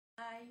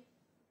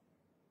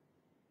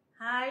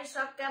High,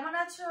 সব কেমন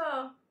আছো?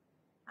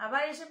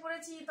 আবার এসে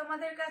পড়েছি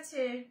তোমাদের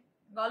কাছে,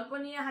 গল্প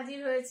নিয়ে হাজির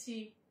হয়েছি।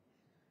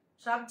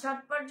 সব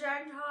ঝটপট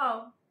জয়েন্ট হও।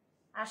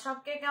 আর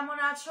সবকে কেমন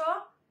আছো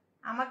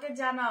আমাকে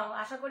জানাও।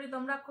 আশা করি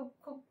তোমরা খুব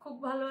খুব খুব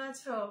ভালো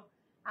আছো।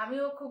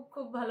 আমিও খুব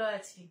খুব ভালো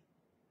আছি।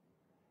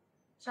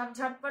 সব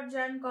ঝটপট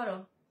জয়েন করো।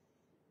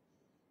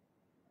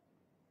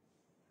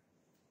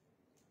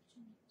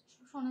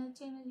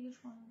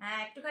 হ্যাঁ,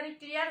 একটুখানি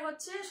ক্লিয়ার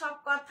হচ্ছে সব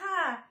কথা?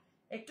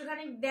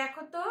 একটুখানি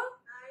দেখো তো,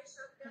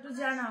 একটু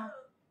জানাও।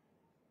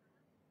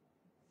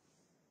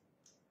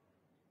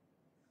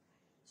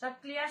 সব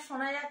ক্লিয়ার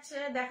শোনা যাচ্ছে,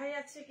 দেখা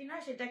যাচ্ছে কিনা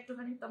সেটা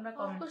একটুখানি তোমরা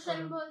কমেন্ট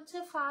করো। বলছে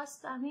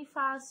ফাস্ট, আমি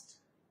ফাস্ট।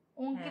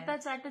 অঙ্কিতা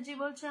চ্যাটার্জি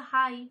বলছে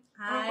হাই।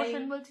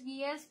 রূপসেন বলছে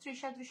ইয়েস।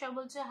 তৃষা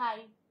বলছে হাই।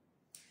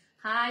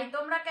 হাই,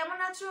 তোমরা কেমন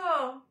আছো?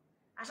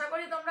 আশা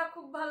করি তোমরা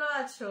খুব ভালো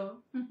আছো।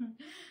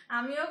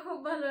 আমিও খুব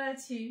ভালো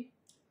আছি।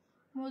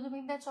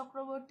 মধুমিতা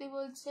চক্রবর্তী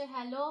বলছে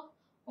হ্যালো।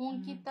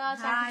 অঙ্কিতা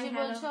চ্যাটার্জি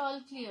বলছে অল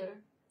ক্লিয়ার।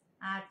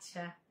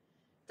 আচ্ছা,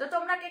 তো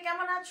তোমরা কে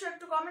কেমন আছো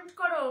একটু কমেন্ট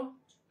করো।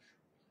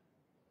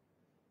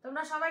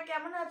 তোমরা সবাই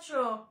কেমন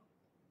আছো?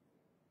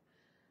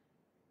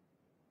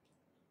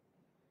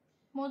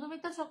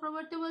 মধুমিতা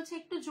চক্রবর্তী বলছে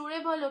একটু জোরে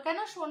বলো। কেন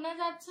শোনা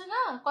যাচ্ছে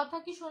না? কথা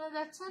কি শোনা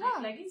যাচ্ছে না?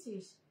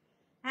 লাগিয়েছিস?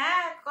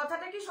 হ্যাঁ,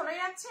 কথাটা কি শোনা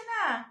যাচ্ছে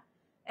না?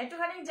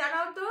 একটুখানি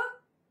জানাও তো।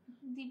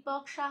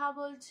 দীপক সাহা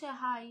বলছে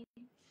হাই।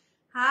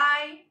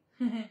 হাই,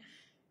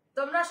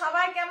 তোমরা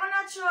সবাই কেমন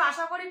আছো?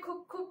 আশা করি খুব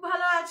খুব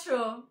ভালো আছো।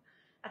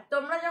 আর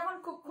তোমরা যখন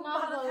খুব খুব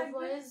ভালো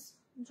থাকবে।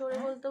 জোরে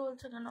বলতে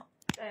বলছে কেন?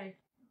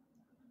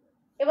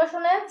 এবার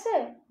শোনা যাচ্ছে?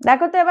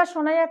 দেখো তো এবার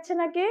শোনা যাচ্ছে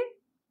নাকি?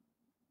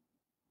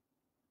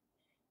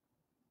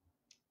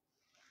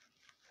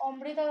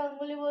 অমৃতা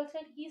গাঙ্গুলি বলছে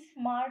কি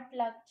স্মার্ট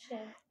লাগছে।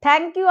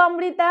 থ্যাংক ইউ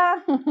অমৃতা,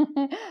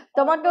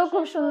 তোমাকেও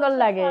খুব সুন্দর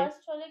লাগে।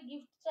 ফার্স্ট হলে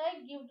গিফট চাই,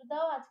 গিফট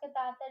দাও আজকে,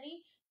 তাড়াতাড়ি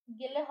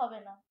গেলে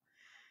হবে না?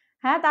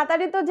 হ্যাঁ,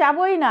 তাড়াতাড়ি তো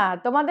যাবই না,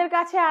 তোমাদের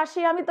কাছে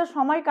আসি আমি তো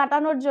সময়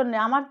কাটানোর জন্য।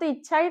 আমার তো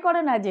ইচ্ছাই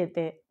করে না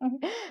যেতে,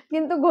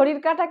 কিন্তু ঘড়ির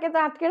কাঁটাকে তো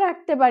আটকে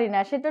রাখতে পারি না,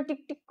 সে তো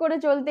টিকটিক করে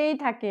চলতেই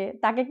থাকে,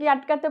 তাকে কি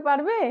আটকাতে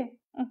পারবে?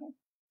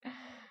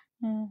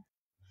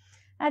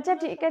 আচ্ছা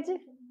ঠিক আছে।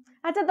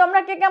 আচ্ছা, তোমরা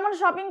কে কেমন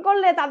শপিং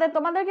করলে?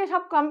 তোমাদেরকে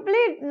সব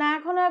কমপ্লিট না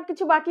এখনো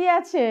কিছু বাকি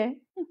আছে?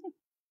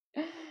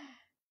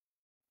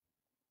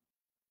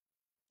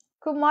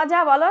 খুব মজা,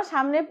 বলো,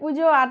 সামনে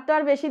পুজো, আর তো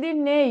আর বেশি দিন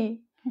নেই।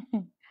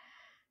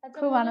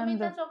 খুব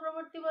আনন্দ।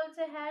 চক্রবর্তী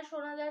বলছে হ্যাঁ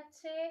শোনা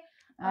যাচ্ছে।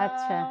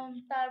 আচ্ছা,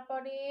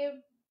 তারপরে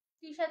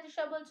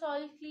তৃষা বলছে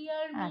অল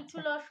ক্লিয়ার। মিঠু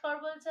লস্কর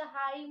বলছে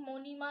হাই।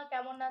 মণিমা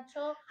কেমন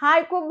আছো? হাই,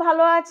 খুব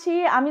ভালো আছি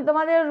আমি।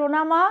 তোমাদের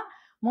রুনা মা,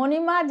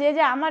 মণিমা, যে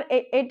যে আমার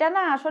এটা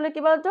না আসলে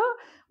কি বলতো,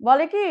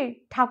 বলে কি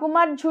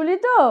ঠাকুমার ঝুলি,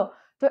 তো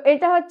তো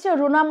এটা হচ্ছে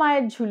রুনা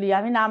মায়ের ঝুলি,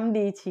 আমি নাম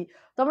দিয়েছি।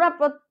 তোমরা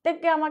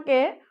প্রত্যেককে আমাকে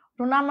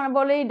রুনা মা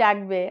বলেই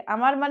ডাকবে।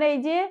 আমার মানে এই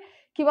যে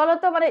কি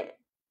বলতো, মানে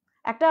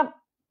একটা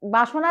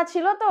বাসনা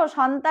ছিল, তো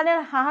সন্তানের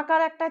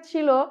হাহাকার একটা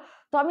ছিল।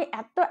 তো আমি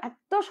এত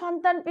এত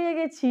সন্তান পেয়ে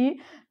গেছি,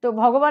 তো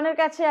ভগবানের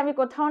কাছে আমি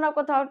কোথাও না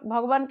কোথাও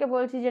ভগবানকে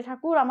বলছি যে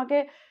ঠাকুর আমাকে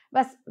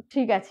ব্যাস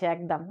ঠিক আছে,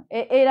 একদম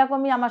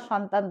এইরকমই আমার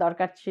সন্তান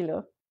দরকার ছিল।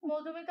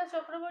 মধুমিতা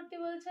চক্রবর্তী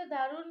বলছে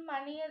দারুণ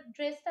মানিয়ে,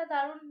 ড্রেসটা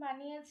দারুণ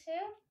মানিয়েছে।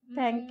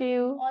 Thank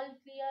you. All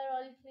clear,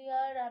 all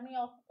clear. আমি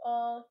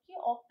কি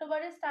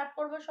অক্টোবরে স্টার্ট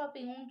করব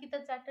শপিং, অঙ্কিতা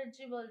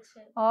চ্যাটার্জি বলছে।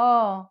 ও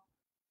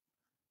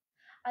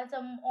আচ্ছা,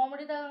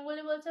 অমৃতা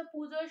গাঙ্গুলি বলছে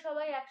পুজোয়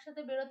সবাই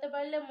একসাথে বেরোতে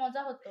পারলে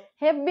মজা হতো,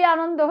 হেব্বি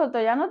আনন্দ হতো,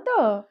 জানো তো।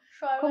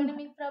 সর্বাণী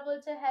মিত্রা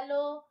বলছে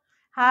হ্যালো।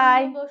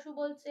 হাই বসু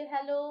বলছে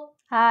হ্যালো।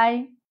 হাই।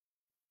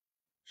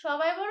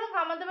 সবাই বরং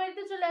আমাদের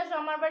বাড়িতে চলে আসো,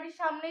 আমার বাড়ির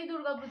সামনেই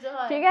দুর্গাপুজো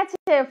হয়। ঠিক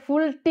আছে,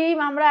 ফুল টিম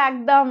আমরা,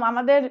 একদম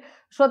আমাদের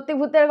সত্যি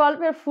ভূতের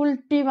গল্পের ফুল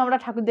টিম আমরা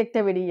ঠাকুর দেখতে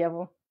বেরিয়ে যাব।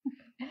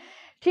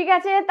 ঠিক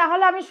আছে,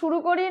 তাহলে আমি শুরু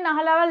করি, না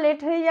হলে আবার লেট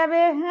হয়ে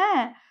যাবে।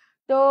 হ্যাঁ,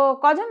 তো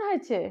কজন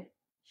হয়েছে?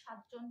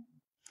 7 জন।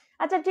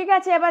 আচ্ছা ঠিক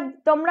আছে, এবার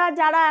তোমরা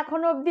যারা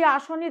এখনো অবধি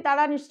আসনি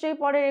তারা নিশ্চয়ই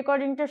পরে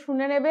রেকর্ডিংটা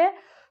শুনে নেবে।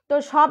 তো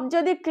সব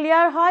যদি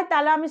ক্লিয়ার হয়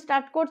তাহলে আমি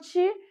স্টার্ট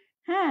করছি।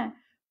 হ্যাঁ,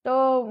 তো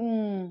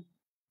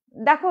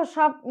দেখো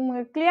সব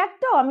ক্লিয়ার,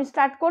 তো আমি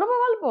স্টার্ট করব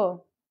গল্প।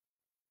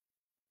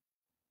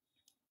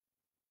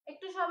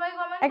 একটু সবাই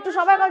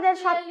কমেন্ট,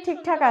 সব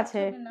ঠিকঠাক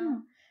আছে।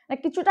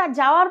 কিছুটা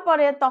যাওয়ার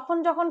পরে তখন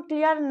যখন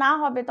ক্লিয়ার না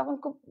হবে তখন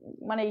খুব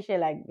মানে ইসে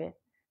লাগবে।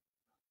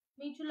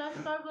 মিঠু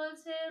লস্কর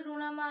বলছে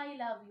রুনা মা I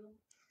love you.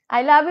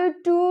 I love you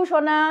two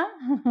সোনা।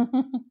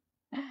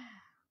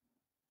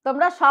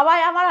 তোমরা সবাই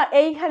আমার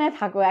এইখানে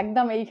থাকো,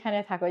 একদম এইখানে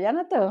থাকো,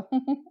 জানো তো।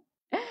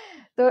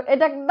 তো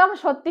এটা একদম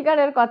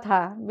সত্যিকারের কথা,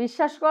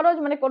 বিশ্বাস করো।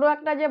 মানে কোনো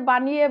একটা যে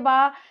বানিয়ে বা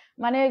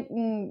মানে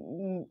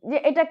যে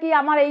এটা কি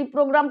আমার এই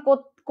প্রোগ্রাম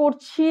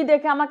করছি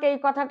দেখে আমাকে এই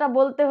কথাটা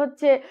বলতে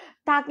হচ্ছে,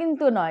 তা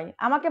কিন্তু নয়।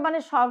 আমাকে মানে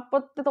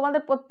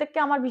তোমাদের প্রত্যেককে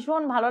আমার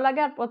ভীষণ ভালো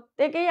লাগে, আর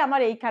প্রত্যেকেই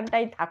আমার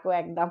এইখানটাই থাকো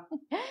একদম।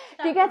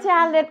 ঠিক আছে,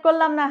 আর লেট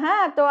করলাম না।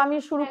 হ্যাঁ, তো আমি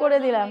শুরু করে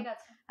দিলাম।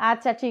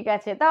 আচ্ছা ঠিক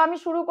আছে, তাও আমি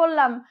শুরু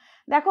করলাম।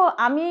 দেখো,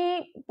 আমি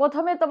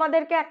প্রথমে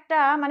তোমাদেরকে একটা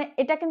মানে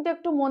এটা কিন্তু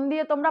একটু মন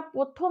দিয়ে তোমরা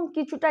প্রথম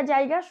কিছুটা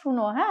জায়গা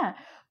শুনো। হ্যাঁ,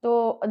 তো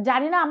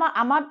জানি না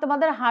আমার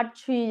তোমাদের হার্ট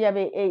ছুঁয়ে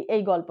যাবে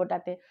এই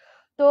গল্পটাতে।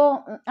 তো তো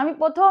আমি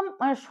প্রথম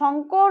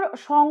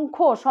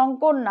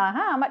শঙ্কর না,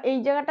 হ্যাঁ, আমার এই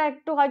জায়গাটা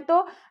একটু হয়তো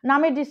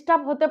নামে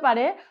ডিস্টার্ব হতে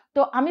পারে।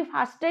 তো আমি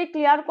ফার্স্টেই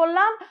ক্লিয়ার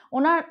করলাম,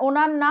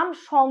 ওনার নাম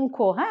শঙ্খ,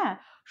 হ্যাঁ,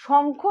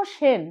 শঙ্খ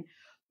সেন।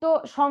 তো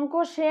শঙ্খ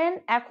সেন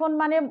এখন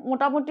মানে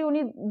মোটামুটি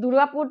উনি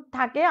দুর্গাপুর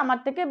থাকে, আমার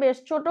থেকে বেশ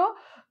ছোট।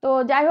 তো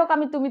যাই হোক,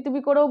 আমি তুমি তুমি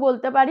করেও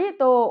বলতে পারি।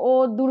 তো ও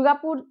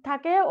দুর্গাপুর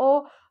থাকে, ও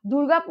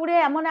দুর্গাপুরে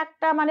এমন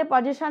একটা মানে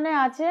পজিশনে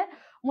আছে,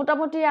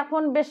 মোটামুটি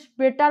এখন বেশ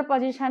বেটার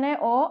পজিশনে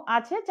ও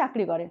আছে,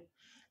 চাকরি করে।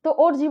 তো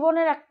ওর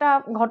জীবনের একটা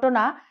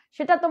ঘটনা,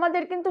 সেটা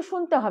তোমাদের কিন্তু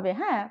শুনতে হবে,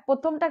 হ্যাঁ,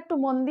 প্রথমটা একটু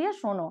মন দিয়ে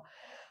শোনো।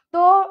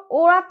 তো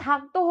ওরা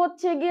থাকতো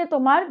হচ্ছে গিয়ে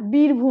তোমার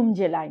বীরভূম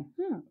জেলায়।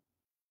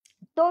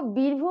 তো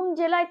বীরভূম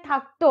জেলায়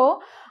থাকতো,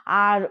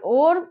 আর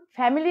ওর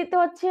ফ্যামিলিতে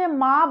হচ্ছে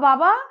মা,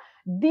 বাবা,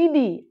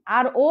 দিদি।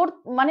 আর ওর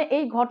মানে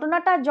এই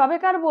ঘটনাটা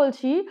যবেকার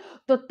বলছি,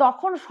 তো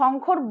তখন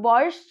শঙ্কর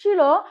বয়স ছিল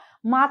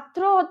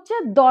মাত্র হচ্ছে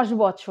 10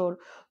 বছর।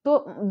 তো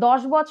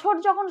 10 বছর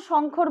যখন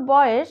শঙ্কর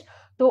বয়স,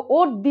 তো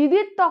ওর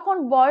দিদির তখন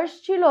বয়স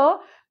ছিল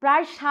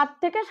প্রায় 7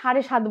 থেকে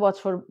 7.5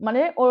 বছর,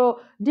 মানে ও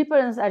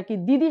ডিফারেন্স আর কি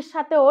দিদির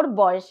সাথে ওর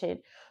বয়সের।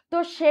 তো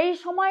সেই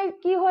সময়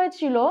কি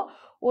হয়েছিল,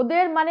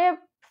 ওদের মানে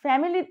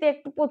ফ্যামিলিতে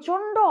একটু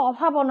প্রচন্ড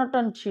অভাব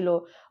অনটন ছিল।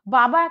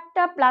 বাবা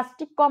একটা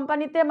প্লাস্টিক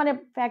কোম্পানিতে মানে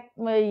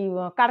এই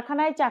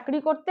কারখানায় চাকরি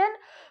করতেন,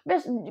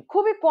 বেশ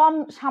খুবই কম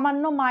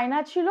সামান্য মাইনা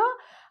ছিল।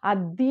 আর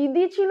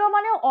দিদি ছিল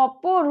মানে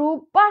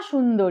অপরূপা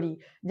সুন্দরী,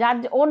 যার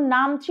ওর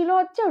নাম ছিল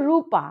হচ্ছে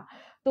রূপা।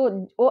 তো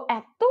ও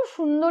এত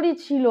সুন্দরী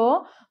ছিল,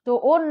 তো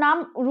ওর নাম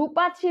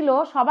রূপা ছিল,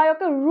 সবাই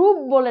ওকে রূপ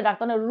বলে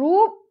ডাকতো, মানে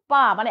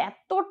রূপা, মানে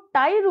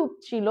এতটাই রূপ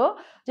ছিল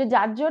যে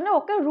যার জন্য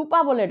ওকে রূপা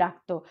বলে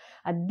ডাকতো।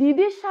 আর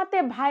দিদির সাথে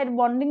ভাইয়ের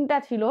বন্ডিংটা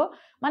ছিল,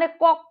 মানে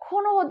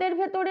কখনো ওদের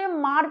ভেতরে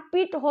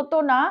মারপিট হতো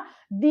না।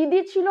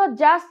 দিদি ছিল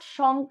জাস্ট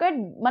সংকেত,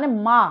 মানে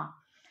মা,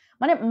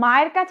 মানে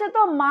মায়ের কাছে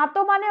তো মা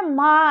তো মানে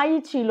মাই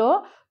ছিল।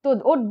 তো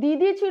ওর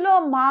দিদি ছিল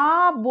মা,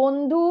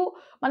 বন্ধু,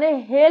 মানে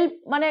হেল্প,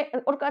 মানে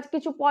ওর কাছে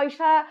কিছু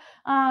পয়সা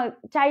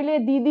চাইলে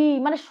দিদি,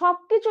 মানে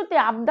সবকিছুতে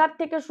আবদার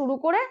থেকে শুরু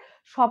করে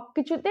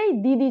সবকিছুতেই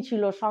দিদি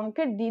ছিল।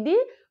 শঙ্কের দিদি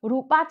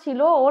রূপা ছিল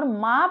ওর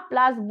মা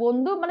প্লাস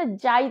বন্ধু, মানে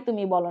যাই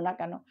তুমি বলো না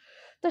কেন।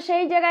 তো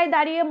সেই জায়গায়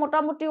দাঁড়িয়ে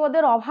মোটামুটি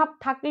ওদের অভাব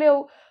থাকলেও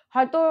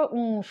হয়তো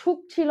সুখ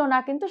ছিল না,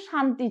 কিন্তু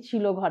শান্তি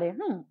ছিল ঘরে।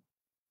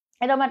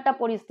 এরকম একটা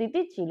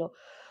পরিস্থিতি ছিল।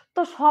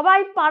 তো সবাই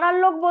পাড়ার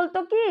লোক বলতো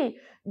কি,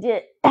 যে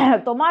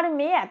তোমার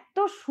মেয়ে এত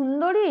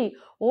সুন্দরী,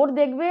 ওর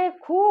দেখবে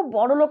খুব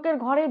বড় লোকের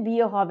ঘরে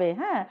বিয়ে হবে,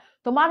 হ্যাঁ,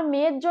 তোমার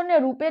মেয়ের জন্য,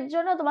 রূপের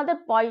জন্য তোমাদের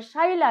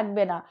পয়সাই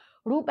লাগবে না,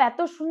 রূপ এত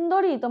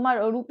সুন্দরী, তোমার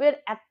রূপের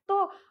এত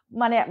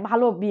মানে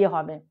ভালো বিয়ে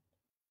হবে।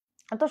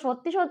 তো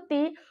সত্যি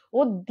সত্যি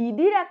ওর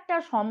দিদির একটা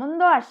সম্বন্ধ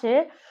আসে,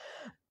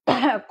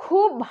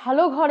 খুব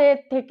ভালো ঘরের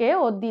থেকে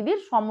ওর দিদির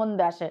সম্বন্ধ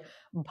আসে।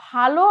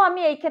 ভালো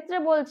আমি এই ক্ষেত্রে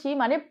বলছি,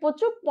 মানে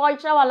প্রচুর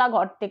পয়সাওয়ালা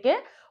ঘর থেকে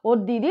ওর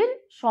দিদির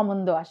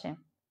সম্বন্ধ আসে।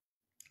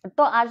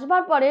 তো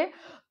আসবার পরে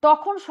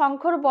তখন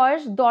শঙ্কর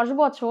বয়স 10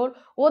 বছর,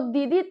 ওর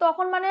দিদি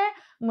তখন মানে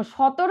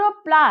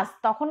 17+।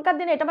 তখনকার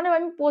দিনে এটা মানে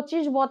আমি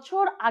 25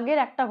 বছর আগের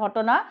একটা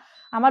ঘটনা,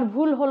 আমার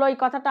ভুল হলো, এই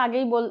কথাটা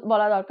আগেই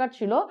বলা দরকার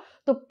ছিল।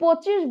 তো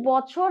 25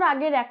 বছর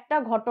আগের একটা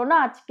ঘটনা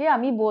আজকে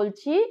আমি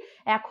বলছি।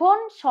 এখন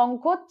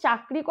শঙ্কর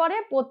চাকরি করে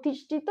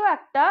প্রতিষ্ঠিত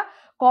একটা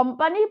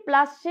কোম্পানি,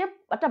 প্লাস সে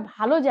একটা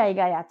ভালো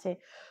জায়গায় আছে।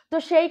 তো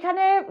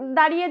সেইখানে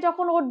দাঁড়িয়ে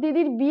যখন ওর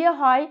দিদির বিয়ে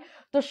হয়,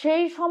 তো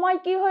সেই সময়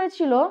কি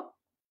হয়েছিল,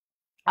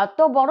 আর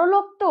তো বড়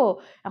লোক, তো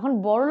এখন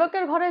বড়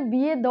লোকের ঘরে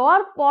বিয়ে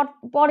দেওয়ার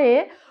পরে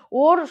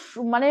ওর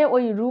মানে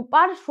ওই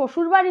রূপার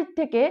শ্বশুর বাড়ির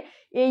থেকে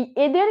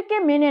এদেরকে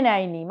মেনে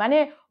নেয়নি, মানে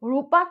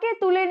রূপাকে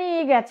তুলে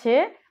নিয়ে গেছে।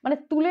 মানে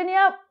তুলে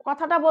নেওয়া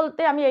কথাটা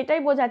বলতে আমি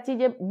এটাই বোঝাচ্ছি,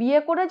 যে বিয়ে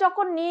করে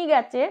যখন নিয়ে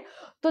গেছে,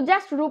 তো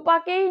জাস্ট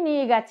রূপাকেই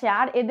নিয়ে গেছে,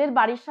 আর এদের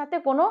বাড়ির সাথে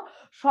কোনো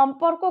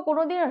সম্পর্ক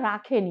কোনোদিন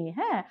রাখেনি।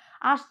 হ্যাঁ,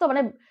 আসতো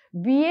মানে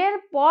বিয়ের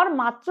পর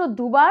মাত্র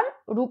 2বার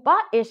রূপা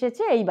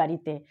এসেছে এই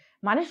বাড়িতে,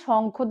 মানে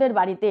শঙ্খদের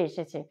বাড়িতে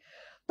এসেছে।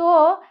 তো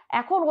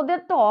এখন ওদের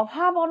তো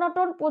অভাব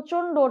অনটন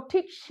প্রচন্ড,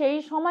 ঠিক সেই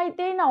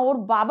সময়তেই না ওর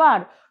বাবার,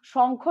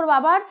 শঙ্কর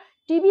বাবার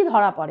টিবি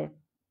ধরা পড়ে।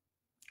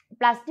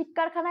 প্লাস্টিক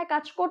কারখানায়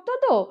কাজ করতো,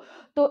 তো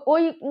তো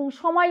ওই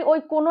সময় ওই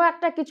কোনো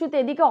একটা কিছুতে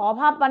এদিকে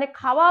অভাব, মানে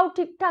খাওয়াও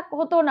ঠিকঠাক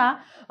হতো না,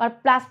 আর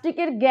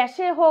প্লাস্টিকের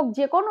গ্যাসে হোক,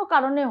 যে কোনো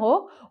কারণে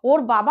হোক, ওর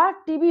বাবার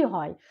টিবি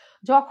হয়।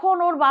 যখন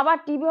ওর বাবার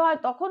টিবি হয়,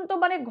 তখন তো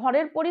মানে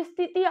ঘরের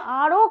পরিস্থিতি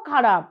আরো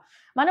খারাপ,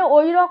 মানে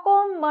ওই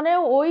রকম, মানে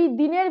ওই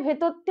দিনের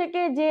ভেতর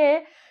থেকে যে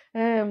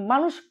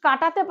মানুষ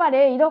কাটাতে পারে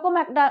এইরকম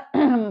একটা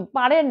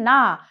পারে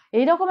না,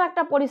 এইরকম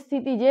একটা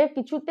পরিস্থিতি যে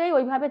কিছুতেই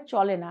ওইভাবে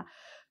চলে না।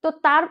 তো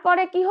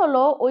তারপরে কি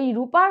হলো, ওই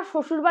রূপার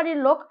শ্বশুরবাড়ির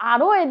লোক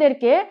আরো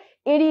এদেরকে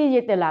এড়িয়ে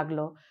যেতে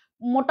লাগলো,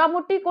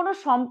 মোটামুটি কোনো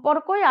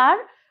সম্পর্কই আর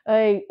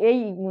এই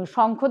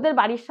শঙ্খদের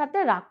বাড়ির সাথে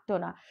রাখতো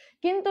না।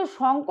 কিন্তু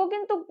শঙ্খ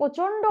কিন্তু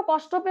প্রচন্ড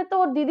কষ্ট পেত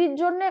ওর দিদির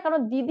জন্য, কারণ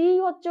দিদিই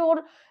হচ্ছে ওর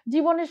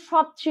জীবনের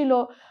সব ছিল।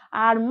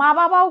 আর মা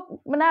বাবাও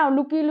মানে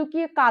লুকিয়ে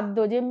লুকিয়ে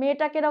কাঁদতো, যে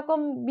মেয়েটাকে এরকম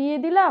বিয়ে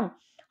দিলাম,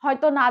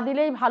 হয়তো না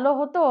দিলেই ভালো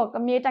হতো,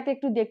 মেয়েটাকে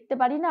একটু দেখতে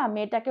পারি না,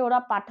 মেয়েটাকে ওরা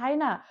পাঠায়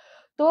না।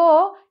 তো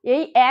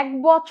এই 1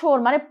 বছর,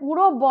 মানে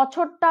পুরো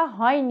বছরটা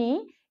হয়নি,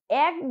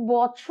 1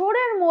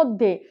 বছরের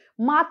মধ্যে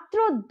মাত্র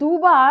 2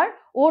 বার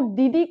ওর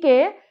দিদিকে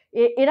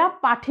এরা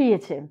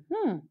পাঠিয়েছে।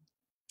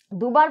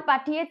 2 বার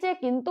পাঠিয়েছে,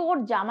 কিন্তু ওর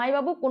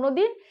জামাইবাবু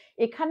কোনোদিন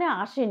এখানে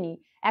আসেনি,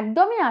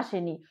 একদমই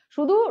আসেনি।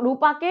 শুধু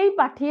রূপাকেই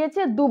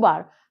পাঠিয়েছে 2 বার।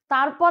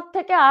 তারপর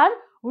থেকে আর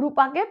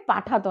রূপাকে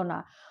পাঠাতো না।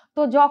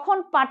 তো যখন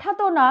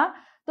পাঠাতো না,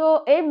 তো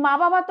এই মা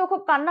বাবা তো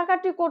খুব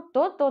কান্নাকাটি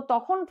করতো, তো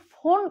তখন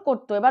ফোন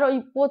করতো। এবার ওই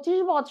 25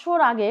 বছর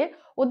আগে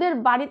ওদের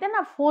বাড়িতে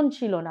না ফোন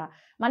ছিল না,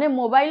 মানে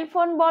মোবাইল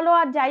ফোন বলো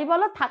আর যাই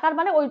বলো থাকার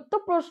মানে ওই তো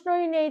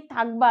প্রশ্নই নেই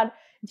থাকবার,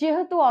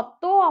 যেহেতু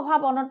অত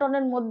অভাব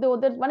অনটনের মধ্যে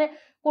ওদের মানে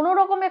কোনো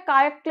রকমে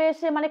কায়িক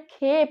ক্লেশে মানে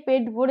খেয়ে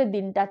পেট ভরে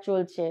দিনটা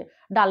চলছে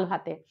ডাল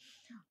ভাতে।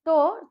 তো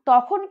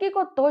তখন কি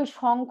করতো, ওই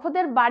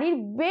শঙ্খদের বাড়ির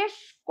বেশ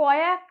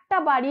কয়েকটা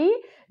বাড়ি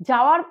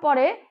যাওয়ার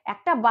পরে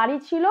একটা বাড়ি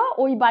ছিল,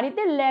 ওই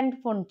বাড়িতে ল্যান্ড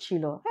ফোন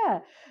ছিল। হ্যাঁ,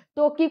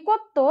 তো কি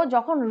করতো,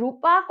 যখন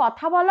রূপা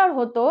কথা বলার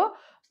হতো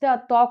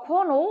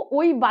তখন ও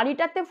ওই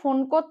বাড়িটাতে ফোন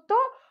করতো।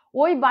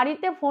 ওই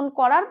বাড়িতে ফোন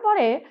করার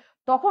পরে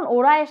তখন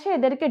ওরা এসে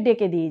এদেরকে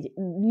ডেকে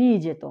নিয়ে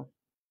যেত।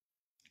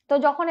 তো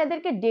যখন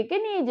এদেরকে ডেকে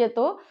নিয়ে যেত,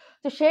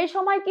 তো সেই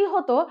সময় কি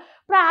হতো,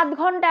 প্রায় 1/2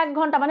 ঘন্টা 1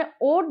 ঘন্টা মানে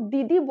ওর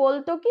দিদি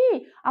বলতো কি,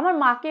 আমার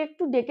মাকে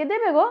একটু ডেকে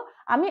দেবে গো,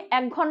 আমি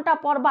 1 ঘন্টা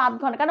পর বা 1/2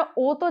 ঘন্টা, কারণ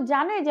ও তো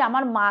জানে যে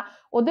আমার মা,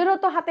 ওদেরও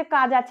তো হাতে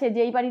কাজ আছে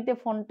যেই বাড়িতে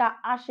ফোনটা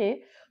আসে,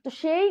 তো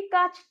সেই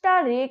কাজটা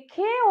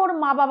রেখে ওর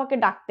মা বাবাকে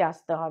ডাকতে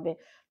আসতে হবে,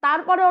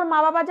 তারপরে ওর মা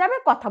বাবা যাবে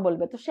কথা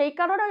বলবে। তো সেই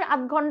কারণে ওই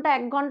 1/2 ঘন্টা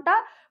 1 ঘন্টা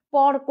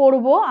পর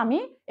করব আমি,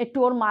 একটু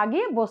ওর মা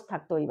গিয়ে বসে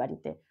থাকতো ওই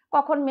বাড়িতে,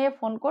 কখন মেয়ে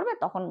ফোন করবে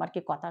তখন আর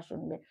কি কথা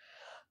শুনবে।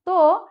 তো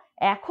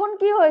এখন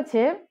কি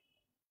হয়েছে,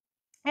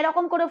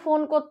 এরকম করে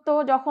ফোন করতো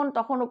যখন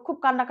তখন ও খুব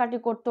কান্নাকাটি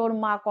করতো, ওর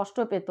মা কষ্ট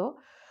পেত।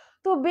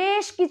 তো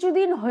বেশ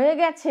কিছুদিন হয়ে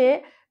গেছে,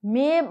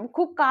 মেয়ে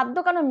খুব কাঁদতো,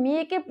 কারণ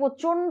মেয়েকে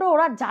প্রচন্ড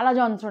ওরা জ্বালা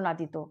যন্ত্রণা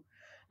দিত।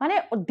 মানে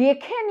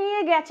দেখে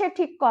নিয়ে গেছে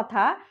ঠিক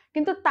কথা,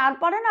 কিন্তু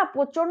তারপরে না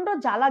প্রচন্ড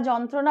জ্বালা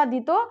যন্ত্রণা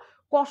দিত,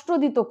 কষ্ট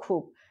দিত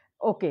খুব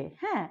ওকে।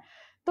 হ্যাঁ,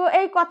 তো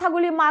এই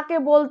কথাগুলি মাকে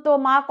বলতো,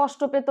 মা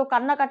কষ্ট পেত,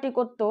 কান্নাকাটি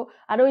করতো।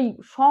 আর ওই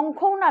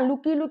শঙ্খও না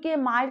লুকিয়ে লুকিয়ে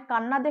মায়ের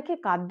কান্না দেখে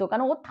কাঁদতো,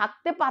 কারণ ও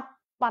থাকতে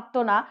পারতো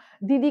না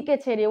দিদিকে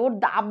ছেড়ে, ওর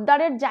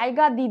আবদারের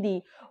জায়গা দিদি,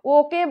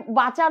 ওকে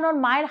বাঁচানোর,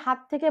 মায়ের হাত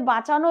থেকে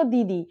বাঁচানো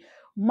দিদি,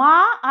 মা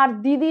আর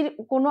দিদির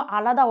কোনো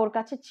আলাদা ওর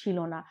কাছে ছিল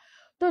না।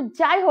 তো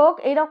যাই হোক,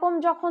 এরকম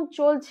যখন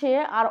চলছে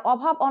আর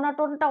অভাব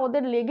অনাটনটা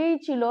ওদের লেগেই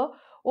ছিল,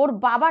 ওর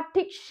বাবার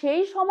ঠিক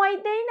সেই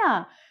সময়তেই না,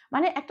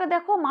 মানে একটা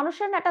দেখো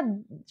মানুষের না একটা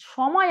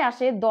সময়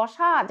আসে,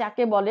 দশা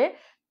যাকে বলে,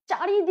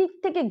 চারিদিক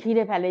থেকে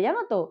ঘিরে ফেলে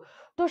জানো তো।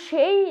 তো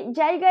সেই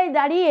জায়গায়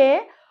দাঁড়িয়ে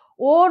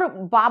ওর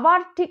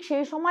বাবার ঠিক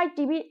সেই সময়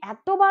টিভি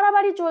এত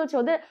বাড়াবাড়ি চলছে,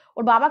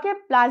 ওর বাবাকে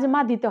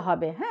প্লাজমা দিতে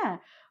হবে। হ্যাঁ,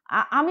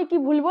 আমি কি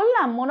ভুল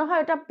বললাম, মনে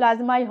হয় ওটা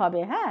প্লাজমাই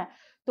হবে। হ্যাঁ,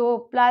 তো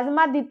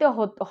প্লাজমা দিতে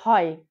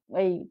হয়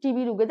এই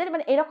টিবি রোগীদের,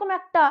 মানে এরকম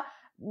একটা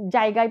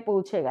জায়গায়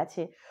পৌঁছে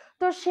গেছে।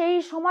 তো সেই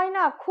সময়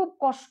না খুব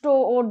কষ্ট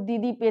ওর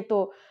দিদি পেত,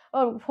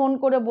 ওর ফোন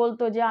করে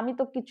বলতো যে আমি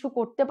তো কিছু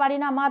করতে পারি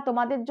না মা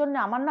তোমাদের জন্য,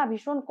 আমার না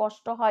ভীষণ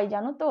কষ্ট হয়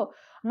জানো তো,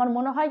 আমার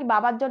মনে হয়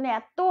বাবার জন্য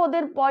এত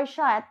ওদের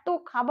পয়সা, এত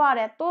খাবার,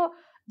 এত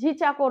ঝি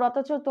চাকর,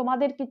 অথচ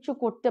তোমাদের কিছু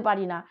করতে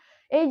পারি না।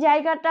 এই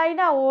জায়গাটাই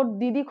না ওর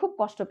দিদি খুব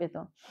কষ্ট পেত।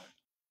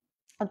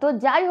 তো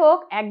যাই হোক,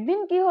 একদিন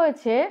কি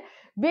হয়েছে,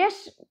 বেশ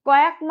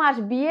কয়েক মাস,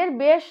 বিয়ের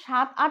বেশ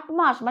 7-8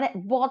 মাস, মানে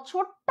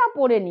বছরটা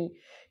পড়েনি,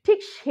 ঠিক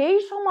সেই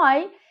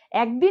সময়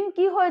একদিন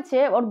কি হয়েছে,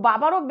 ওর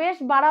বাবারও বেশ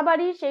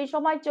বাড়াবাড়ি সেই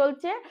সময়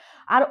চলছে,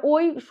 আর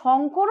ওই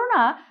শঙ্করও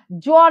না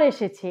জ্বর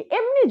এসেছে,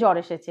 এমনি জ্বর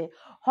এসেছে,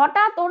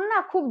 হঠাৎ ওর না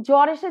খুব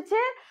জ্বর এসেছে,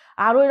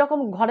 আর ওই রকম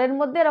ঘরের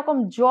মধ্যে এরকম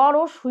জ্বর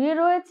ও শুয়ে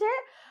রয়েছে।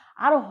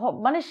 আর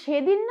মানে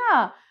সেদিন না,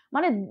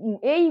 মানে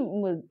এই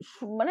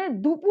মানে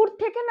দুপুর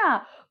থেকে না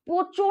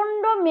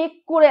প্রচন্ড মেঘ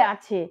করে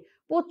আছে,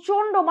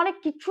 প্রচন্ড মানে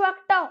কিছু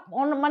একটা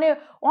মানে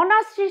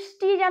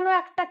অনাসৃষ্টি যেন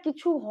একটা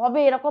কিছু হবে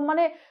এরকম,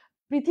 মানে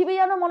পৃথিবী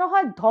যেন মনে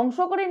হয় ধ্বংস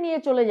করে নিয়ে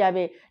চলে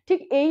যাবে, ঠিক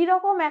এই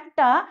রকম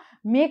একটা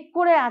মেঘ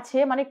করে আছে,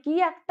 মানে কি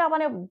একটা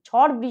মানে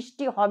ঝড়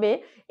বৃষ্টি হবে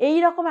এই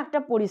রকম একটা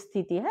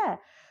পরিস্থিতি। হ্যাঁ,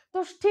 তো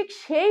ঠিক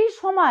সেই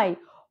সময়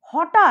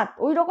হঠাৎ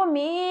ওই রকম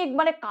মেঘ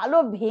মানে কালো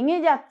ভেঙে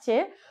যাচ্ছে,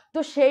 তো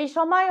সেই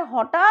সময়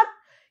হঠাৎ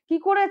কি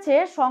করেছে,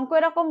 শঙ্খ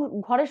এরকম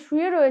ঘরে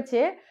শুয়ে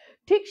রয়েছে,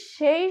 ঠিক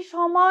সেই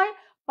সময়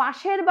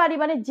পাশের বাড়ি,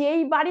 মানে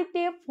যেই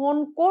বাড়িতে ফোন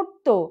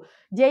করতো,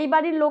 যেই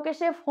বাড়ির লোক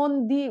এসে ফোন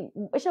দিয়ে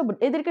এসে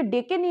এদেরকে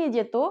ডেকে নিয়ে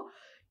যেত,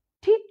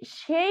 ঠিক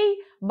সেই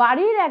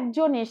বাড়ির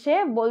একজন এসে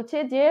বলছে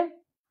যে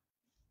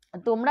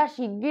তোমরা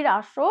শিগগির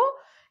আসো,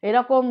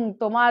 এরকম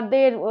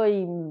তোমাদের ওই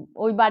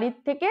ওই বাড়ির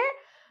থেকে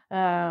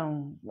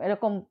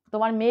এরকম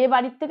তোমার মেয়ে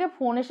বাড়ির থেকে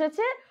ফোন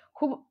এসেছে,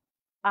 খুব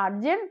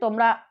আর্জেন্ট,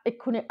 তোমরা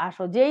এক্ষুনি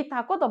আসো, যেই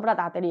থাকো তোমরা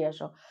তাড়াতাড়ি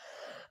এসো।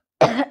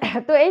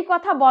 তো এই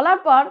কথা বলার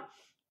পর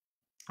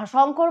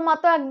শঙ্কর মা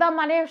তো একদম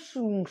মানে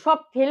সব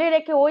ফেলে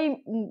রেখে ওই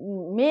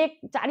মেঘ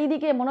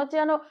চারিদিকে মনে হচ্ছে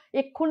যেন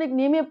এক্ষুনি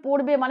নেমে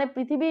পড়বে, মানে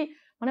পৃথিবী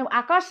মানে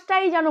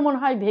আকাশটাই যেন মনে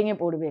হয় ভেঙে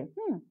পড়বে।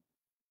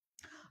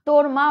 তো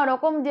ওর মা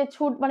ওরকম যে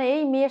মানে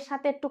এই মেয়ের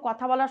সাথে একটু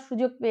কথা বলার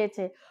সুযোগ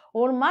পেয়েছে,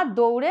 ওর মা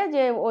দৌড়ে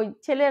যে ওই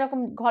ছেলে এরকম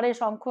ঘরে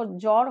শঙ্খ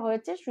জ্বর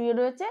হয়েছে শুয়ে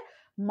রয়েছে,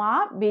 মা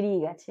বেরিয়ে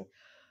গেছে।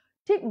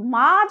 ঠিক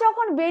মা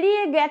যখন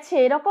বেরিয়ে গেছে,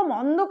 এরকম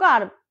অন্ধকার,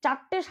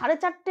 4টে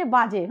 4:30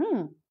 বাজে,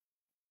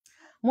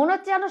 মনে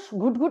হচ্ছে যেন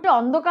ঘুটঘুটে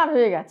অন্ধকার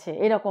হয়ে গেছে,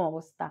 এরকম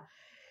অবস্থা।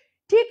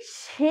 ঠিক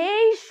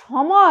সেই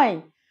সময়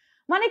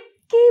মানে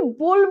কি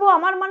বলবো,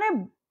 আমার মানে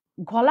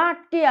গলা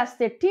আটকে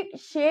আসছে। ঠিক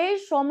সেই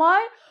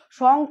সময়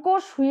শঙ্খ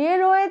শুয়ে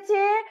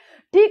রয়েছে,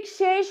 ঠিক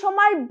সেই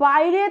সময়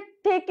বাইরের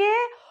থেকে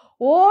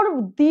ওর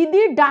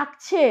দিদি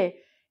ডাকছে,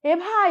 এ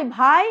ভাই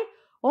ভাই,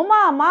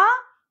 ওমা মা,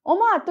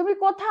 ওমা তুমি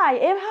কোথায়,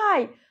 এ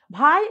ভাই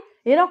ভাই,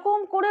 এরকম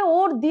করে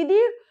ওর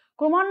দিদি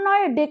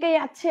ক্রমান্বয়ে ডেকে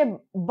যাচ্ছে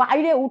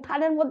বাইরে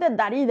উঠানের মধ্যে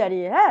দাঁড়িয়ে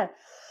দাঁড়িয়ে। হ্যাঁ,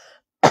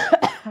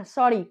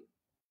 সরি।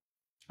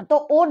 তো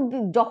ওর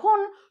যখন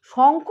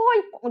শঙ্খ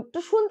একটু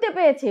শুনতে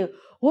পেয়েছে,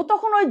 ও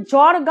তখন ওই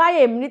জ্বর গায়ে,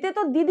 এমনিতে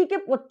তো দিদিকে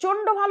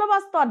প্রচন্ড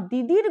ভালোবাসতো, আর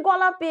দিদির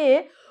গলা পেয়ে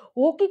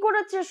ও কি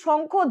করেছে,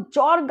 শঙ্খ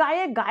জ্বর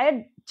গায়ে গায়ের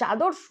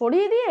চাদর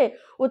সরিয়ে দিয়ে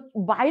ও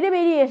বাইরে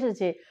বেরিয়ে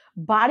এসেছে।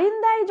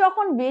 বারিন্দায়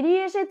যখন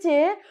বেরিয়ে এসেছে,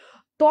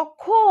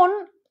 তখন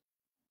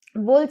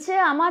বলছে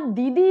আমার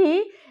দিদি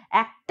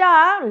একটা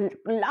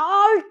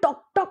লাল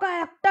টকটকা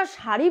একটা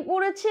শাড়ি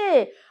পরেছে,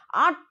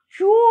 আর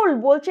চুল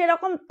বলছে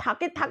এরকম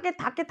থাকে থাকে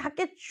থাকে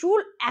থাকে চুল,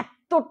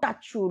 এতটা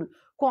চুল,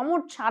 কোমর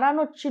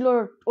ছাড়ানো ছিল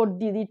ওর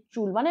দিদির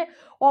চুল, মানে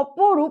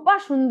অপরূপা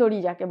সুন্দরী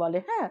যাকে বলে।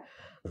 হ্যাঁ,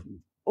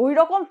 ওই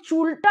রকম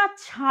চুলটা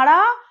ছাড়া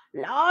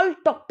লাল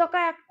টকটকা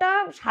একটা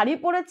শাড়ি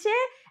পরেছে,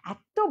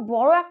 এত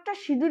বড় একটা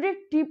সিঁদুরের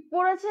টিপ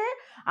পরেছে,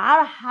 আর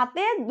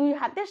হাতে 2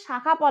 হাতে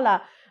শাখা পলা,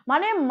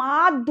 মানে মা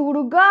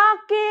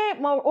দুর্গাকে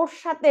ওর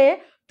সাথে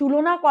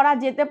তুলনা করা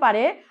যেতে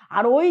পারে।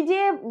 আর ওই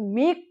যে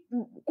মেঘ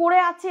করে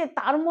আছে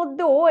তার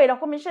মধ্যে ও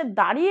এরকম এসে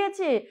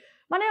দাঁড়িয়েছে,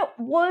 মানে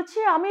বলছে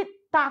আমি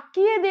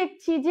তাকিয়ে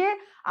দেখছি যে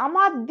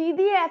আমার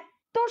দিদি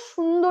এত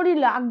সুন্দরী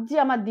লাগছে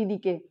আমার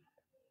দিদিকে।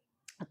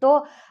 তো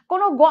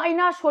কোনো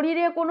গয়না,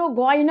 শরীরে কোনো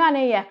গয়না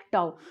নেই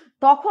একটাও।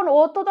 তখন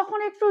ও তো তখন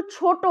একটু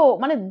ছোট,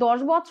 মানে 10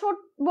 বছর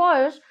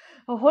বয়স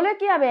হলে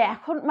কি হবে,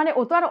 এখন মানে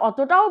ও তো আর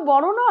অতটাও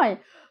বড় নয়।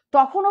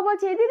 তখন ও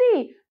বলছে, এই দিদি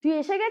তুই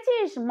এসে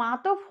গেছিস, মা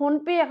তো ফোন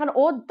পেয়ে, এখন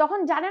ও তখন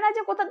জানে না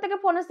যে কোথা থেকে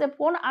ফোন এসছে,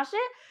 ফোন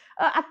আসে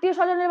আত্মীয়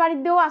স্বজনের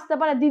বাড়ির দিয়েও আসতে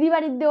পারে, দিদি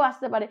বাড়ির দিয়েও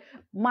আসতে পারে,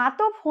 মা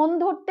তো ফোন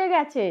ধরতে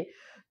গেছে,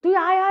 তুই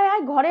আয় আয়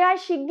আয় ঘরে আয়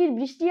শিগগির,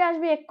 বৃষ্টি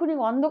আসবে এক্ষুনি,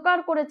 অন্ধকার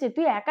করেছে,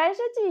 তুই একা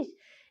এসেছিস,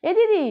 এ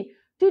দিদি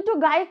তুই তো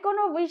গায়ে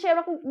কোনো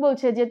এরকম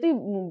বলছে যে তুই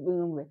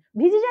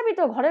ভিজে যাবি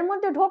তো, ঘরের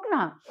মধ্যে ঢোক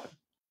না।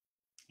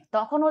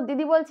 তখন ওর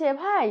দিদি বলছে,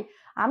 ভাই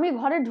আমি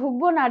ঘরে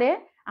ঢুকবো না রে,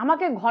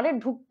 আমাকে ঘরে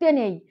ঢুকতে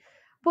নেই।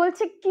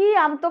 বলছে কি,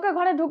 তোকে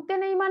ঘরে ঢুকতে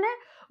নেই মানে?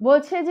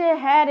 বলছে যে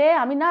হ্যাঁ রে,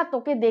 আমি না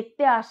তোকে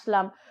দেখতে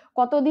আসলাম,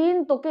 কতদিন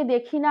তোকে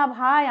দেখি না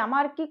ভাই,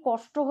 আমার কি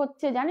কষ্ট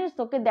হচ্ছে জানিস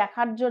তোকে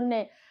দেখার জন্যে।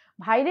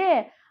 ভাই রে,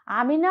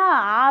 আমি না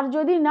আর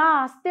যদি না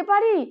আসতে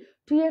পারি,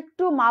 তুই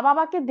একটু মা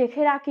বাবাকে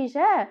দেখে রাখিস,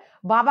 হ্যাঁ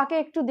বাবাকে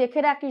একটু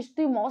দেখে রাখিস,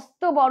 তুই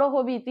মস্ত বড়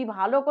হবি, তুই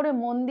ভালো করে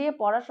মন দিয়ে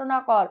পড়াশোনা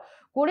কর,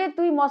 করে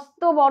তুই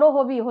মস্ত বড়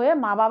হবি, হয়ে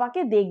মা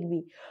বাবাকে দেখবি।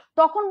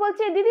 তখন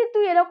বলছে, দিদি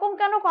তুই এরকম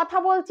কেন কথা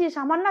বলছিস,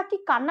 আমার না কি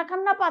কান্না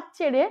কান্না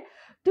পাচ্ছে রে,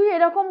 তুই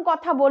এরকম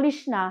কথা বলিস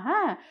না,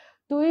 হ্যাঁ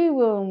তুই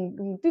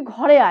তুই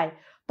ঘরে আয়।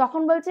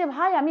 তখন বলছে,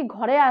 ভাই আমি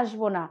ঘরে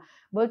আসবো না,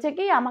 বলছে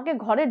কি আমাকে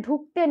ঘরে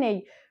ঢুকতে নেই,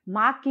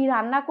 মা কি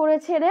রান্না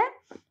করেছে রে।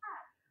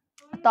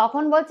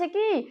 তখন বলছে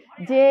কি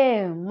যে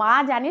মা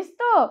জানিস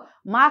তো,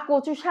 মা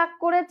কচু শাক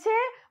করেছে,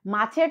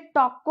 মাছের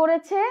টক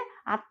করেছে,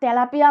 আর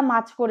তেলাপিয়া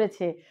মাছ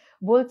করেছে।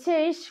 বলছে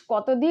ইস,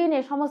 কতদিন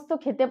এ সমস্ত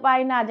খেতে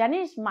পাই না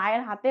জানিস,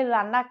 মায়ের হাতের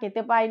রান্না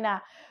খেতে পাই না,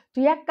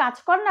 তুই এক কাজ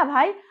কর না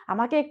ভাই,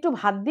 আমাকে একটু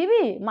ভাত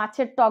দিবি,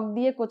 মাছের টক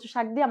দিয়ে কচু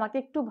শাক দিয়ে আমাকে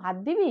একটু ভাত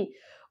দিবি।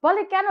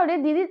 বলে কেন রে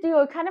দিদি তুই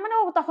ওইখানে, মানে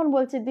ও তখন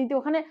বলছে দিদি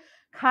ওখানে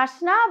খাস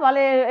না,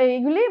 বলে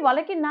এইগুলি,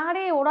 বলে কি না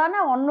রে, ওরা না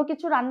অন্য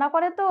কিছু রান্না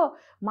করে, তো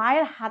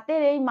মায়ের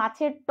হাতের এই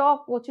মাছের টক,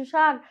 কচু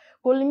শাক,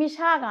 কলমি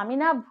শাক আমি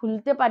না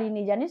ভুলতে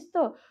পারিনি জানিস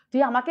তো,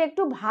 তুই আমাকে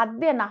একটু ভাত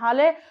দে, না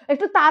হলে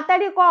একটু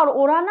তাড়াতাড়ি কর,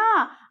 ওরা না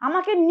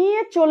আমাকে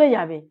নিয়ে চলে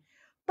যাবে।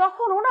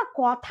 তখন ওরা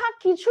কথা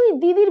কিছুই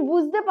দিদির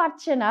বুঝতে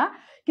পারছে না,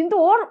 কিন্তু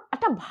ওর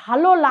একটা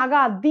ভালো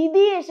লাগা,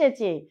 দিদি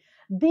এসেছে,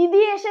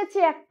 দিদি এসেছে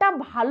একটা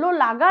ভালো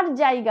লাগার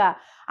জায়গা।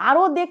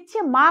 আরও দেখছে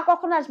মা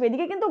কখন আসবে,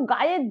 এদিকে কিন্তু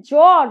গায়ে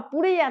জ্বর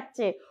পুড়ে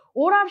যাচ্ছে,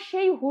 ওর আর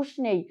সেই হুঁশ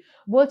নেই।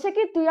 বলছে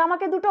কি তুই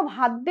আমাকে দুটো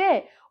ভাত দে,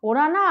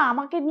 ওরা না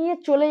আমাকে নিয়ে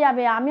চলে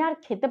যাবে, আমি আর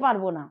খেতে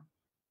পারবো না।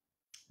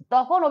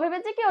 তখন ও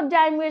ভেবেছে কি ওর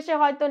জামাই এসে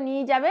হয়তো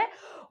নিয়ে যাবে।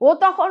 ও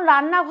তখন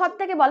রান্নাঘর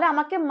থেকে বলে,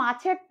 আমাকে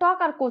মাছের টক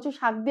আর কচু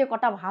শাক দিয়ে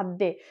কটা ভাত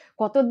দে,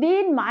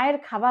 কতদিন মায়ের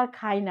খাবার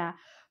খাই না।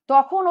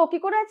 তখন ও কি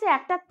করেছে,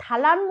 একটা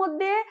থালার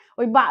মধ্যে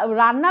ওই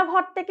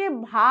রান্নাঘর থেকে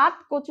ভাত,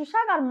 কচু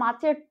শাক আর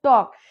মাছের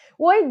টক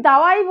ওই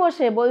দাওয়াই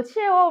বসে,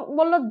 বলছে ও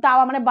বললো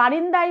দাওয়া মানে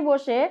বারিন্দায়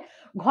বসে,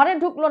 ঘরে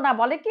ঢুকলো না,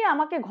 বলে কি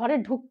আমাকে ঘরে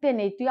ঢুকতে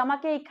নেই, তুই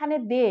আমাকে এইখানে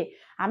দে,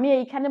 আমি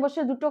এইখানে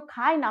বসে দুটো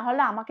খাই, না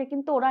হলে আমাকে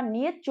কিন্তু ওরা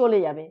নিয়ে চলে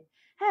যাবে।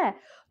 হ্যাঁ,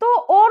 তো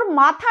ওর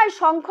মাথায়,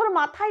 শঙ্খর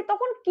মাথায়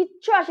তখন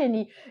কিচ্ছু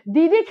আসেনি,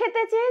 দিদি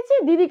খেতে চেয়েছি,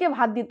 দিদিকে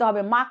ভাত দিতে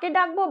হবে, মাকে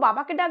ডাকবো,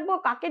 বাবাকে ডাকবো,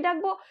 কাকে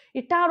ডাকবো,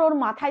 এটা আর ওর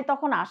মাথায়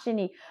তখন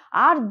আসেনি।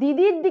 আর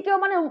দিদির দিকেও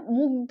মানে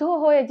মুগ্ধ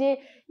হয়ে যে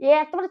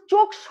এত মানে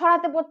চোখ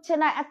সরাতে পারছে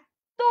না,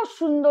 এত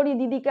সুন্দরী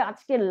দিদিকে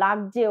আজকে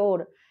লাগছে ওর।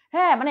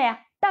 হ্যাঁ, মানে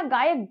একটা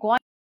গায়ে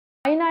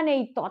গয়না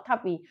নেই,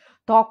 তথাপি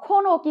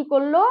তখন ও কি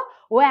করলো,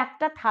 ও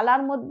একটা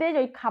থালার মধ্যে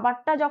ওই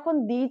খাবারটা যখন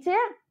দিয়েছে,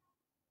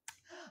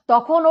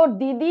 তখন ওর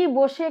দিদি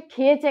বসে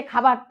খেয়েছে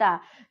খাবারটা,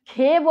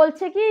 খেয়ে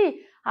বলছে কি,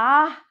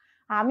 আহ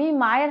আমি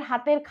মায়ের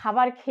হাতের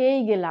খাবার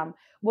খেয়েই গেলাম,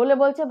 বলে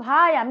বলছে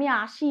ভাই আমি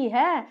আসি,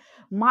 হ্যাঁ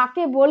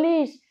মাকে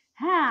বলিস,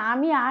 হ্যাঁ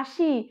আমি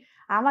আসি,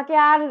 আমাকে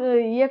আর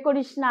ইয়ে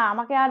করিস না,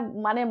 আমাকে আর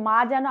মানে মা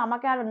যেন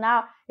আমাকে আর না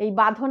এই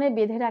বাঁধনে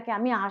বেঁধে রাখে,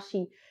 আমি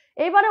আসি।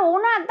 এইবারে ও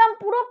না একদম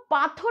পুরো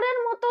পাথরের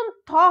মতন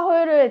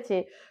হয়ে রয়েছে,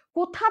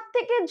 কোথার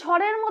থেকে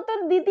ঝড়ের মতন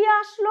দিদি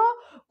আসলো,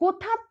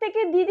 কোথার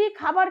থেকে দিদি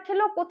খাবার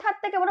খেলো, কোথার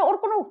থেকে, মানে ওর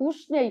কোনো হুঁশ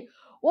নেই,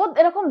 ও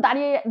এরকম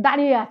দাঁড়িয়ে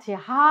দাঁড়িয়ে আছে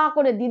হা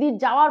করে দিদির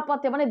যাওয়ার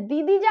পথে, মানে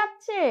দিদি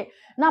যাচ্ছে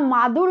না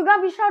মা দুর্গা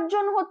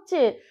বিসর্জন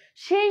হচ্ছে,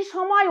 সেই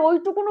সময়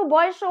ওইটুকুনো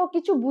বয়সে ও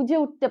কিছু বুঝে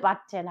উঠতে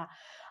পারছে না।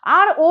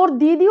 আর ওর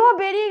দিদিও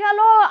বেরিয়ে গেল,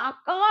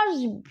 আকাশ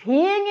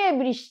ভেঙে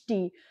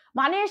বৃষ্টি,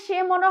 মানে সে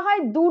মনে হয়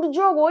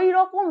দুর্যোগ, ওই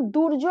রকম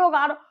দুর্যোগ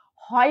আর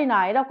হয় না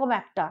এরকম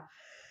একটা।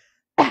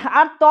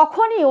 আর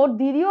তখনই ওর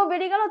দিদিও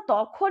বেরিয়ে গেল,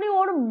 তখনই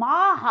ওর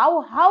মা হাউ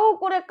হাউ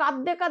করে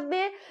কাঁদতে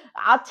কাঁদতে,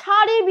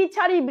 আছাড়ি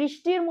বিছাড়ি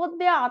বৃষ্টির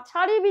মধ্যে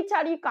আছাড়ি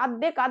বিছাড়ি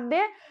কাঁদতে কাঁদতে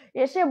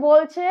এসে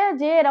বলছে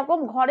যে এরকম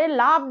ঘরে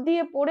লাফ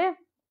দিয়ে পড়ে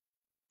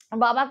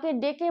বাবাকে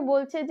ডেকে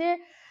বলছে যে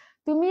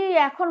তুমি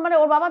এখন, মানে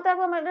ওর বাবা তো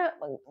একদম মানে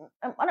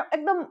মানে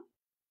একদম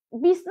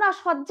বিছনা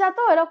সজ্জা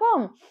তো এরকম,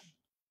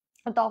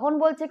 তখন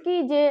বলছে কি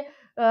যে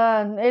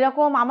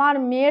এরকম আমার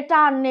মেয়েটা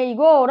আর নেই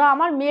গো, ওরা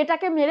আমার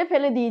মেয়েটাকে মেরে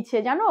ফেলে দিয়েছে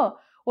জানো,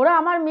 ওরা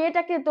আমার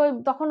মেয়েটাকে, তো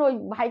তখন ওই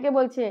ভাইকে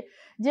বলছে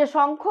যে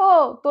শঙ্খ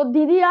তোর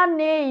দিদি আর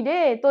নেই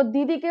রে, তোর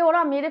দিদিকে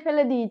ওরা মেরে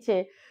ফেলে দিয়েছে,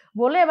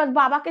 বলে এবার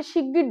বাবাকে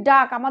শিগগির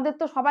ডাক, আমাদের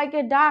তো সবাইকে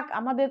ডাক,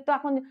 আমাদের তো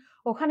এখন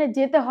ওখানে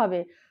যেতে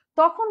হবে।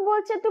 তখন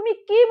বলছে তুমি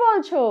কি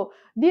বলছো,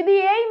 দিদি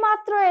এই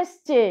মাত্র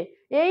এসছে,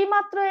 এই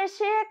মাত্র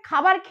এসে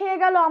খাবার খেয়ে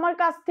গেল আমার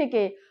কাছ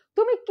থেকে,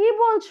 তুমি কি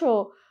বলছো,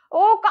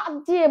 ও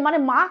কাঁদছে, মানে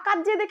মা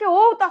কাঁদছে দেখে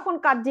ও তখন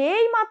কাঁদছে,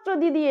 এই মাত্র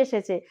দিদি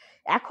এসেছে।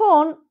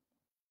 এখন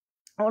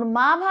ওর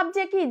মা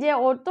ভাবছে কি যে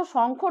ওর তো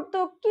শঙ্কর তো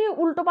কি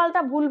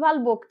উল্টোপাল্টা ভুলভাল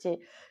বকছে,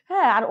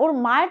 হ্যাঁ, আর ওর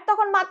মায়ের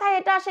তখন মাথায়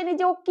এটা আসেনি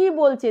যে ও কি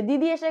বলছে,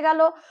 দিদি এসে গেল,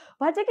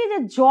 ভাবছে কি যে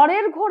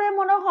জ্বরের ঘোরে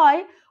মনে হয়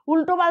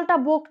উল্টোপাল্টা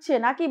বকছে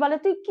নাকি, বলে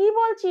তুই কি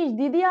বলছিস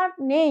দিদি আর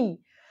নেই।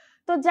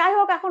 তো যাই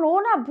হোক, এখন ও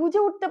না বুঝে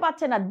উঠতে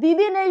পারছে না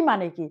দিদি নেই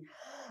মানে কি।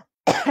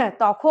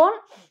 তখন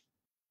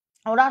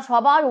ওরা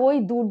সবার ওই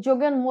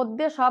দুর্যোগের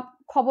মধ্যে সব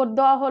খবর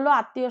দেওয়া হলো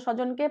আত্মীয়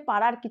স্বজনকে,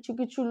 পাড়ার কিছু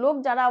কিছু লোক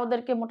যারা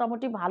ওদেরকে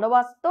মোটামুটি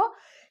ভালোবাসতো,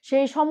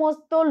 সেই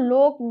সমস্ত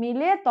লোক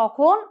মিলে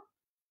তখন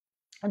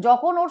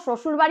যখন ওর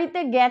শ্বশুর বাড়িতে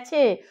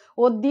গেছে,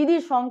 ওর দিদি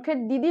শঙ্খের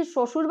দিদির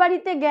শ্বশুর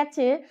বাড়িতে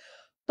গেছে,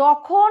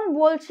 তখন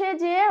বলছে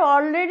যে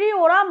অলরেডি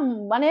ওরা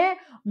মানে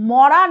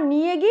মরা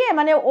নিয়ে গিয়ে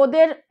মানে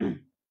ওদের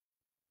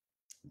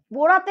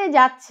পোড়াতে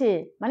যাচ্ছে,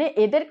 মানে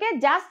এদেরকে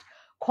জাস্ট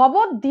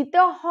খবর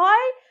দিতে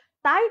হয়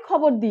তাই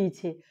খবর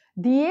দিয়েছে,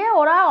 দিয়ে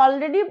ওরা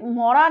অলরেডি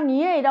মরা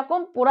নিয়ে এরকম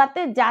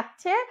পোড়াতে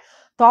যাচ্ছে,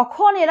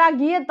 তখন এরা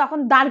গিয়ে তখন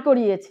দাঁড়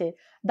করিয়েছে,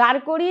 দাঁড়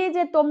করিয়ে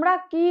যে তোমরা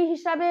কি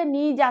হিসাবে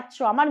নিয়ে যাচ্ছ,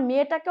 আমার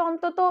মেয়েটাকে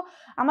অন্তত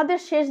আমাদের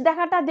শেষ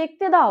দেখাটা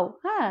দেখতে দাও,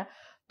 হ্যাঁ।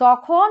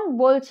 তখন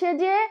বলছে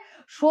যে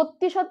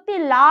সত্যি সত্যি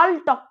লাল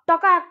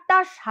টকটকা একটা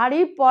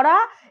শাড়ি পরা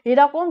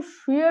এরকম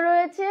শুয়ে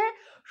রয়েছে,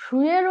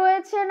 শুয়ে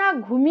রয়েছে না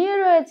ঘুমিয়ে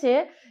রয়েছে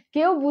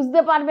কেউ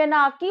বুঝতে পারবে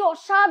না, কি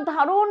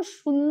অসাধারণ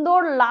সুন্দর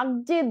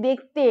লাগছে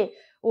দেখতে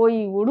ওই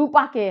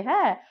রূপাকে,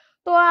 হ্যাঁ।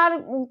 তো আর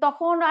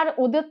তখন আর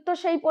ওদের তো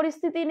সেই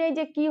পরিস্থিতি নেই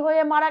যে কি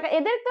হয়ে মারা গেছে,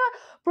 এদের তো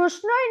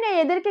প্রশ্নই নেই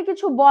এদেরকে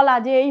কিছু বলা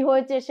যে এই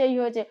হয়েছে সেই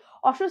হয়েছে,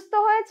 অসুস্থ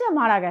হয়েছে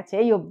মারা গেছে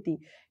এই অবধি,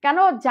 কেন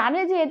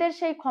জানে যে এদের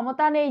সেই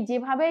ক্ষমতা নেই,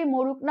 যেভাবেই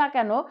মরুক না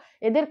কেন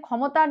এদের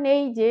ক্ষমতা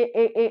নেই যে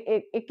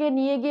একে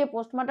নিয়ে গিয়ে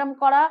পোস্টমর্টম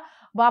করা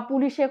বা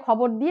পুলিশে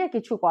খবর দিয়ে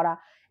কিছু করা,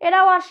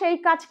 এরাও আর সেই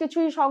কাজ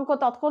কিছুই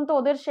তখন তো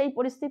ওদের সেই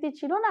পরিস্থিতি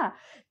ছিল না,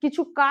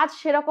 কিছু কাজ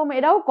সেরকম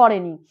এরাও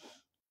করেনি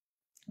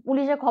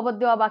পুলিশে খবর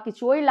দেওয়া বা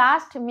কিছু। ওই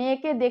লাস্ট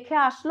মেয়েকে দেখে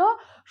আসলো,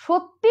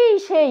 সত্যিই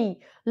সেই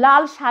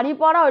লাল শাড়ি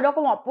পরা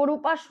ওইরকম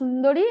অপরূপা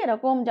সুন্দরী,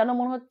 এরকম যেন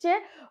মনে হচ্ছে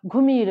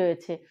ঘুমিয়ে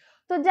রয়েছে।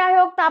 তো যাই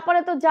হোক, তারপরে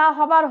তো যা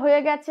হবার হয়ে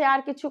গেছে, আর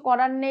কিছু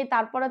করার নেই,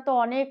 তারপরে তো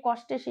অনেক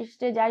কষ্টে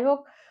সৃষ্টে, যাই হোক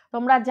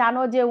তোমরা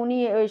জানো যে উনি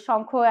ওই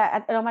শঙ্খ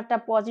এরকম একটা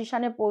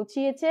পজিশনে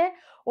পৌঁছিয়েছে,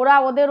 ওরা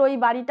ওদের ওই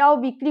বাড়িটাও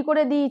বিক্রি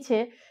করে দিয়েছে,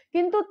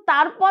 কিন্তু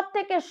তারপর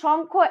থেকে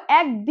শঙ্খ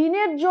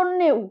একদিনের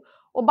জন্যেও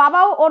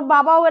ওর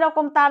বাবাও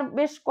এরকম তার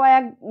বেশ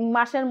কয়েক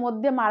মাসের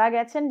মধ্যে মারা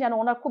গেছেন, যেন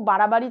ওনার খুব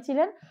বাড়াবাড়ি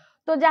ছিলেন।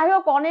 তো যাই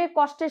হোক, অনেক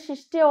কষ্টে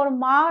সৃষ্টে ওর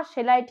মা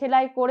সেলাই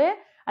ঠেলাই করে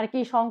আর কি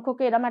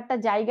শঙ্খকে এরকম একটা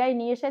জায়গায়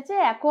নিয়ে এসেছে,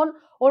 এখন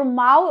ওর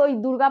মাও ওই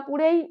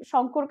দুর্গাপুরেই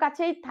শঙ্খর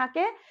কাছেই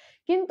থাকে।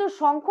 কিন্তু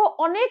শঙ্খ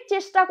অনেক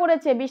চেষ্টা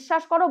করেছে,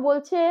 বিশ্বাস করো,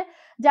 বলছে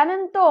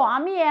জানেন তো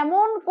আমি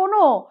এমন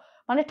কোনো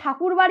মানে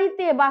ঠাকুর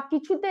বাড়িতে বা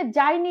কিছুতে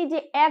যাইনি যে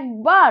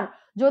একবার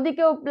যদি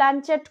কেউ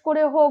প্ল্যানচেট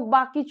করে হোক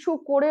বা কিছু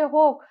করে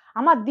হোক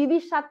আমার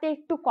দিদির সাথে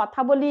একটু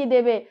কথা বলিয়ে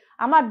দেবে,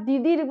 আমার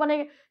দিদির মানে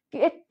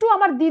একটু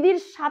আমার দিদির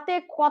সাথে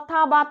কথা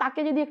বা তাকে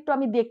যদি একটু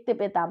আমি দেখতে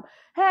পেতাম,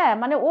 হ্যাঁ,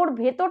 মানে ওর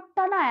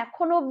ভেতরটা না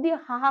এখনো অবধি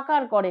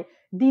হাহাকার করে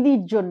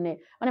দিদির জন্যে,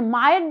 মানে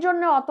মায়ের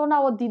জন্য অত না,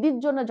 ও দিদির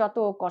জন্য যত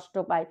কষ্ট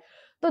পায়।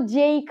 তো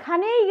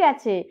যেইখানেই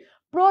গেছে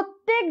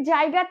প্রত্যেক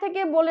জায়গা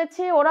থেকে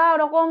বলেছে, ওরা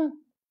ওরকম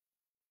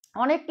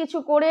অনেক কিছু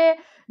করে,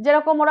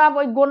 যেরকম ওরা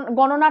ওই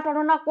গণনা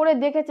টননা করে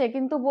দেখেছে,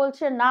 কিন্তু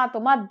বলছে না,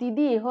 তোমার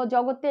দিদি এহ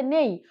জগতে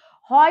নেই।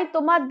 হয়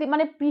তোমার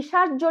মানে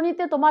পিশাচ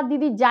জনিতে তোমার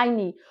দিদি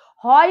যায়নি,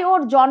 হয়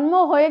ওর জন্ম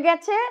হয়ে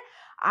গেছে,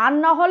 আর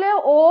না হলে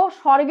ও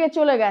স্বর্গে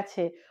চলে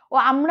গেছে। ও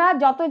আমরা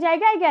যত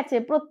জায়গায় গেছে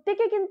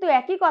প্রত্যেকে কিন্তু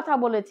একই কথা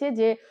বলেছে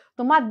যে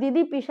তোমার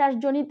দিদি পিশাচ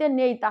জনিতে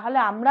নেই। তাহলে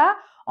আমরা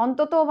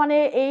অন্তত মানে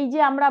এই যে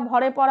আমরা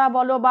ভরে পড়া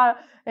বলো বা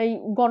এই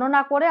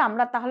গণনা করে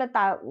আমরা তাহলে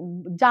তা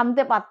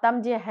জানতে পারতাম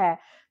যে হ্যাঁ।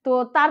 তো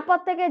তারপর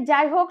থেকে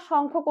যাই হোক,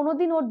 শঙ্খ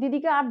কোনোদিন ওর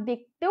দিদিকে আর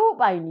দেখতেও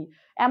পাইনি।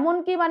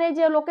 এমনকি মানে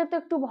যে লোকে তো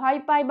একটু ভয়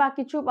পায় বা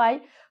কিছু পায়,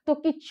 তো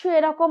কিচ্ছু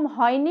এরকম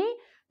হয়নি।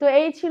 তো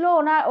এই ছিল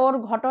ওর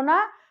ঘটনা।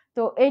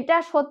 তো এইটা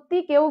সত্যি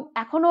কেউ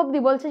এখনো অবধি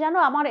বলছে, জানো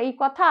আমার এই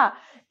কথা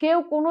কেউ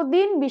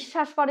কোনোদিন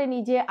বিশ্বাস করেনি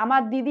যে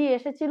আমার দিদি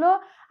এসেছিল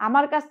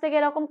আমার কাছ থেকে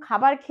এরকম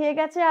খাবার খেয়ে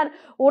গেছে। আর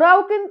ওরাও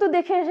কিন্তু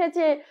দেখে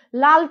এসেছে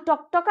লাল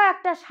টকটকা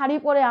একটা শাড়ি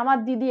পরে আমার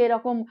দিদি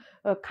এরকম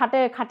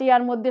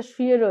খাটিয়ার মধ্যে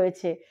শুয়ে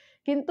রয়েছে।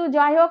 কিন্তু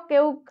যাই হোক,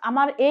 কেউ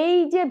আমার এই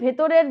যে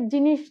ভেতরের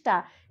জিনিসটা,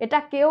 এটা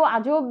কেউ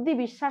আজও অবধি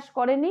বিশ্বাস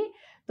করেনি।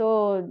 তো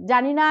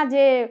জানি না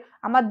যে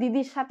আমার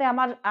দিদির সাথে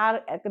আমার আর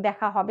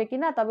দেখা হবে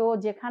কিনা, তবে ও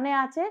যেখানে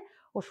আছে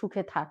ও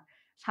সুখে থাক,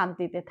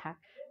 শান্তিতে থাক।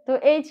 তো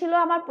এই ছিল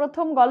আমার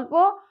প্রথম গল্প।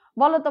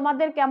 বলো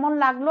তোমাদের কেমন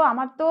লাগলো?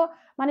 আমার তো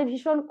মানে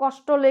ভীষণ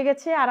কষ্ট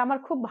লেগেছে, আর আমার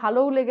খুব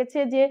ভালোও লেগেছে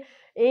যে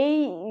এই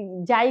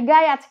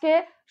জায়গায় আজকে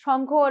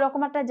শঙ্খ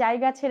এরকম একটা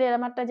জায়গা ছেড়ে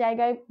এরকম একটা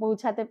জায়গায়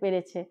পৌঁছাতে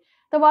পেরেছে।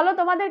 তো বলো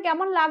তোমাদের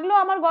কেমন লাগলো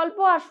আমার গল্প,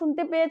 আর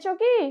শুনতে পেয়েছো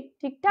কি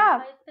ঠিকঠাক?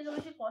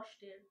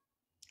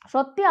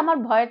 সত্যি আমার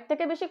ভয়ের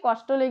থেকে বেশি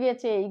কষ্ট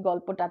লেগেছে এই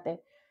গল্পটাতে।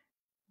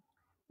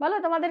 বলো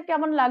তোমাদের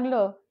কেমন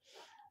লাগলো?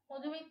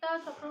 মধুমিতা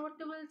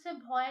চক্রবর্তী বলছে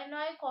ভয়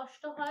নয়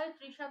কষ্ট হয়,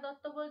 তৃষা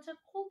দত্ত বলছে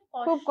খুব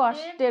খুব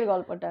কষ্টের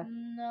গল্পটা।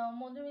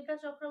 মধুমিতা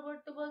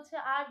চক্রবর্তী বলছে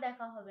আর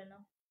দেখা হবে না।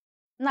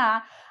 না,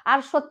 আর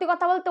সত্যি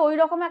কথা বলতে ওই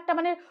রকম একটা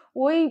মানে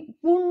ওই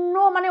পূর্ণ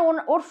মানে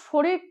ওর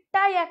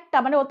শরীরটাই একটা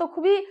মানে ও তো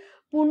খুবই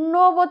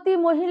পুণ্যবতী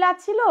মহিলা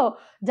ছিল,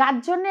 যার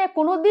জন্য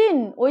কোনোদিন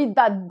ওই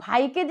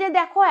ভাইকে যে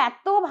দেখো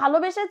এত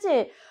ভালোবেসেছে,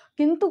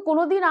 কিন্তু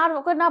কোনোদিন আর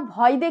ওকে না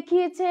ভয়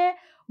দেখিয়েছে।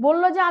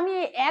 বললো যে আমি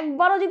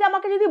একবারও যদি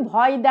আমাকে যদি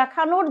ভয়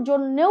দেখানোর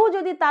জন্যেও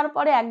যদি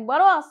তারপরে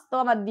একবারও আসতো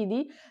আমার দিদি,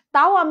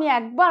 তাও আমি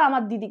একবার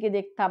আমার দিদিকে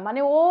দেখতাম।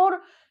 মানে ওর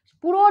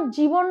পুরো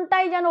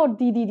জীবনটাই যেন ওর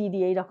দিদি দিদি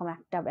এইরকম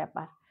একটা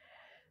ব্যাপার।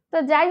 তো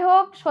যাই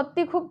হোক,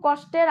 সত্যি খুব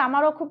কষ্টের,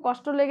 আমারও খুব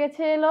কষ্ট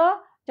লেগেছিল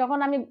যখন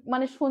আমি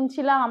মানে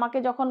শুনছিলাম, আমাকে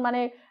যখন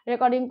মানে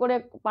রেকর্ডিং করে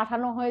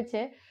পাঠানো হয়েছে।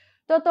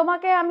 তো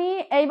তোমাকে আমি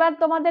এইবার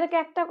তোমাদেরকে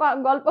একটা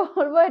গল্প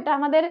বলবো, এটা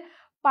আমাদের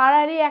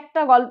পাড়ারই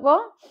একটা গল্প।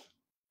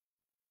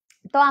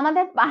 তো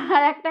আমাদের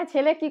পাড়ার একটা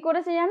ছেলে কি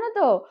করেছে জানো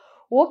তো?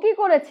 ও কি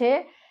করেছে,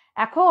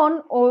 এখন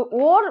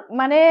ওর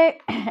মানে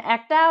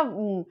একটা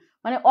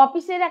মানে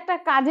অফিসের একটা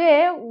কাজে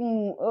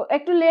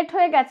একটু লেট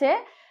হয়ে গেছে।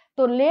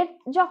 তো লেট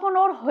যখন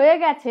ওর হয়ে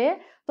গেছে,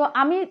 তো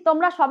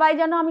তোমরা সবাই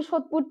জানো আমি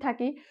সোদপুর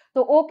থাকি। তো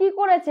ও কি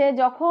করেছে,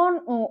 যখন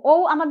ও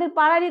আমাদের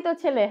পাড়ারই তো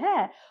ছেলে,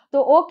 হ্যাঁ। তো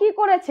ও কি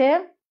করেছে,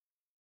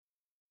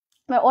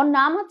 ওর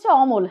নাম হচ্ছে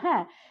অমল,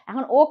 হ্যাঁ।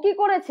 এখন ও কি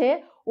করেছে,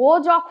 ও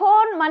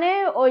যখন মানে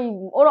ওই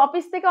ওর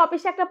অফিস থেকে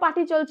অফিসে একটা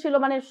পার্টি চলছিল,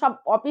 মানে সব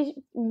অফিস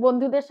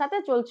বন্ধুদের সাথে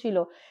চলছিল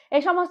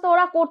এই সমস্ত,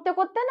 ওরা করতে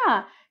করতে না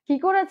কি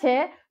করেছে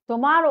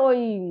তোমার ওই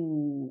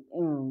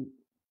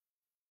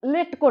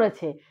লেট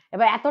করেছে।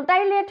 এবার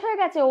এতটাই লেট হয়ে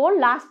গেছে, ও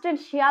লাস্ট ট্রেন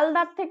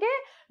শিয়ালদার থেকে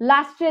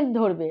লাস্ট ট্রেন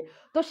ধরবে।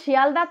 তো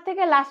শিয়ালদার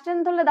থেকে লাস্ট ট্রেন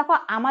ধরলে দেখো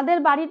আমাদের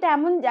বাড়িটা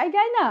এমন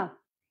জায়গায় না,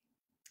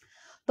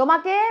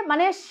 তোমাকে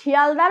মানে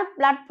শিয়ালদার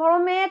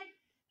প্ল্যাটফর্মে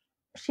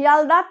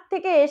শিয়ালদার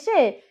থেকে এসে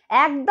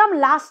একদম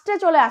লাস্টে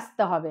চলে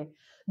আসতে হবে।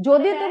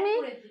 যদি তুমি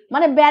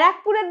মানে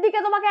ব্যারাকপুরের দিকে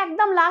তোমাকে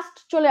একদম লাস্ট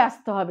চলে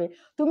আসতে হবে।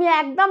 তুমি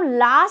একদম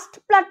লাস্ট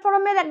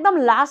প্ল্যাটফর্মের একদম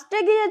লাস্টে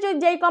গিয়ে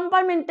যেই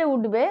কম্পার্টমেন্টে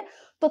উঠবে,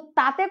 তো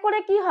তাতে করে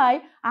কি হয়,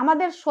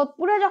 আমাদের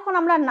সোদপুরে যখন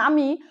আমরা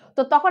নামি,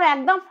 তো তখন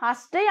একদম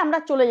ফার্স্টেই আমরা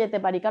চলে যেতে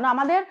পারি, কারণ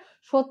আমাদের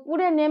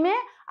সোদপুরে নেমে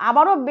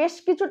আবারও বেশ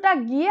কিছুটা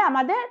গিয়ে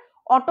আমাদের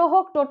অটো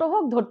হোক টোটো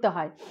হোক ধরতে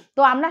হয়।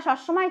 তো আমরা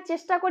সবসময়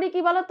চেষ্টা করি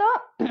কি বলতো,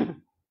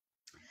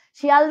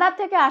 শিয়ালদার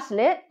থেকে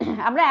আসলে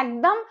আমরা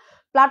একদম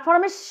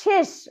প্ল্যাটফর্মের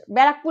শেষ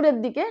ব্যারাকপুরের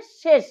দিকে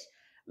শেষ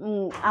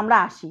আমরা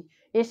আসি,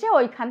 এসে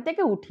ওইখান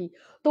থেকে উঠি।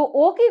 তো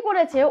ও কি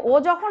করেছে, ও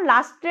যখন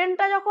লাস্ট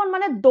ট্রেনটা যখন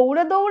মানে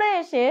দৌড়ে দৌড়ে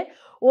এসে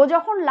ও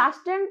যখন লাস্ট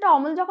ট্রেনটা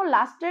অমল যখন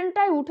লাস্ট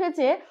ট্রেনটায়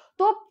উঠেছে,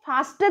 তো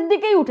ফার্স্টের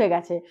দিকেই উঠে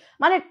গেছে,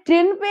 মানে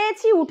ট্রেন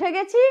পেয়েছি উঠে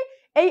গেছি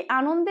এই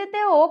আনন্দেতে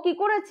ও কি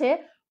করেছে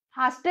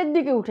ফার্স্টের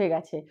দিকে উঠে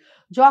গেছে।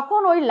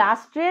 যখন ওই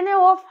লাস্ট ট্রেনে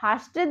ও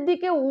ফার্স্টের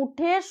দিকে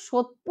উঠে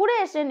সোদপুরে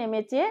এসে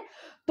নেমেছে,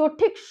 তো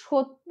ঠিক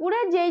সোদপুরে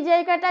যেই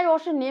জায়গাটায় ও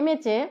সে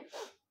নেমেছে,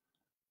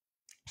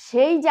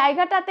 সেই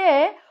জায়গাটাতে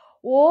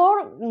ওর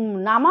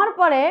নামার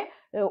পরে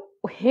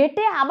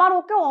হেঁটে আবার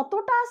ওকে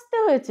অতটা আসতে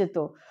হয়েছে।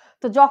 তো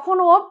তো যখন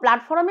ও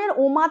প্ল্যাটফর্মের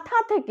ও মাথা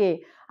থেকে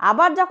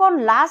আবার যখন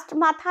লাস্ট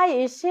মাথায়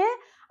এসে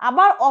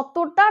আবার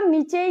অতটা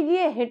নিচেই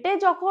গিয়ে হেঁটে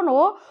যখন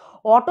ও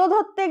অটো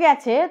ধরতে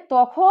গেছে,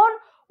 তখন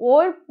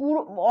ওর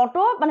পুরো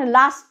অটো মানে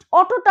লাস্ট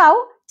অটোটাও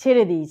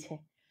ছেড়ে দিয়েছে।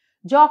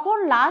 যখন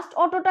লাস্ট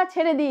অটোটা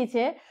ছেড়ে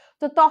দিয়েছে,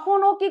 তো তখন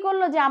ও কি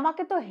করলো যে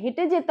আমাকে তো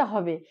হেঁটে যেতে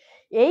হবে।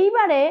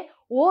 এইবারে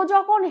ও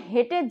যখন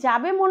হেঁটে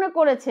যাবে মনে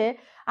করেছে,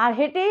 আর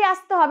হেঁটেই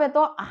আসতে হবে,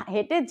 তো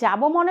হেঁটে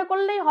যাব মনে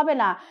করলেই হবে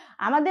না,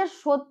 আমাদের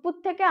সোদপুর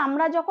থেকে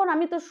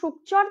আমি তো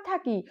সুকচর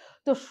থাকি,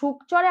 তো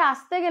সুকচরে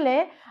আসতে গেলে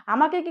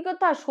আমাকে কি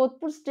করতে হয়,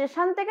 সোদপুর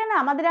স্টেশন থেকে না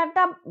আমাদের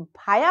একটা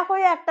ভায়া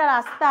হয়ে একটা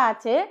রাস্তা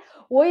আছে,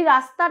 ওই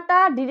রাস্তাটা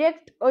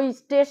ডিরেক্ট ওই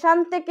স্টেশন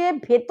থেকে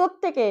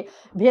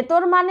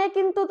ভেতর মানে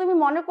কিন্তু তুমি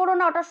মনে করো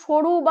না ওটা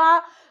সরু বা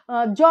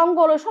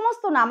জঙ্গল ওই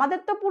সমস্ত না, আমাদের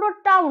তো পুরো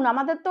টাউন,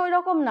 আমাদের তো ওই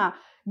রকম না,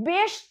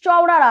 বেশ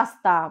চওড়া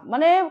রাস্তা,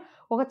 মানে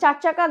ওকে 4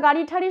 চাকা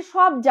গাড়ি ঠাড়ি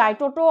সব যায়,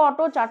 টোটো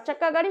অটো 4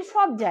 চাকা গাড়ি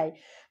সব যায়।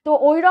 তো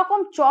ওই রকম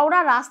চওড়া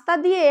রাস্তা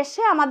দিয়ে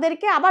এসে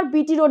আমাদেরকে আবার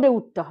বিটি রোডে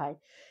উঠতে হয়।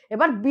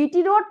 এবার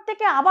বিটি রোড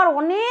থেকে আবার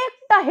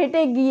অনেকটা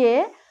হেঁটে গিয়ে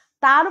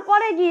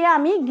তারপরে গিয়ে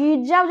আমি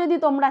গির্জাও, যদি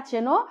তোমরা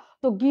চেনো,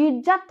 তো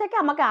গির্জার থেকে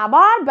আমাকে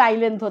আবার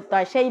বাইলেন ধরতে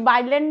হয়। সেই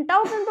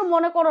বাইলেনটাও কিন্তু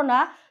মনে করো না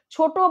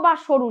ছোট বা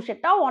সরু,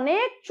 সেটাও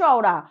অনেক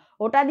চওড়া,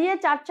 ওটা দিয়ে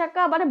 4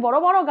 চাকা মানে বড়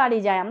বড় গাড়ি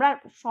যায়, আমরা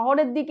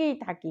শহরের দিকেই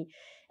থাকি।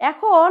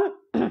 এখন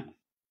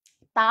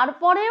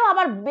তারপরেও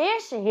আবার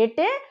বেশ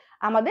হেঁটে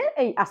আমাদের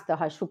এই আসতে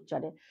হয়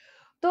সুকচরে।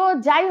 তো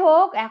যাই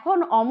হোক, এখন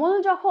অমল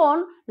যখন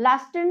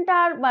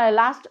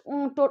লাস্ট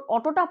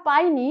অটোটা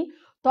পায়নি,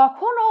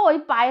 তখন ও ওই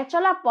পায়ে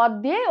চলা পথ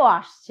দিয়ে ও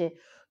আসছে।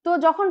 তো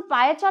যখন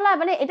পায়ে চলা,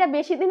 মানে এটা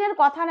বেশি দিনের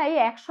কথা না, এই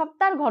 1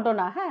 সপ্তাহের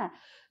ঘটনা। হ্যাঁ,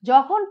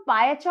 যখন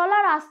পায়ে চলা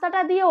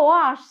রাস্তাটা দিয়ে ও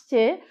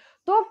আসছে,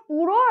 তো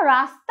পুরো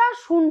রাস্তা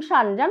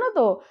শুনশান, জানো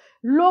তো,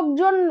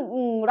 লোকজন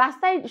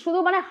রাস্তায় শুধু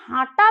মানে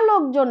হাঁটা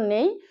লোকজন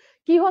নেই।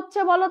 কি হচ্ছে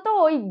বলো তো,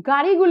 ওই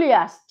গাড়িগুলি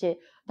আসছে,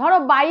 ধরো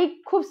বাইক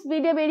খুব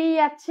স্পিডে বেরিয়ে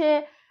যাচ্ছে,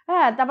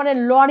 হ্যাঁ, তারপরে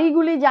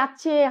লরিগুলি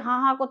যাচ্ছে হাঁ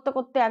হাঁ করতে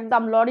করতে,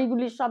 একদম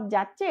লরিগুলি সব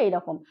যাচ্ছে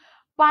এইরকম,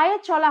 পায়ে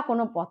চলা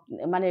কোনো পথ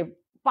মানে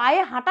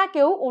পায়ে হাঁটা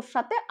কেউ ওর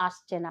সাথে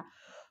আসছে না।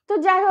 তো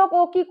যাই হোক,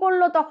 ও কি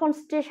করলো, তখন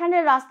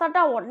স্টেশনের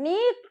রাস্তাটা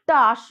অনেকটা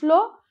আসলো,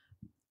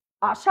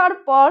 আসার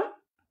পর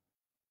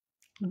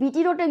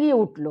বিটি রোডে গিয়ে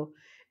উঠলো।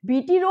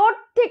 বিটি রোড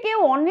থেকে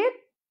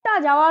অনেকটা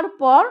যাওয়ার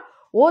পর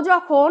ও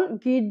যখন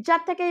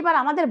গির্জার থেকে এবার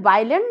আমাদের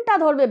বাইলেনটা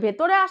ধরবে,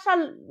 ভেতরে আসার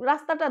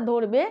রাস্তাটা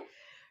ধরবে,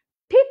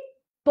 ঠিক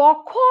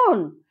তখন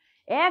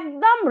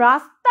একদম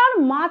রাস্তার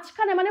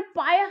মাঝখানে, মানে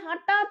পায়ে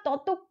হাঁটা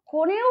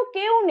ততক্ষণেও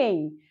কেউ নেই,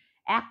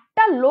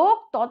 একটা লোক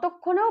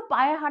ততক্ষণেও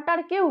পায়ে হাঁটার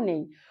কেউ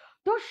নেই।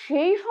 তো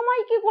সেই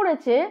সময় কি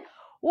করেছে,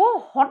 ও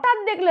হঠাৎ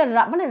দেখলে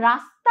মানে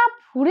রাস্তা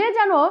ফুঁড়ে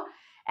যেন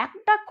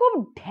একটা খুব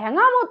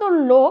ঢ্যাঙা মতন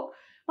লোক,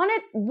 মানে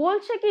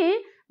বলছে কি,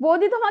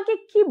 বৌদি তোমাকে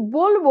কি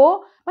বলবো,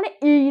 মানে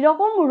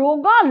এইরকম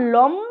রোগা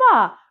লম্বা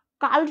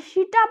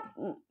কালশিটা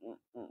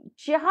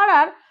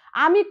চেহারার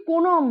আমি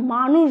কোনো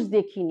মানুষ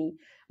দেখিনি,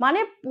 মানে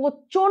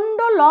প্রচন্ড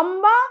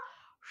লম্বা,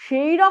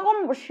 সেই রকম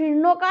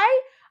শীর্ণকায়,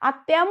 আর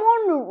তেমন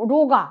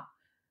রোগা,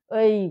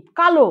 এই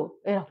কালো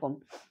এরকম,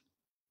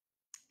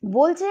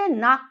 বলছে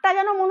নাকটা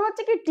যেন মনে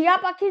হচ্ছে কি টিয়া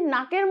পাখির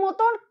নাকের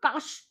মতন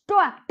কাষ্ট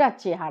একটা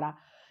চেহারা।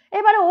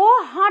 এবারে ও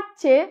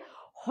হাঁটছে,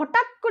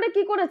 হঠাৎ করে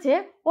কি করেছে,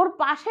 ওর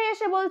পাশে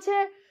এসে বলছে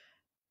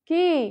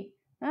কি,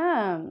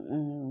 হ্যাঁ,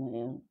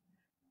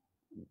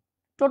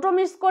 টোটো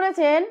মিস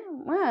করেছেন।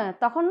 হ্যাঁ,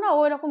 তখন না ও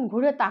এরকম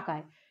ঘুরে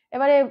তাকায়।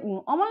 এবারে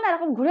অমল না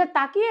এরকম ঘুরে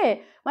তাকিয়ে,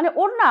 মানে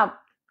ওর না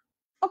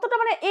অতটা,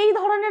 মানে এই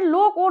ধরনের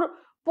লোক ওর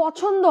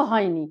পছন্দ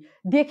হয়নি,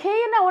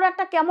 দেখেই না ওর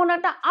একটা কেমন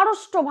একটা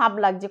আড়ষ্ট ভাব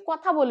লাগছে,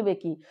 কথা বলবে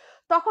কি,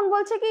 তখন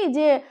বলছে কি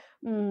যে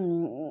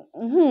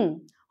হুম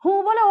হুম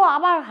বলে ও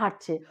আবার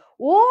হাঁটছে,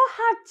 ও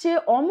হাঁটছে,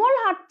 অমল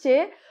হাঁটছে,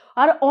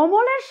 আর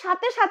অমলের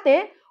সাথে সাথে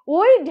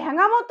ওই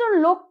ঢ্যাঙা মতন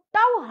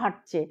লোকটাও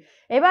হাঁটছে।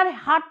 এবার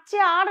হাঁটছে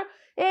আর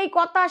এই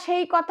কথা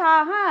সেই কথা,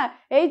 হ্যাঁ,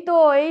 এই তো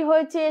এই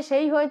হয়েছে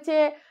সেই হয়েছে,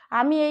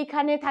 আমি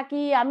এইখানে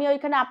থাকি, আমি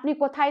ওইখানে, আপনি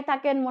কোথায়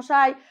থাকেন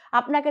মশাই,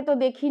 আপনাকে তো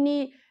দেখিনি,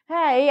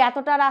 হ্যাঁ, এই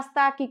এতটা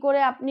রাস্তা কি করে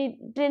আপনি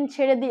ট্রেন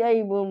ছেড়ে দিয়ে এই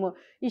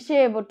ইসে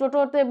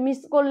টোটোতে মিস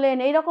করলেন,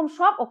 এইরকম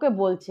সব ওকে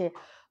বলছে।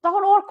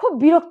 তখন ওর খুব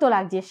বিরক্ত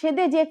লাগছে,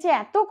 সেদে যেচে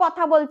এত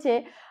কথা বলছে,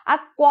 আর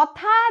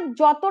কথা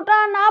যতটা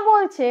না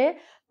বলছে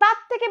তার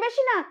থেকে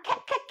বেশি না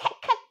খ্যাক খ্যাক খ্যাক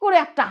খ্যাক করে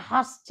একটা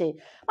হাসছে,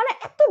 মানে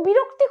এত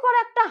বিরক্তিকর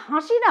একটা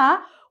হাসি না,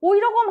 ওই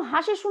রকম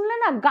হাসি শুনলে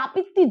না গা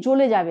পিত্তি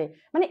জ্বলে যাবে,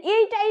 মানে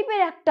এই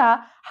টাইপের একটা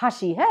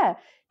হাসি। হ্যাঁ,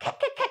 খ্যাক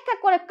খ্যাক খ্যাক খ্যাক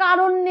করে,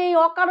 কারণ নেই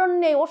অকারণ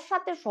নেই, ওর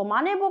সাথে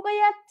সমানে বকে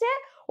যাচ্ছে,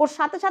 ওর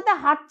সাথে সাথে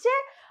হাঁটছে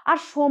আর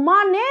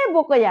সমানে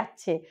বকে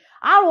যাচ্ছে,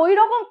 আর ওই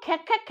রকম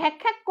খ্যাক খ্যাক খ্যাক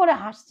খ্যাক করে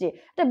হাসছে,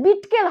 একটা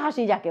বিটকেল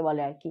হাসি যাকে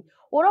বলে আর কি,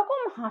 ওরকম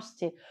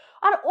হাসছে।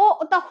 আর ও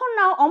তখন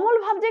না অমল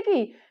ভাবছে কি,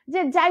 যে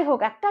যাই হোক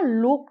একটা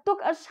লোক তো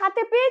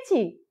সাথে পেয়েছি,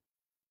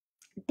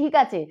 ঠিক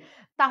আছে,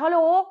 তাহলে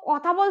ও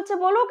কথা বলছে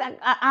বলুক,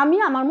 আমি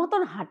আমার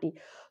মতন হাঁটি।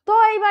 তো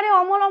এইবারে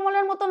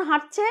অমলের মতন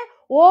হাঁটছে,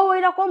 ও ওই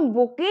রকম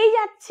বকেই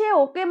যাচ্ছে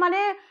ওকে, মানে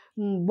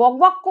বক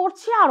বক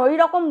করছে, আর ওই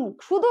রকম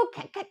শুধু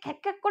খ্যাক খ্যাক খ্যাক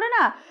খ্যাক করে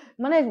না,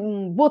 মানে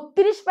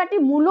 32 পাটি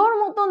মূলোর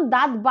মতন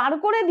দাঁত বার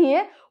করে দিয়ে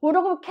ওই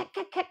রকম খ্যাক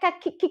খ্যাক খ্যাক খ্যাক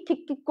খিক খিক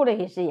খিক খিক করে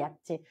হেসে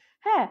যাচ্ছে।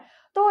 হ্যাঁ,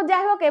 তো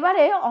যাই হোক,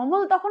 এবারে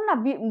অমল তখন না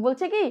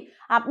বলছে কি,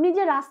 আপনি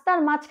যে রাস্তার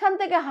মাঝখান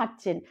থেকে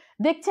হাঁটছেন,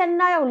 দেখছেন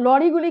না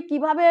লরিগুলি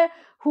কিভাবে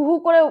হু হু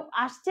করে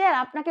আসছে, আর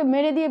আপনাকে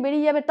মেরে দিয়ে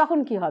বেরিয়ে যাবে, তখন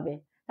কি হবে?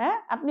 হ্যাঁ,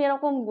 আপনি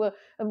এরকম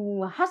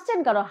হাসছেন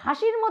কেন?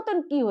 হাসির মতন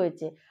কি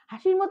হয়েছে?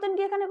 হাসির মতন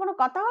কি এখানে কোনো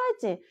কথা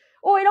হয়েছে?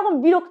 ও এরকম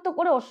বিরক্ত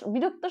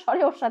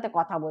স্বরে ওর সাথে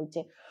কথা বলছে।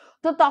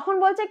 তো তখন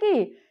বলছে কি,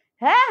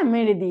 হ্যাঁ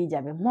মেরে দিয়ে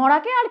যাবে,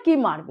 মরাকে আর কি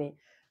মারবে।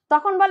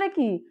 তখন বলে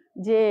কি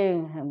যে,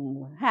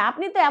 হ্যাঁ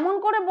আপনি তো এমন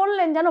করে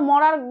বললেন যেন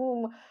মরার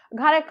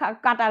ঘাড়ে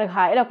কাটার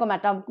ঘা, এরকম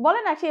একটা বলে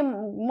না, সে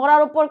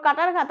মরার উপর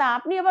কাটার ঘা, তা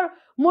আপনি এবার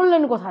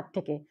মরলেন কোথার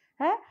থেকে?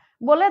 হ্যাঁ,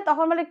 বলে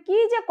তখন বলে কি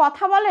যে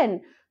কথা বলেন।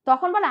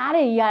 তখন বলে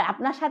আরে ইয়ার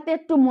আপনার সাথে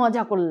একটু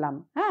মজা করলাম,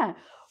 হ্যাঁ,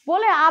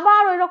 বলে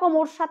আবার ওই রকম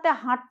ওর সাথে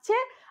হাঁটছে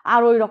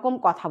আর ওই রকম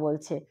কথা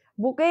বলছে,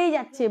 বকেই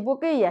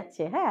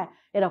যাচ্ছে, হ্যাঁ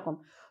এরকম।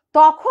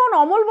 তখন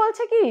অমল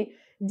বলছে কি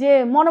যে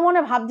মনে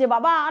মনে ভাবছে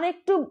বাবা আর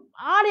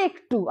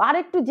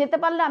একটু যেতে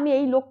পারলে আমি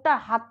এই লোকটার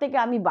হাত থেকে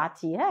আমি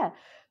বাঁচি। হ্যাঁ,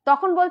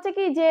 তখন বলছে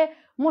কি যে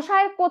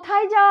মশাই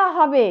কোথায় যাওয়া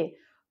হবে?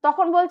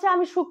 তখন বলছে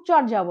আমি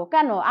সুকচর যাব।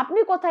 কেন, আপনি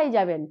কোথায়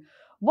যাবেন?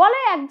 বলে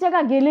এক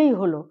জায়গা গেলেই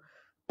হলো।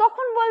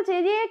 তখন বলছে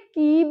যে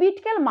কি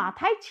বিটকেল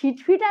মাথায়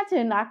ছিটফিট আছে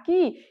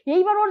নাকি?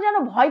 এইবার ওর যেন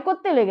ভয়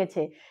করতে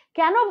লেগেছে।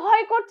 কেন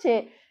ভয় করছে?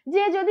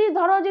 যে যদি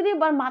ধরো যদি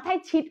মাথায়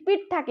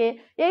ছিটপিট থাকে,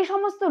 এই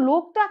সমস্ত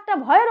লোক তো একটা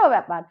ভয়েরও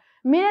ব্যাপার,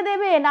 মেরে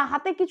দেবে না,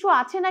 হাতে কিছু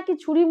আছে নাকি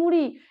ছুরি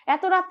মুড়ি,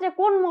 এত রাত্রে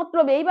কোন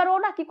মতলবে। এইবার ও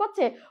না কি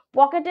করছে,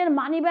 পকেটের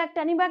মানি ব্যাগ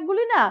টানি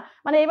ব্যাগগুলি না,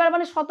 মানে এবার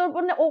মানে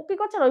সতর্পণে ও কি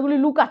করছে, ওইগুলি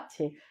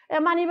লুকাচ্ছে।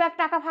 মানি ব্যাগ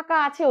টাকা ফাঁকা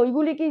আছে,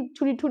 ওইগুলি কি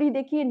ছুরি ঠুরি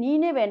দেখিয়ে নিয়ে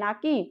নেবে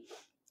নাকি?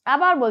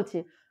 আবার বলছে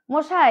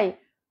মশাই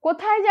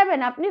কোথায় যাবেন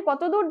আপনি,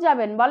 কত দূর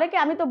যাবেন? বলে কি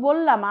আমি তো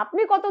বললাম,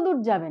 আপনি কত দূর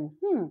যাবেন?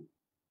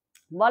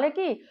 বলে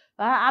কি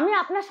আমি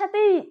আপনার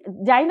সাথেই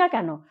যাই না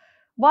কেন?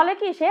 বলে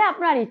কি সে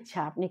আপনার ইচ্ছা,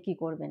 আপনি কি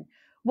করবেন।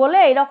 বলে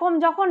এরকম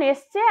যখন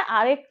এসছে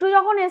আর একটু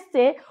যখন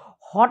এসছে,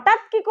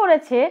 হঠাৎ কি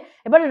করেছে,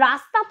 এবার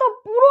রাস্তা তো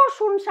পুরো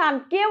শুনশান,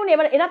 কেউ নেই।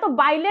 এবার এরা তো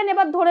বাইলেন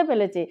এবার ধরে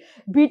ফেলেছে,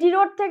 বিটি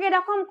রোড থেকে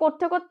এরকম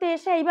করতে করতে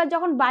এসে এইবার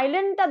যখন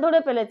বাইলেনটা ধরে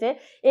ফেলেছে,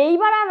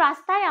 এইবার আর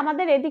রাস্তায়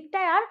আমাদের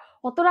এদিকটায় আর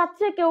অত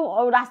রাত্রে কেউ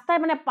রাস্তায়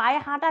মানে পায়ে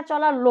হাঁটা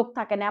চলার লোক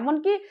থাকে না।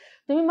 এমনকি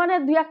তুমি মানে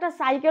দুই একটা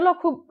সাইকেলও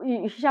খুব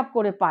হিসাব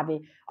করে পাবে,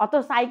 অত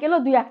সাইকেলও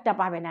দুই একটা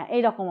পাবে না,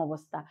 এইরকম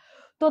অবস্থা।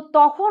 তো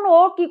তখন ও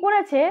কি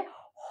করেছে,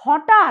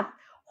 হঠাৎ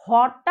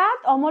হঠাৎ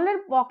অমলের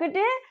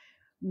পকেটে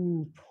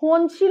ফোন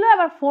ছিল,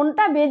 এবার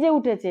ফোনটা বেজে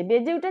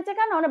উঠেছে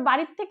কেন, মানে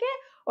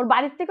ওর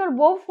বাড়ির থেকে ওর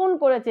বউ ফোন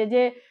করেছে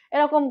যে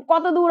এরকম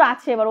কত দূর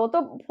আছে। এবার ও তো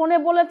ফোনে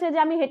বলেছে যে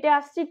আমি হেঁটে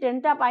আসছি,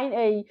 ট্রেনটা পাই,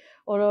 এই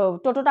ওর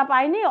টোটোটা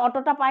পাইনি,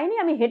 অটোটা পাইনি,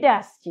 আমি হেঁটে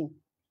আসছি।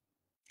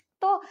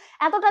 তো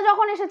এতটা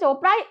যখন এসেছে, ও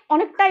প্রায়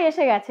অনেকটাই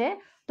এসে গেছে,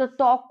 তো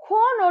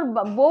তখন ওর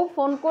বউ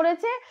ফোন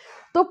করেছে।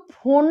 তো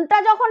ফোনটা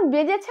যখন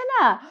বেজেছে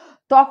না,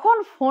 তখন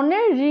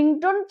ফোনের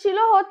রিংটোন ছিল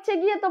হচ্ছে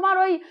গিয়ে তোমার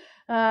ওই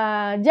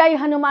জয়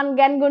হনুমান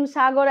জ্ঞান গুণ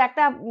সাগর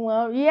একটা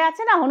ইয়ে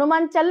আছে না,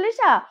 হনুমান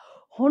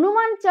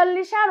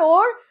চল্লিশার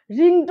ওর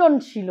রিংটোন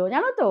ছিল,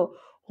 জানো তো।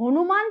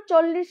 হনুমান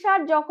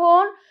চল্লিশার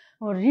যখন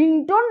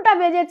রিংটোনটা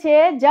বেজেছে,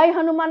 জয়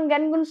হনুমান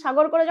জ্ঞান গুণ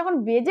সাগর করে যখন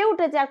বেজে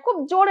উঠেছে, আর খুব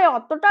জোরে,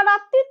 অতটা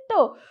রাত্রির তো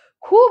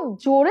খুব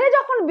জোরে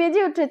যখন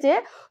বেজে উঠেছে,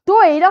 তো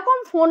এইরকম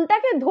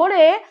ফোনটাকে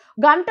ধরে,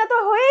 গানটা তো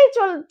হয়েই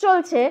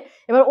চলছে,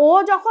 এবার ও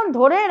যখন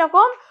ধরে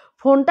এরকম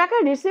ফোনটাকে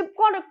রিসিভ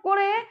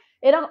করে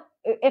এরকম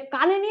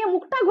কানে নিয়ে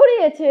মুখটা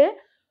ঘুরিয়েছে,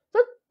 তো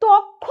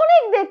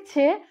তখনই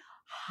দেখছে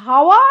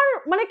হাওয়ার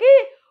মানে কি,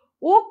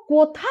 ও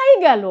কোথায়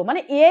গেল,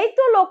 মানে এই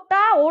তো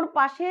লোকটা ওর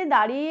পাশে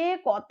দাঁড়িয়ে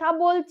কথা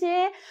বলছে,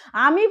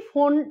 আমি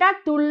ফোনটা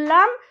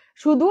তুললাম,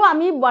 শুধু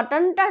আমি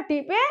বাটনটা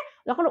টিপে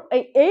যখন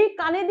এই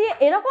কানে দিয়ে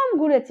এরকম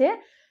ঘুরেছে,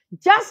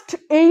 জাস্ট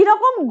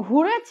এইরকম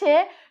ঘুরেছে,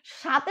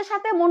 সাথে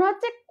সাথে মনে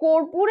হচ্ছে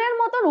কর্পূরের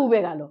মতন উবে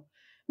গেল।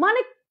 মানে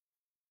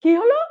কি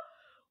হলো,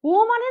 ও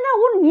মানে না,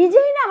 ও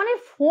নিজেই না, মানে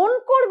ফোন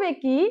করবে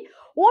কি,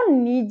 ও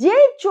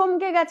নিজেই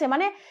চমকে গেছে,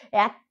 মানে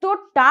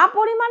এতটা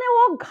পরিমাণে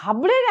ও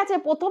ঘাবড়ে গেছে,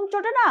 প্রথম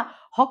চোটে না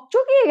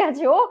হকচকিয়ে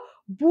গেছে, ও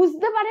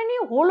বুঝতে পারেনি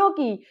হলো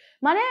কি।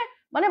 মানে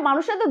মানে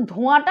মানুষের তো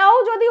ধোঁয়াটাও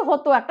যদি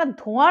হতো, একটা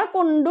ধোঁয়ার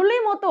কুণ্ডলী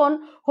মতন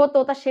হতো,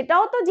 তা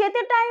সেটাও তো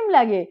যেতে টাইম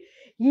লাগে,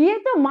 ইয়ে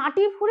তো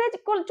মাটি ফুঁড়ে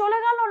চলে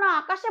গেল না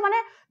আকাশে, মানে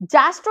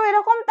জাস্ট ও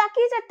এরকম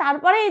তাকিয়েছে,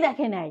 তারপরেই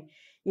দেখে নেয়।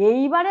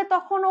 এইবারে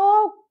তখন ও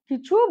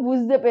কিছু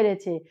বুঝতে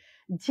পেরেছে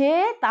যে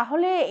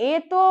তাহলে এ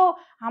তো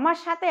আমার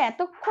সাথে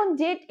এতক্ষণ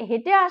যে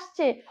হেঁটে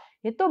আসছে,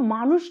 এ তো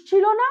মানুষ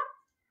ছিল না,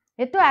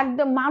 এ তো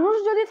একদম মানুষ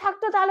যদি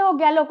থাকতো তাহলে ও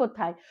গেল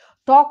কোথায়।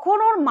 তখন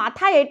ওর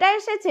মাথায় এটা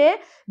এসেছে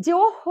যে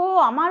ও হো,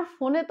 আমার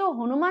ফোনে তো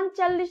হনুমান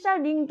চল্লিশার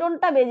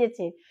রিংটোনটা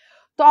বেজেছে।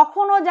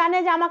 তখন ও জানে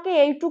যে আমাকে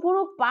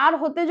এইটুকুনো পার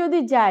হতে যদি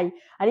যাই,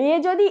 আর এ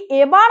যদি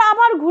এবার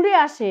আবার ঘুরে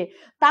আসে,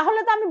 তাহলে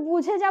তো আমি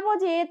বুঝে যাব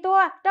যে এ তো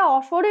একটা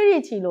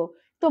অশরীরই ছিল,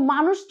 তো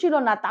মানুষ ছিল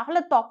না, তাহলে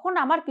তখন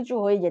আমার কিছু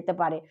হয়ে যেতে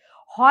পারে,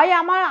 হয়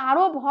আমার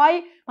আরো ভয়,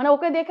 মানে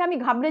ওকে দেখে আমি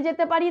ঘাবড়ে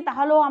যেতে পারি,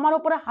 তাহলে ও আমার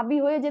উপরে হাবি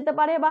হয়ে যেতে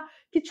পারে, বা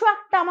কিছু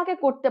একটা আমাকে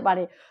করতে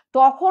পারে।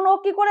 তখন ও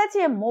কি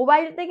করেছে,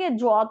 মোবাইল থেকে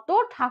যত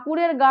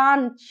ঠাকুরের গান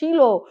ছিল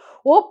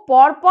ও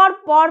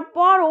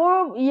পরপর ও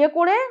ইয়ে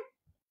করে,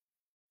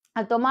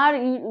 তোমার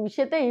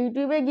সেতে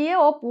ইউটিউবে গিয়ে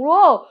ও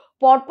পুরো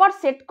পরপর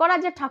সেট করা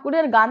যে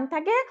ঠাকুরের গান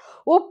থাকে,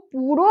 ও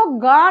পুরো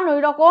গান ওই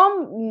রকম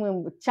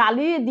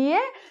চালিয়ে দিয়ে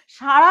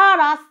সারা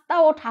রাস্তা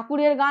ও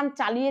ঠাকুরের গান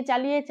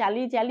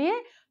চালিয়ে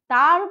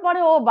তারপরে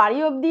ও বাড়ি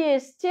অবধি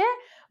এসছে,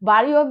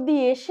 বাড়ি অবধি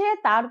এসে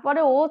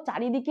তারপরে ও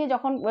চারিদিকে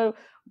যখন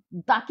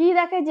তাকিয়ে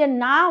দেখে যে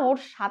না ওর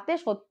সাথে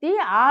সত্যি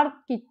আর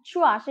কিচ্ছু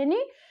আসেনি,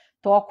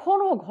 তখন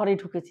ও ঘরে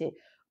ঢুকেছে।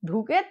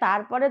 ঢুকে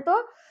তারপরে তো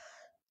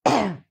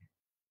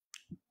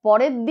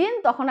পরের দিন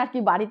তখন আর কি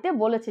বাড়িতে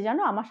বলেছে,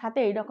 জানো আমার সাথে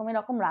এইরকম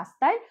এরকম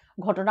রাস্তায়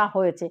ঘটনা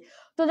হয়েছে।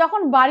 তো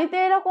যখন বাড়িতে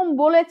এরকম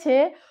বলেছে,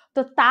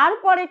 তো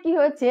তারপরে কি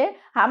হয়েছে,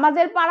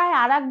 আমাদের পাড়ায়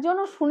আর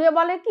একজনও শুনে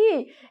বলে কি,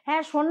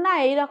 হ্যাঁ শোন না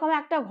এইরকম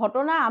একটা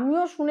ঘটনা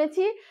আমিও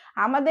শুনেছি,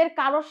 আমাদের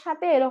কারোর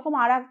সাথে এরকম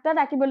আর একটা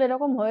নাকি বলে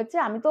এরকম হয়েছে।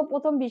 আমি তো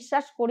প্রথম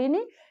বিশ্বাস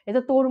করিনি,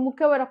 এটা তোর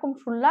মুখেও এরকম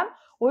শুনলাম।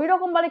 ওই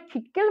রকম বলে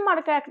খিটকেল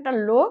মার্কা একটা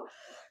লোক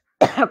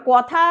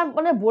কথা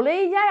মানে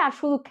বলেই যায়, আর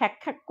শুধু খ্যাক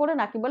খ্যাক করে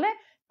নাকি বলে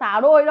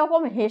তারও ওই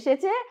রকম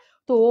হেসেছে।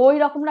 তো ওই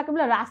রকম নাকি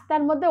বলে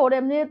রাস্তার মধ্যে ওর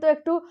এমনি তো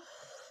একটু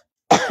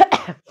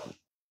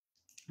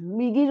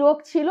মৃগী রোগ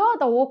ছিল,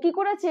 তো ও কি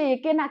করেছে,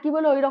 একে নাকি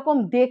বলে ওই রকম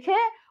দেখে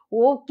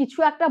ও কিছু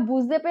একটা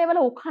বুঝতে পেরে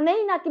বলে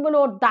ওখানেই নাকি বলে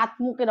ওর দাঁত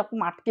মুখ এরকম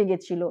আটকে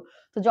গেছিল।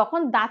 তো যখন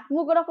দাঁত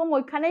মুখ এরকম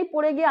ওইখানেই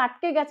পড়ে গিয়ে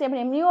আটকে গেছে,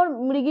 এমনি ওর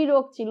মৃগী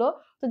রোগ ছিল,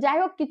 তো যাই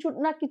হোক কিছু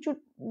না কিছুর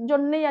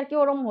জন্যই আর কি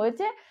ওরকম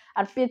হয়েছে।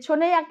 আর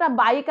পেছনেই একটা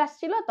বাইক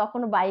আসছিল,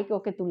 তখন বাইক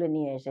ওকে তুলে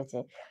নিয়ে এসেছে।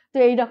 তো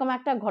এইরকম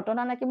একটা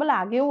ঘটনা নাকি বলে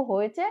আগেও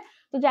হয়েছে।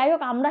 তো যাই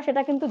হোক আমরা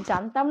সেটা কিন্তু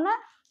জানতাম না।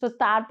 তো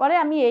তারপরে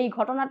আমি এই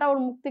ঘটনাটা ওর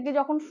মুখ থেকে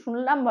যখন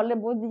শুনলাম, বলে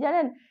বৌদি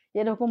জানেন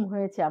এরকম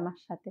হয়েছে আমার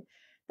সাথে।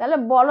 তাহলে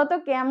বলো তো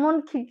কেমন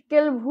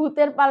খিটকেল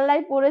ভূতের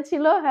পাল্লায়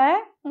পড়েছিল। হ্যাঁ,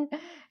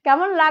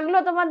 কেমন লাগলো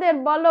তোমাদের,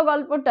 বলো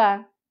গল্পটা,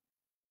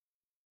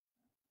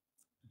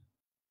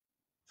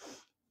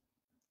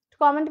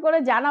 কমেন্ট করে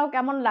জানাও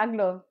কেমন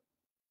লাগলো।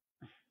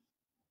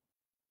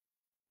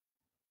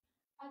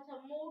 আচ্ছা,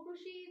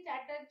 মৌটুসী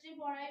চ্যাটার্জি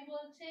বড়াই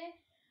বলছে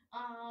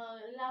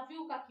লাভ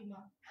ইউ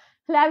কাকিমা।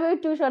 লাভ ইউ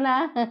টু সোনা।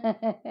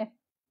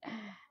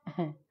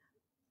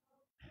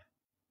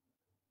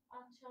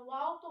 আচ্ছা,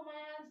 ওয়াও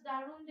তোমায় আজ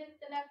দারুণ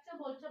দেখতে লাগছে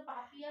বলছে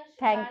পাপিয়া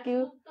থ্যাংক ইউ,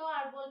 দাশগুপ্ত,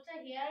 আর বলছে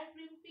হেয়ার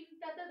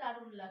ক্রিম্পিংটাতে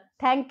দারুণ লাগছে।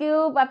 Thank you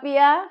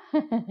Papiya,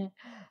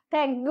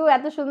 thank you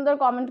এত সুন্দর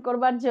কমেন্ট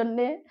করবার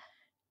জন্যে।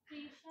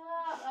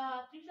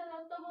 তৃষা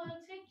দত্ত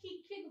বলছে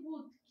খিটখিট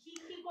ভূত, খি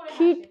করে হাসে।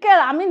 খিটকেল,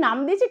 আমি নাম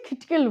দিয়েছি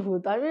খিটকেল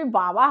ভূত। আমি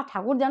বাবা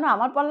ঠাকুর যেন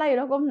আমার পাল্লায়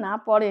এরকম না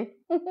পড়ে।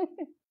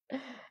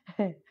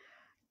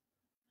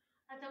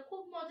 আচ্ছা,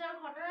 খুব মজার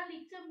ঘটনা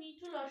লিখছে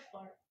মিঠু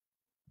লস্কর।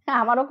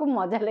 আমারও খুব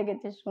মজা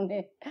লেগেছে শুনে।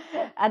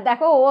 আর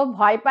দেখো ও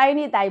ভয়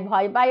পায়নি, তাই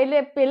ভয়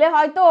পেলে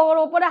হয়তো ওর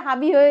ওপরে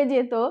হাবি হয়ে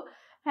যেত।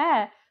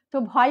 হ্যাঁ, তো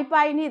ভয়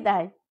পায়নি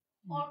তাই।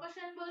 অর্ক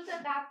সেন বলছে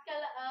দাঁত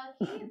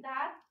কি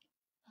দাঁত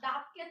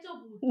দাঁত কেচো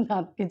ভূত।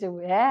 দাঁত কিছু,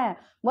 হ্যাঁ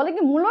বলে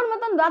কি মুলোর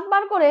মতন দাঁত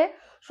বার করে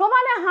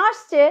সমানে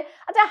হাসছে।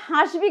 আচ্ছা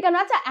হাসবি কেন?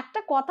 আচ্ছা একটা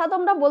কথা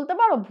তোমরা বলতে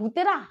পারো,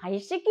 ভূতেরা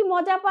হাসে কি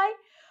মজা পায়?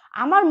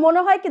 আমার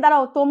মনে হয় কি,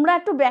 দাঁড়াও তোমরা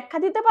একটু ব্যাখ্যা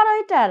দিতে পারো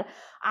এটার।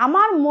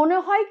 আমার মনে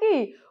হয় কি,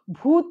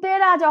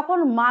 ভূতেরা যখন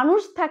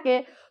মানুষ থাকে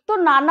তো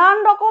নানান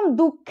রকম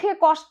দুঃখে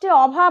কষ্টে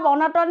অভাব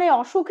অনাটনে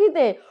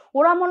অসুখিতে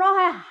ওরা মনে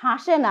হয়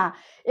হাসে না।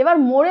 এবার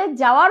মরে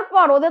যাওয়ার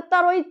পর ওদের তো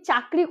আর ওই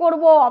চাকরি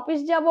করব, অফিস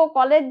যাব,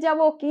 কলেজ যাব,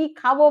 কি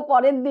খাবো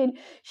পরের দিন,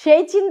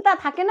 সেই চিন্তা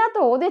থাকে না। তো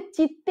ওদের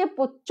চিত্তে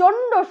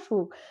প্রচন্ড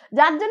সুখ,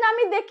 যার জন্য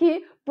আমি দেখি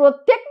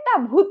প্রত্যেকটা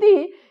ভূতই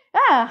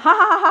হ্যাঁ হা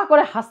হা হা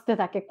করে হাসতে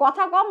থাকে,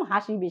 কথা কম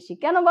হাসি বেশি।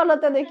 কেন বলো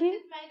তো দেখি?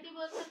 মাইতি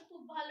বলছে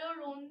খুব ভালো,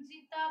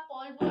 রঞ্জিতা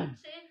পল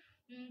বলছে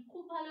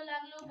খুব ভালো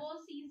লাগলো গো,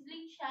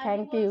 সিজলিং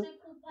শাইনি বলছে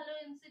খুব ভালো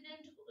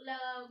ইনসিডেন্ট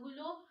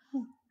গুলো,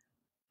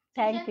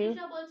 থ্যাংক ইউ।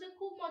 তৃষা বলছে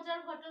খুব মজার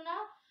ঘটনা,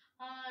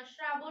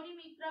 শ্রাবণী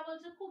মিত্রা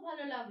বলছে খুব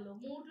ভালো লাগলো,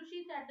 মৌটুসী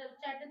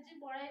চ্যাটার্জি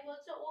পড়াই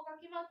বলছে ও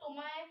কাকিমা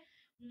তোমায়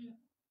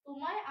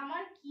তোমায়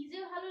আমার কি যে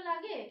ভালো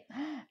লাগে।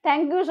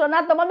 থ্যাংক ইউ সোনা,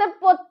 তোমাদের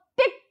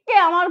প্রত্যেককে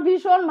আমার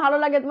ভীষণ ভালো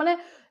লাগে। মানে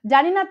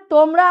জানি না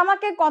তোমরা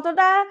আমাকে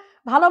কতটা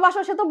ভালোবাসো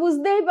সে তো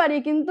বুঝতেই পারি,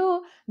 কিন্তু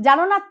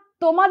জানো না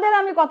তোমাদের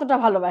আমি কতটা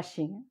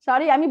ভালোবাসি।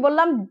 সরি আমি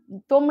বললাম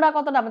তোমরা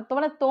কতটা,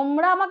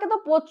 তোমরা আমাকে তো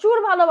প্রচুর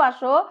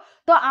ভালোবাসো।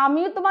 তো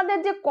আমিও তোমাদের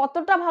যে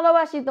কতটা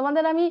ভালোবাসি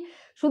তোমাদের আমি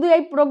শুধু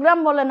এই প্রোগ্রাম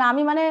বলে না,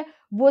 আমি মানে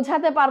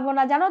বোঝাতে পারবো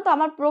না। জানো তো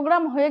আমার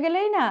প্রোগ্রাম হয়ে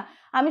গেলেই না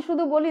আমি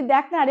শুধু বলি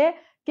দেখ না রে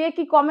কে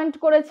কি কমেন্ট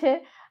করেছে।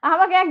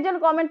 আমাকে একজন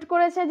কমেন্ট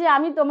করেছে যে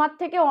আমি তোমার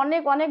থেকে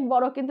অনেক অনেক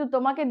বড়, কিন্তু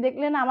তোমাকে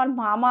দেখলে না আমার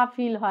মামা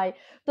ফিল হয়।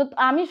 তো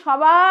আমি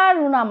সবার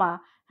রুনা মা।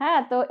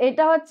 হ্যাঁ, তো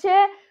এটা হচ্ছে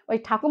ওই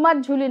ঠাকুমার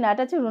ঝুলি না,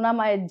 এটা হচ্ছে রুনা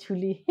মায়ের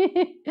ঝুলি।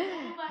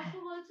 বাসু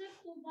বলছে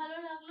খুব ভালো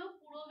লাগলো,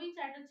 পুরবী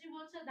চ্যাটার্জি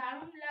বলছে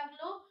দারুণ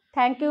লাগলো।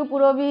 Thank you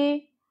Purabi.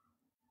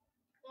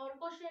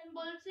 অর্ক সেন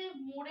বলছে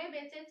মরে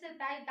বেঁচেছে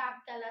তাই দাঁত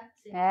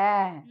কেলাচ্ছে।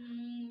 হ্যাঁ,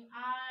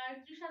 আর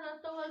তৃষা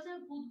দত্ত বলছে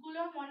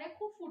ভূতগুলোর মনে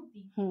খুব ফুর্তি।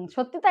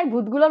 সত্যি তাই,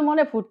 ভূতগুলোর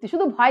মনে ফুর্তি,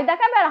 শুধু ভয়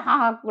দেখাবে আর হা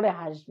হা করে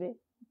হাসবে।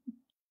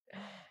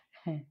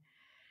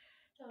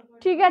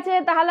 ঠিক আছে,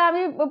 তাহলে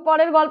আমি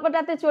পরের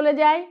গল্পটাতে চলে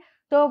যাই।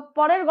 তো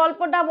পরের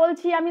গল্পটা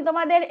বলছি আমি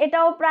তোমাদের,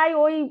 এটাও প্রায়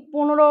ওই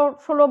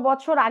 15-16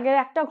 বছর আগের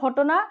একটা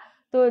ঘটনা।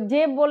 তো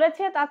যে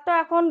বলেছে তার তো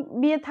এখন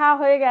বিয়ে থা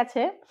হয়ে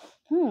গেছে।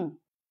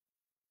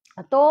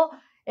 তো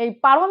এই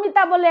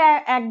পারমিতা বলে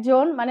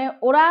একজন, মানে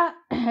ওরা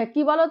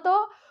কি বলতো,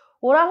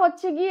 ওরা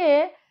হচ্ছে গিয়ে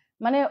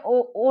মানে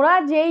ওরা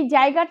যেই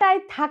জায়গাটায়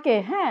থাকে,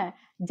 হ্যাঁ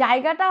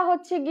জায়গাটা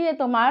হচ্ছে গিয়ে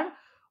তোমার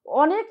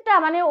অনেকটা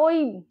মানে ওই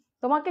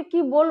তোমাকে কি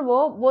বলবো,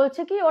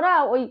 বলছে কি ওরা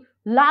ওই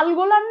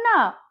লালগোলার না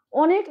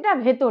অনেকটা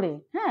ভেতরে,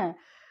 হ্যাঁ।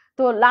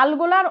 তো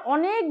লালগোলার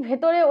অনেক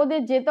ভেতরে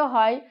ওদের যেতে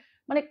হয়,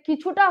 মানে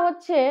কিছুটা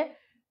হচ্ছে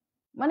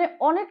মানে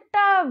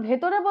অনেকটা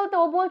ভেতরে বলতে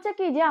ও বলছে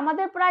কি যে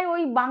আমাদের প্রায়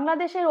ওই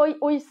বাংলাদেশের ওই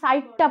ওই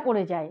সাইডটা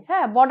পড়ে যায়,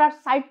 হ্যাঁ, বর্ডার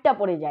সাইডটা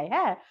পড়ে যায়,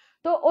 হ্যাঁ।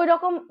 তো ওই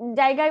রকম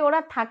জায়গায়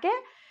ওরা থাকে।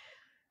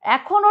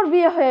 এখন ওর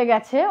বিয়ে হয়ে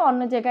গেছে,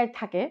 অন্য জায়গায়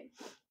থাকে।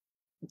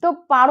 তো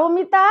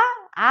পারমিতা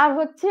আর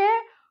হচ্ছে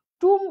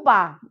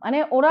টুম্পা, মানে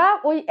ওরা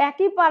ওই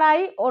একই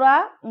পাড়ায় ওরা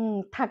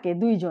থাকে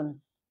দুইজন।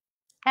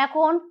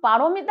 এখন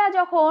পারমিতা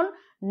যখন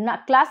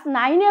ক্লাস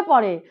 9-এ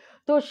পড়ে,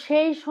 তো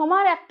সেই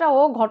সময় একটা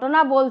ও ঘটনা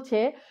বলছে,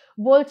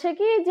 বলছে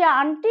কি যে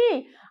আন্টি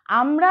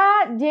আমরা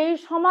যেই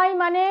সময়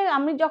মানে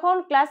আমি যখন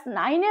ক্লাস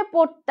 9-এ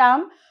পড়তাম,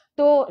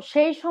 তো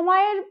সেই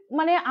সময়ের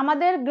মানে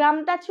আমাদের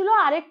গ্রামটা ছিল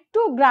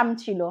আরেকটু গ্রাম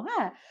ছিল,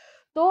 হ্যাঁ।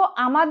 তো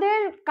আমাদের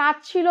কাজ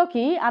ছিল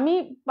কি, আমি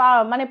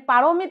মানে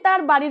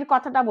পারমিতার বাড়ির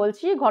কথাটা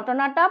বলছি,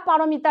 ঘটনাটা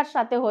পারমিতার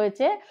সাথে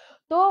হয়েছে।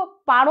 তো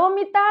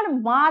পারমিতার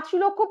মা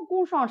ছিল খুব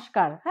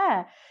কুসংস্কার, হ্যাঁ।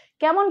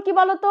 কেমন কি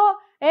বলতো,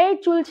 এই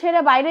চুল ছেড়ে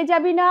বাইরে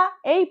যাবি না,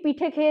 এই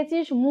পিঠে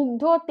খেয়েছিস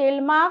মুগ্ধ তেল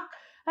মাখ,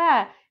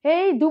 হ্যাঁ,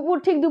 এই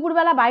ঠিক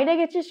দুপুরবেলা বাইরে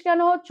গেছিস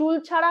কেন, চুল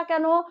ছাড়া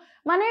কেন,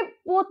 মানে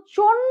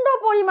প্রচন্ড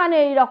পরিমাণে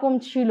এইরকম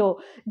ছিল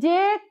যে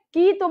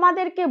কি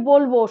তোমাদেরকে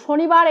বলবো,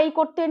 শনিবার এই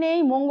করতে নেই,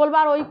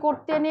 মঙ্গলবার ওই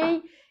করতে নেই,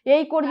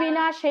 এই করবি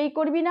না সেই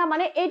করবি না,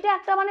 মানে এইটা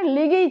একটা মানে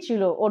লেগেই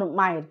ছিল ওর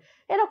মায়ের,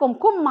 এরকম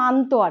খুব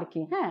মানতো আর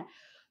কি, হ্যাঁ।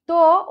 তো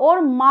ওর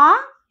মা,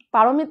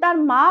 পারমিতার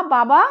মা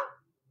বাবা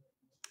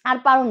আর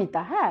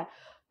পারমিতা, হ্যাঁ।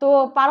 তো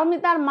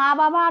পারমিতার মা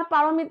বাবা আর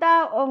পারমিতা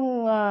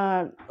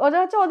ওদের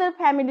হচ্ছে ওদের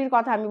ফ্যামিলির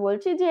কথা আমি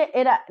বলছি যে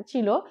এরা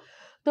ছিল।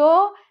 তো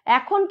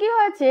এখন কি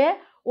হয়েছে,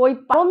 ওই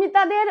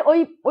পারমিতাদের ওই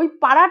ওই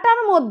পাড়াটার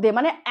মধ্যে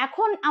মানে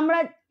এখন আমরা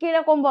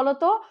কিরকম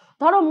বলতো,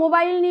 ধরো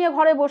মোবাইল নিয়ে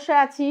ঘরে বসে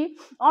আছি,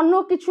 অন্য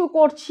কিছু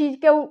করছি,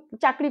 কেউ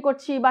চাকরি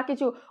করছি বা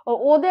কিছু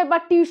ওদের বা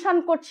টিউশন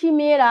করছি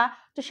মেয়েরা,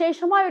 তো সেই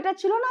সময় এটা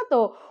ছিল না। তো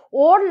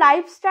ওর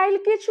লাইফস্টাইল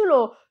কি ছিল,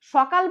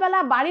 সকালবেলা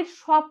বাড়ির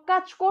সব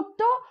কাজ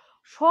করতো,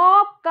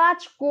 সব কাজ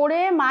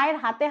করে মায়ের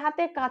হাতে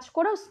হাতে কাজ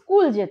করে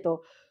স্কুল যেত,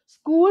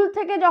 স্কুল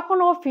থেকে যখন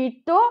ও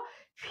ফিরতো,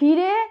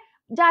 ফিরে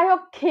যাই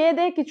হোক খেয়ে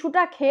দে,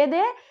 কিছুটা খেয়ে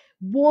দে,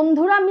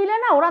 বন্ধুরা মিলে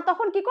না ওরা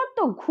তখন কি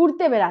করতো,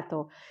 ঘুরতে বেড়াতো।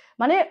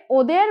 মানে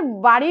ওদের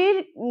বাড়ির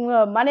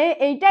মানে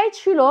এইটাই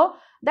ছিল,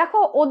 দেখো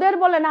ওদের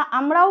বলে না,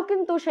 আমরাও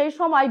কিন্তু সেই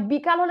সময়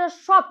বিকাল হলে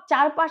সব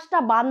 4-5টা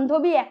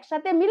বান্ধবী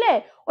একসাথে মিলে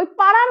ওই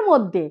পাড়ার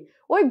মধ্যে,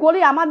 ওই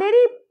গলি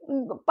আমাদেরই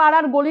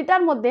পাড়ার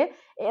গলিটার মধ্যে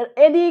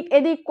এদিক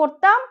এদিক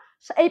করতাম,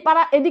 এই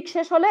পাড়া এদিক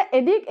শেষ হলে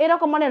এদিক,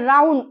 এরকম মানে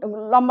রাউন্ড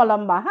লম্বা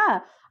লম্বা, হ্যাঁ,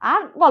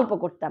 আর গল্প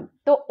করতাম।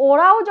 তো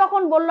ওরাও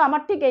যখন বললো,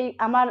 আমার ঠিক এই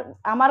আমার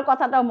আমার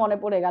কথাটাও মনে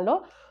পড়ে গেল।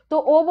 তো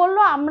ও বলল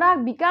আমরা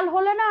বিকাল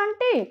হলে না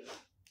আন্টি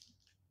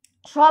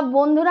সব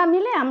বন্ধুরা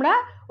মিলে আমরা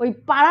ওই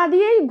পাড়া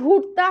দিয়েই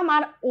ঘুরতাম,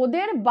 আর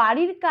ওদের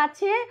বাড়ির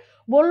কাছে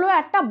বললো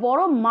একটা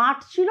বড় মাঠ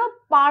ছিল,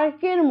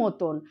 পার্কের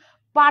মতন,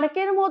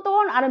 পার্কের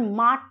মতন, আর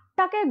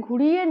মাঠটাকে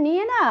ঘুরিয়ে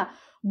নিয়ে না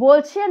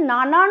বলছে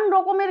নানান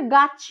রকমের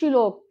গাছ ছিল,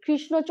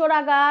 কৃষ্ণচূড়া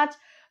গাছ,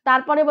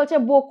 তারপরে বলছে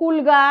বকুল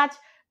গাছ,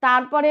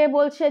 তারপরে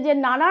বলছে যে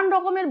নানান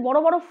রকমের বড়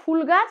বড় ফুল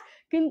গাছ,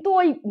 কিন্তু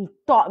ওই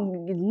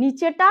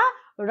নিচেটা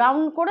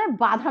রাউন্ড করে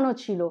বাঁধানো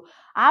ছিল।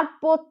 আর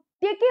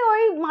প্রত্যেকে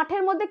ওই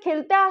মাঠের মধ্যে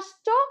খেলতে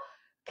আসতো,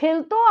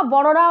 খেলতো, আর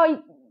বড়রা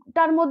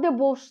ওইটার মধ্যে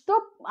বসতো।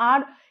 আর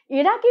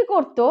এরা কি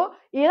করতো,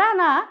 এরা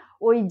না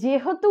ওই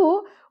যেহেতু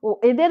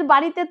এদের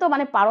বাড়িতে তো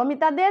মানে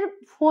পারমিতাদের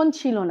ফোন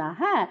ছিল না,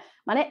 হ্যাঁ,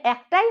 মানে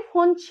একটাই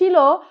ফোন ছিল,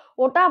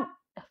 ওটা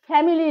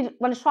ফ্যামিলির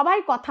মানে সবাই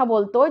কথা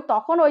বলতো, ওই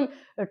তখন ওই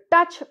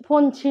টাচ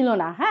ফোন ছিল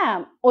না, হ্যাঁ,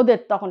 ওদের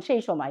তখন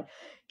সেই সময়,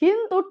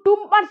 কিন্তু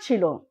টুম্পার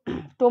ছিল,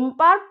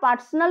 টুম্পার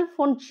পার্সোনাল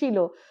ফোন ছিল।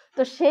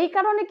 তো সেই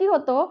কারণে কি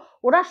হতো,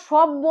 ওরা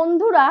সব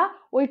বন্ধুরা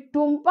ওই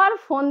টুম্পার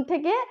ফোন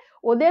থেকে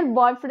ওদের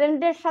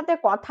বয়ফ্রেন্ডের সাথে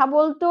কথা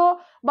বলতো,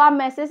 বা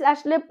মেসেজ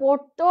আসলে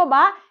পড়তো,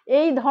 বা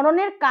এই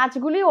ধরনের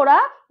কাজগুলি ওরা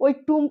ওই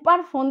টুম্পার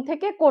ফোন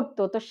থেকে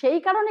করতো। তো সেই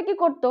কারণে কি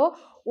করতো,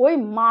 ওই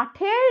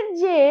মাঠের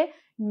যে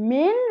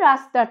মেন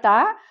রাস্তাটা,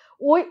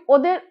 ওই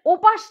ওদের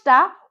ওপাশটা,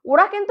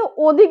 ওরা কিন্তু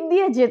ওদিক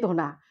দিয়ে যেত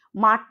না,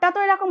 মাঠটা তো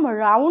এরকম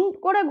রাউন্ড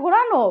করে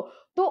ঘোরানো,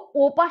 তো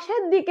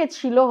ওপাশের দিকে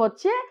ছিল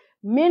হচ্ছে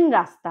মেন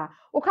রাস্তা,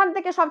 ওখান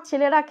থেকে সব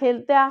ছেলেরা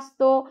খেলতে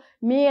আসতো,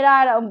 মেয়েরা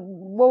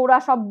বউরা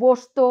সব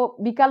বসতো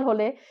বিকাল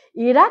হলে।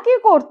 এরা কি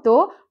করতো,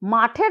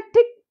 মাঠের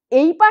ঠিক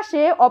এই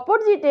পাশে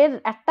অপোজিটের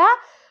একটা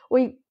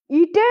ওই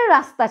ইটের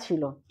রাস্তা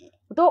ছিল,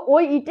 তো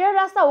ওই ইটের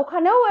রাস্তা,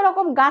 ওখানেও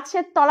এরকম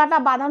গাছের তলাটা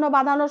বাঁধানো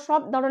বাঁধানো,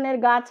 সব ধরনের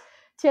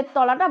গাছের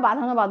তলাটা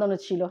বাঁধানো বাঁধানো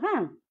ছিল,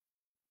 হ্যাঁ।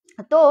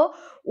 তো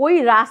ওই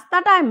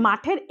রাস্তাটায়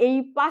মাঠের এই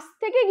পাশ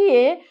থেকে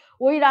গিয়ে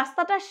ওই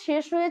রাস্তাটা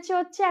শেষ হয়েছে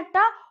হচ্ছে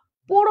একটা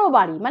পোড়ো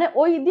বাড়ি, মানে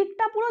ওই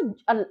দিকটা পুরো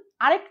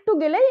আরেকটু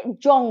গেলেই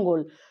জঙ্গল,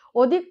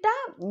 ওদিকটা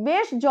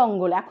বেশ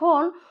জঙ্গল।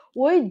 এখন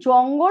ওই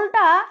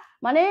জঙ্গলটা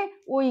মানে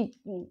ওই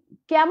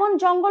কেমন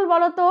জঙ্গল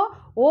বলতো,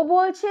 ও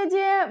বলছে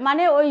যে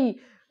মানে ওই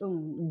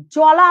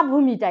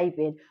জলাভূমি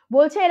টাইপের,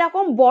 বলছে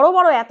এরকম বড়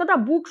বড় এতটা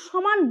বুক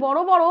সমান বড়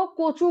বড়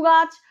কচু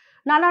গাছ,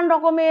 নানান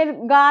রকমের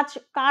গাছ,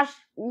 কাশ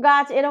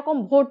গাছ এরকম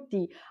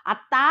ভর্তি। আর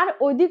তার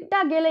ওই দিকটা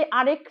গেলে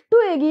আরেকটু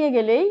এগিয়ে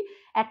গেলেই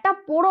একটা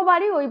পোড়ো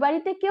বাড়ি, ওই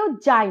বাড়িতে কেউ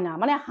যায় না,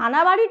 মানে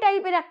হানাবাড়ি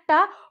টাইপের একটা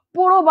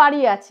পোড়ো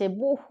বাড়ি আছে,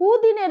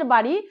 বহুদিনের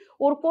বাড়ি,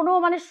 ওর কোনো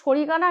মানে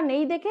শরিকানা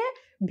নেই দেখে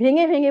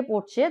ভেঙে ভেঙে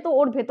পড়ছে, তো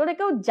ওর ভেতরে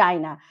কেউ যায়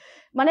না।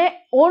 মানে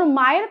ওর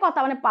মায়ের কথা,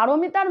 মানে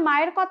পারমিতার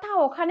মায়ের কথা,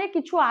 ওখানে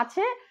কিছু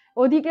আছে,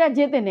 ওদিকে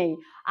যেতে নেই।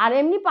 আর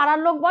এমনি পাড়ার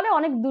লোক বলে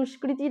অনেক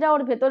দুষ্কৃতীরা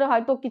ওর ভেতরে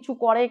হয়তো কিছু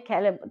করে,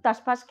 খেলে,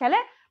 তাসপাস খেলে,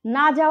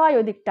 না যাওয়াই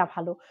ওদিকটা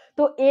ভালো।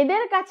 তো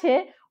এদের কাছে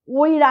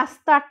ওই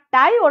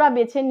রাস্তাটাই ওরা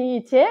বেছে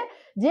নিয়েছে,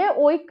 যে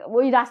ওই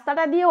ওই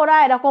রাস্তাটা দিয়ে ওরা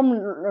এরকম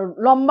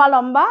লম্বা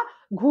লম্বা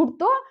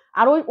ঘুরতো।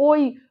 আর ওই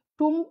ওই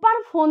টুম্পার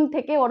ফোন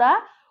থেকে ওরা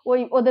ওই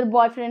ওদের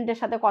বয়ফ্রেন্ডের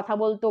সাথে কথা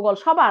বলতো,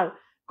 সবার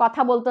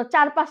কথা বলতো,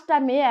 4-5টা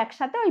মেয়ে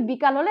একসাথে ওই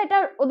বিকাল হলে, এটা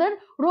ওদের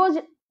রোজ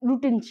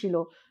রুটিন ছিল,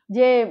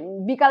 যে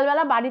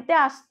বিকালবেলা বাড়িতে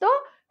আসতো,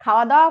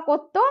 খাওয়া দাওয়া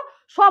করতো,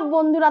 সব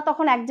বন্ধুরা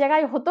তখন এক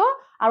জায়গায় হতো,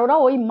 আর ওরা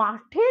ওই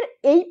মাঠের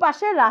এই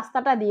পাশের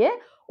রাস্তাটা দিয়ে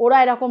ওরা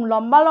এরকম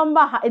লম্বা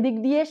লম্বা এদিক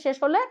দিয়ে শেষ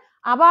হলে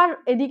আবার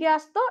এদিকে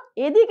আসতো,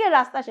 এদিকে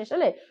রাস্তা শেষ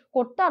হলে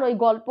করতো, আর ওই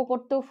গল্প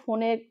করতো,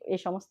 ফোনে এই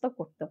সমস্ত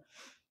করতো।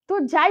 তো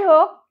যাই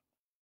হোক,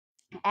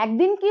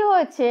 একদিন কি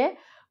হয়েছে,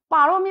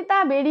 পারমিতা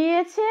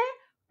বেরিয়েছে,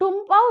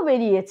 টুম্পাও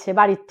বেরিয়েছে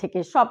বাড়ির থেকে,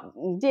 সব,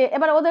 যে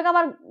এবার ওদেরকে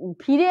আবার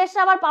ফিরে এসে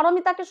আবার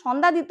পারমিতাকে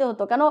সন্ধ্যা দিতে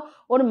হতো, কেন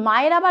ওর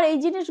মায়ের আবার এই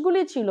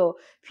জিনিসগুলি ছিল,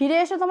 ফিরে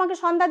এসে তোমাকে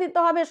সন্ধ্যা দিতে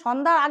হবে,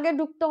 সন্ধ্যার আগে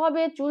ঢুকতে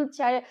হবে, চুল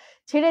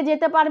ছেড়ে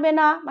যেতে পারবে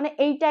না, মানে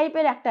এই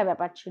টাইপের একটা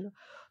ব্যাপার ছিল।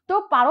 তো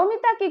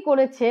পারমিতা কি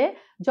করেছে,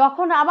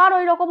 যখন আবার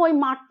ওই রকম ওই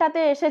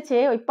মাঠটাতে এসেছে,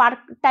 ওই পার্ক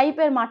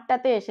টাইপের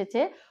মাঠটাতে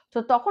এসেছে, তো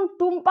তখন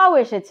টুম্পাও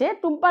এসেছে,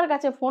 টুম্পার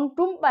কাছে ফোন,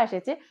 টুম্পা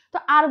এসেছে, তো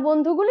আর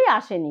বন্ধুগুলি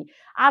আসেনি,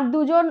 আর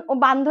দুজন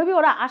বান্ধবী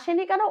ওরা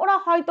আসেনি, কেন ওরা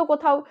হয়তো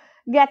কোথাও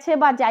গেছে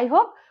বা যাই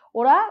হোক,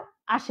 ওরা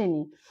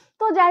আসেনি।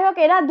 তো যাই হোক,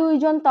 এরা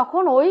দুইজন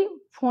তখন ওই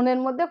ফোনের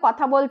মধ্যে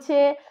কথা বলছে,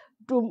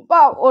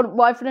 টুম্পা ওর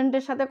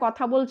বয়ফ্রেন্ডের সাথে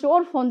কথা বলছে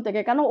ওর ফোন থেকে,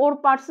 কেন ওর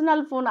পার্সোনাল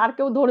ফোন আর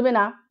কেউ ধরবে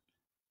না,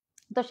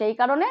 তো সেই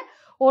কারণে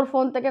ওর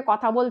ফোন থেকে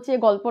কথা বলছে,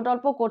 গল্প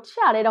টল্প করছে,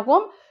 আর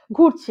এরকম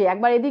ঘুরছে,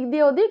 একবার এদিক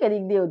দিয়ে ওদিক,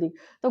 এদিক দিয়ে ওদিক।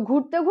 তো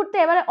ঘুরতে ঘুরতে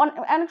এবারে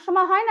অনেক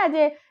সময় হয় না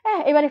যে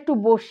এবার একটু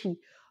বসি,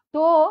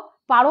 তো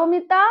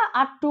পারমিতা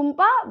আর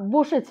টুম্পা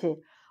বসেছে,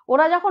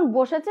 ওরা যখন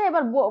বসেছে,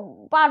 এবার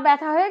পা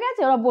ব্যথা হয়ে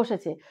গেছে, ওরা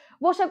বসেছে,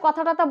 বসে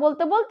কথা টথা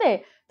বলতে বলতে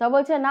তা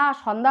বলছে, না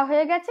সন্ধ্যা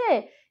হয়ে গেছে,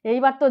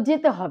 এইবার তো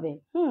যেতে হবে,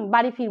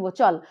 বাড়ি ফিরবো,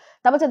 চল।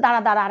 তা বলছে,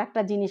 দাঁড়া দাঁড়া, আর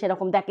একটা জিনিস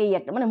এরকম দেখেই,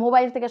 একটা মানে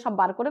মোবাইল থেকে সব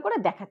বার করে করে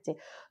দেখাচ্ছে।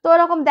 তো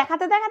এরকম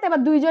দেখাতে দেখাতে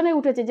এবার দুইজনে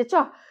উঠেছে, যে চ,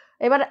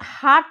 এবার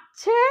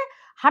হাঁটছে,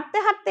 হাঁটতে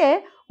হাঁটতে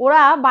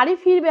ওরা বাড়ি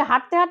ফিরবে,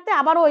 হাঁটতে হাঁটতে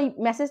আবার ওই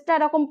মেসেজটা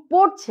এরকম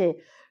পড়ছে,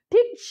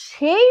 ঠিক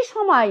সেই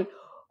সময়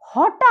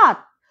হঠাৎ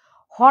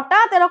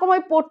হঠাৎ এরকম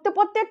ওই পড়তে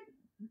পড়তে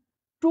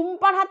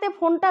টুম্পার হাতে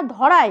ফোনটা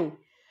ধরায়।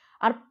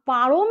 আর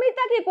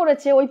পারমিতা কি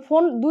করেছে, ওই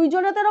ফোন,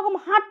 দুইজনে তো এরকম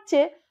হাঁটছে,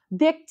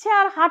 দেখছে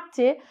আর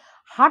হাঁটছে,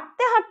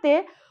 হাঁটতে হাঁটতে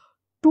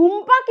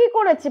টুম্পা কি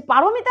করেছে,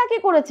 পারমিতা কি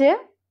করেছে,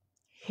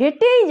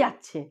 হেঁটেই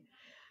যাচ্ছে।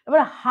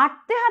 এবার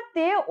হাঁটতে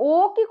হাঁটতে ও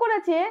কি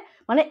করেছে,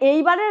 মানে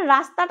এইবারের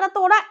রাস্তাটা তো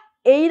ওরা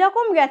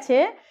এইরকম গেছে,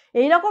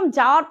 এইরকম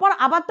যাওয়ার পর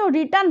আবার তো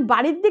রিটার্ন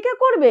বাড়ির দিকে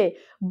করবে,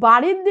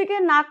 বাড়ির দিকে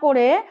না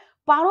করে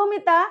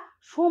পারমিতা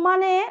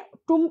সমানে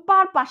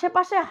টুম্পার পাশে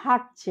পাশে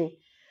হাঁটছে।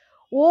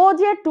 ও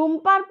যে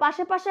টুম্পার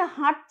পাশে পাশে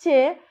হাঁটছে,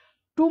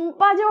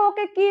 টুম্পা যে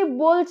ওকে কি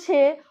বলছে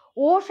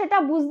ও সেটা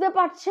বুঝতে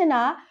পারছে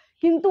না,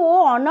 কিন্তু ও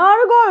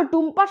অনর্গল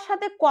টুম্পার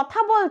সাথে কথা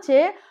বলছে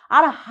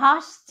আর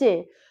হাসছে,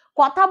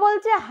 কথা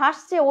বলছে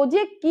হাসছে, ও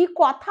যে কি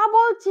কথা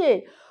বলছে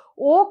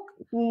ও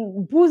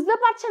বুঝতে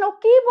পারছে না, ও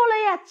কি বলে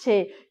যাচ্ছে,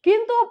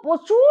 কিন্তু ও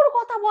প্রচুর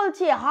কথা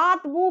বলছে,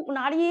 হাত মুখ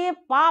নাড়িয়ে,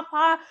 পা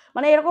ফা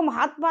মানে এরকম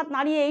হাত পাত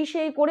নাড়িয়ে এই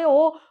সেই করে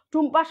ও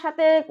টুম্পার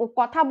সাথে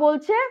কথা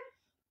বলছে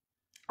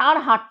আর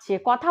হাঁটছে,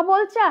 কথা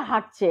বলছে আর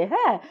হাঁটছে।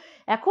 হ্যাঁ,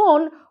 এখন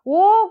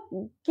ও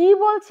কি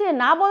বলছে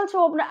না বলছে,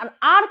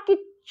 আর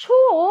কিচ্ছু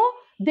ও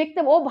দেখতে,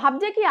 ও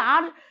ভাবছে কি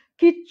আর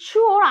কিচ্ছু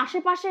ওর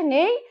আশেপাশে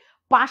নেই,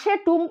 পাশে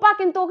টুম্পা,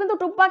 কিন্তু ও কিন্তু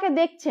টুম্পাকে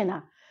দেখছে না,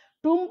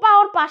 টুম্পা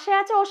ওর পাশে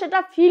আছে, ও সেটা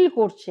ফিল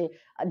করছে,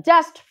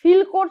 জাস্ট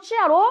ফিল করছে,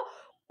 আর ও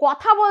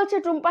কথা বলছে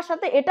টুম্পার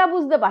সাথে, এটা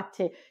বুঝতে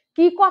পারছে,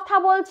 কি কথা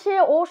বলছে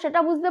ও সেটা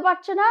বুঝতে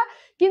পারছে না,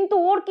 কিন্তু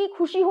ওর কি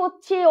খুশি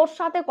হচ্ছে ওর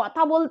সাথে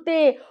কথা বলতে,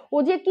 ও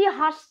যে কি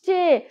হাসছে,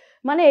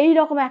 মানে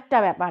এইরকম একটা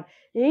ব্যাপার।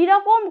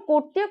 এইরকম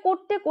করতে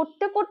করতে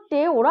করতে করতে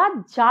ওরা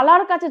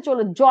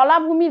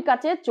জলাভূমির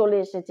কাছে চলে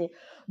এসেছে।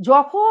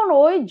 যখন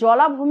ওই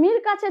জলাভূমির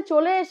কাছে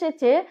চলে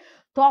এসেছে,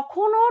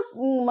 তখন ও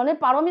মানে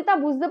পারমিতা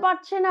বুঝতে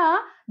পারছে না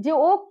যে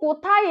ও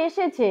কোথায়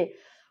এসেছে,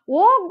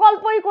 ও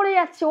গল্পই করে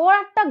যাচ্ছে, ও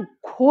একটা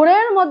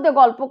ঘোরের মধ্যে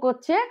গল্প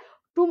করছে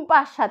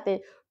টুম্পার সাথে,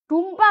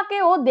 টুম্পাকে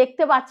ও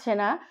দেখতে পাচ্ছে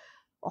না।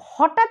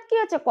 হঠাৎ কি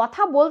হচ্ছে,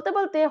 কথা বলতে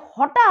বলতে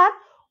হঠাৎ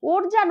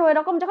ওর যেন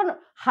এরকম, যখন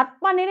হাত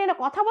পা নেড়ে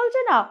কথা বলছে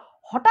না,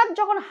 হঠাৎ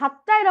যখন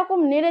হাতটা এরকম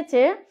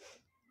নেড়েছে,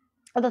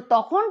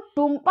 তখন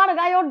টুম্পার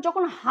গায়ে ওর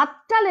যখন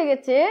হাতটা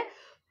লেগেছে,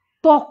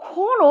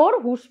 তখন ওর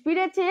হুঁশ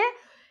ফিরেছে,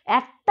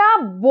 একটা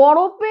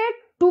বরফের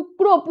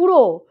টুকরো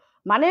পুরো,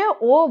 মানে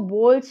ও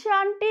বলছে,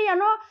 আন্টি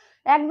যেন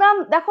একদম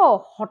দেখো,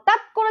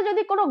 হঠাৎ করে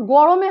যদি কোনো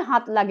গরমে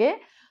হাত লাগে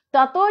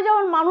তাতেও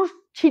যেমন মানুষ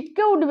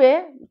ছিটকে উঠবে,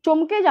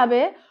 চমকে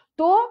যাবে,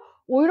 তো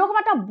ওই রকম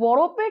একটা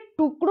বরফের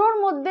টুকরোর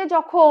মধ্যে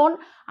যখন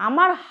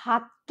আমার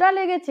হাতটা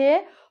লেগেছে,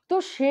 তো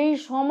সেই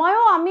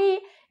সময়ও আমি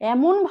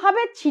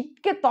এমনভাবে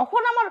ছিটকে,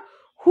 তখন আমার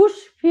হুঁশ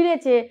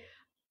ফিরেছে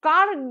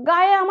কার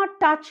গায়ে আমার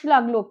টাচ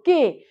লাগলো,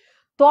 কে।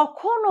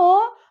 তখনও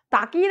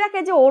তাকিয়ে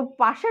দেখে যে ওর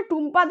পাশে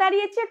টুম্পা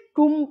দাঁড়িয়েছে,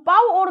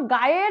 টুম্পাও ওর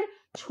গায়ের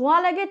ছোঁয়া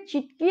লেগে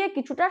চিটকিয়ে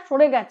কিছুটা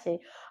সরে গেছে।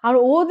 আর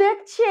ও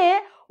দেখছে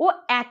ও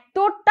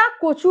এতটা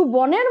কচু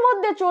বনের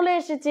মধ্যে চলে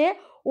এসেছে,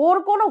 ওর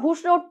কোনো হুঁশ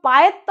নেই, ওর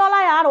পায়ের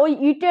তলায় আর ওই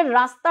ইটের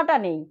রাস্তাটা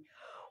নেই।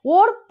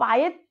 ওর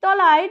পায়ের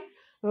তলায়,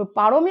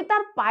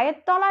 পারমিতার পায়ের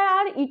তলায়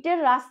আর ইটের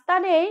রাস্তা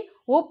নেই।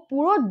 ও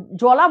পুরো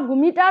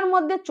জলাভূমিটার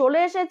মধ্যে চলে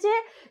এসেছে,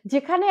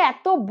 যেখানে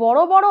এত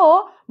বড় বড়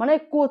মানে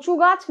কচু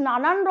গাছ,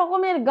 নানান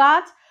রকমের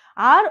গাছ,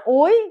 আর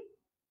ওই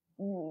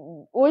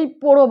ওই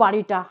পোড়ো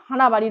বাড়িটা,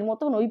 হানা বাড়ির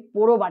মতন ওই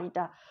পোড়ো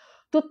বাড়িটা।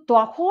 তো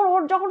তখন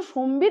ওর যখন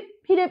সম্বিত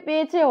ফিরে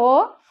পেয়েছে ও,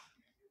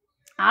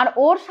 আর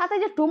ওর সাথে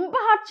যে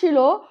টুম্পা হাঁটছিল,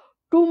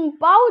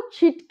 টুম্পাও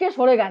ছিটকে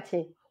সরে গেছে,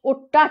 ওর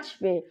টাচ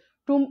পেয়ে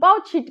টুম্পাও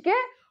ছিটকে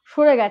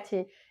সরে গেছে।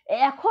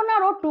 এখন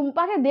আর ও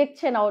টুম্পাকে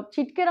দেখছে না, ও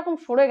ছিটকে এরকম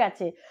সরে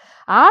গেছে।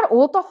 আর ও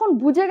তখন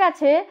বুঝে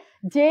গেছে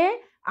যে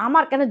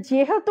আমার, কেন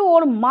যেহেতু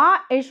ওর মা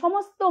এই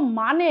সমস্ত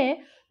মানে,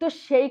 তো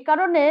সেই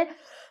কারণে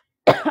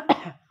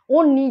ও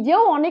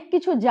নিজেও অনেক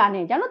কিছু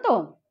জানে, জানো তো,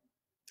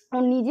 ও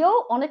নিজেও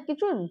অনেক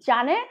কিছু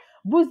জানে,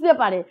 বুঝতে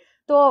পারে।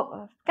 তো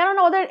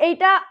কেননা ওদের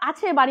এইটা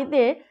আছে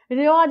বাড়িতে,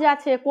 রেওয়াজ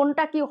আছে,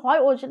 কোনটা কি হয়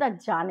ও সেটা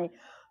জানে।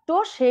 তো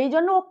সেই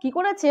জন্য ও কি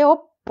করেছে, ও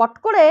পট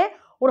করে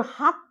ওর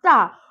হাতটা,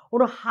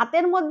 ওর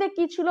হাতের মধ্যে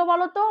কি ছিল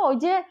বলতো, ওই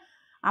যে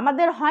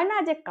আমাদের হয় না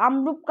যে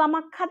কামরূপ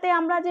কামাখ্যাতে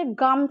আমরা যে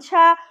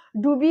গামছা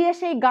ডুবিয়ে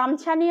সেই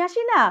গামছা নিয়ে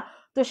আসি না,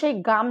 তো সেই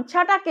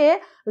গামছাটাকে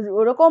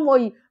ওরকম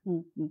ওই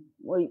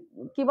ওই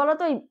কি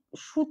বলতো, ওই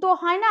সুতো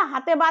হয় না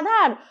হাতে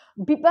বাঁধার,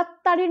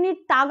 বিপত্তারিণীর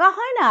তাগা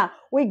হয় না,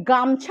 ওই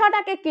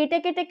গামছাটাকে কেটে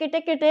কেটে কেটে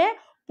কেটে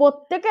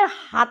প্রত্যেকের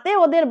হাতে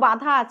ওদের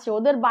বাঁধা আছে,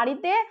 ওদের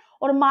বাড়িতে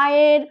ওর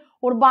মায়ের,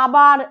 ওর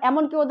বাবার,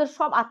 এমনকি ওদের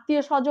সব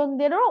আত্মীয়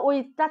স্বজনদেরও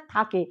ওইটা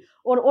থাকে,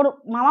 ওর ওর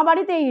মামা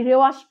বাড়িতে এই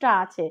রেওয়াজটা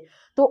আছে।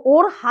 তো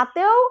ওর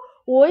হাতেও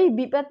ওই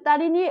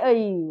বিপত্তারিণী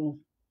ওই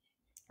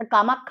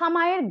কামাখ্যা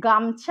মায়ের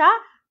গামছা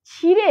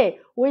ছিঁড়ে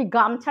ওই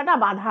গামছাটা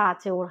বাঁধা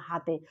আছে ওর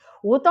হাতে।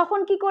 ও তখন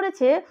কি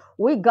করেছে,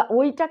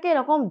 ওইটাকে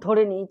এরকম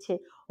ধরে নিয়েছে,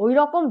 ওই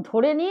রকম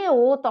ধরে নিয়ে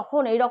ও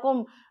তখন এইরকম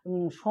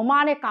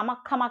সমানে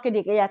কামাখ্যা মাকে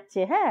ডেকে যাচ্ছে,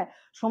 হ্যাঁ,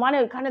 সমানে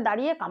ওইখানে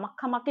দাঁড়িয়ে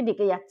কামাখ্যা মাকে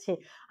ডেকে যাচ্ছে।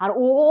 আর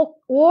ও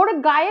ওর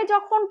গায়ে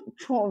যখন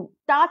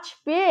টাচ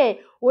পেয়ে,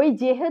 ওই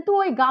যেহেতু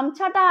ওই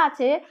গামছাটা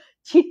আছে,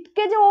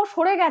 ছিটকে যে ও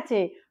সরে গেছে,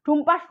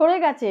 টুম্পা সরে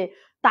গেছে,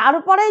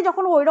 তারপরেই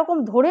যখন ওই রকম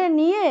ধরে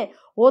নিয়ে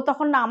ও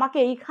তখন, না আমাকে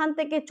এইখান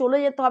থেকে চলে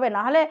যেতে হবে,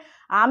 নাহলে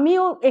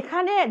আমিও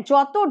এখানে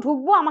যত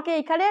ঢুকবো আমাকে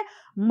এখানে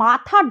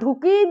মাথা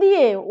ঢুকিয়ে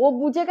দিয়ে, ও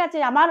বুঝে গেছে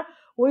আমার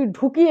ওই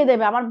ঢুকিয়ে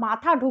দেবে, আমার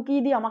মাথা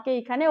ঢুকিয়ে দিয়ে আমাকে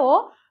এখানে ও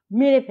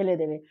মেরে ফেলে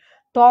দেবে।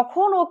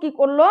 তখন ও কি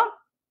করলো,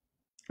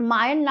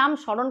 মায়ের নাম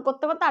স্মরণ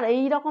করতে করতে, আর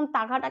এইরকম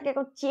তাঘাটাকে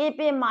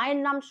চেপে মায়ের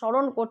নাম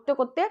স্মরণ করতে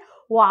করতে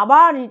ও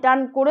আবার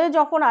রিটার্ন করে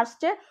যখন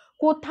আসছে,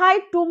 কোথায়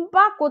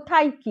টুম্পা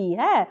কোথায় কি,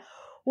 হ্যাঁ,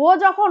 ও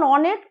যখন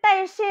অনেকটা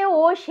এসে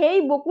ও সেই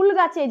বকুল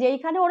গাছে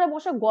যেইখানে ওরা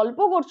বসে গল্প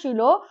করছিল,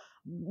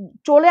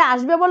 চলে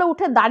আসবে বলে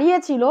উঠে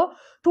দাঁড়িয়েছিল,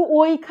 তো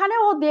ওইখানে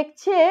ও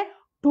দেখছে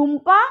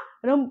টুম্পা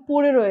এরকম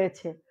পড়ে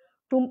রয়েছে।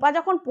 টুম্পা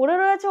যখন পড়ে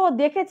রয়েছে ও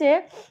দেখেছে,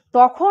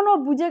 তখন ও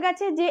বুঝে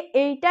গেছে যে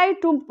এইটাই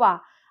টুম্পা,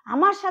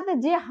 আমার সাথে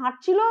যে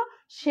হাঁটছিল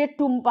সে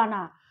টুম্পা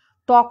না।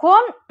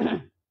 তখন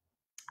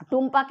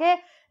টুম্পাকে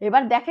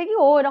এবার দেখে কি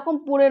ও এরকম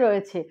পড়ে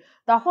রয়েছে,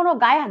 তখন ও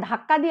গায়ে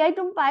ধাক্কা দিয়ে এই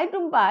টুম্পা এই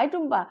টুম্পা এই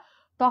টুম্পা,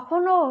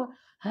 তখন ও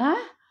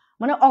হ্যাঁ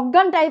মানে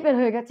অজ্ঞান টাইপের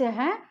হয়ে গেছে।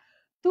 হ্যাঁ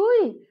তুই,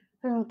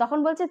 তখন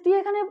বলছে তুই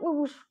এখানে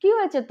কি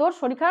হয়েছে, তোর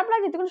শরীর খারাপ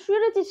লাগছে, তুই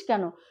শুয়ে রয়েছিস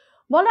কেন?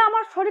 বলে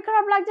আমার শরীর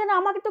খারাপ লাগছে না,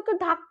 আমাকে তোকে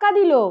ধাক্কা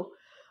দিল।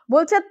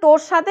 বলছে তোর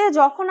সাথে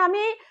যখন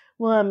আমি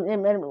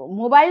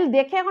মোবাইল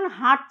দেখে এখন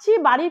হাঁটছি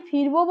বাড়ি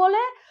ফিরবো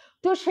বলে,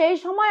 তো সেই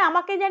সময়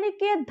আমাকে জানি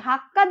কে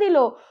ধাক্কা দিল,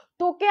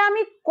 তোকে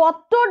আমি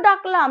কত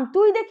ডাকলাম,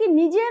 তুই দেখি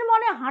নিজের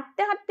মনে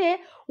হাঁটতে হাঁটতে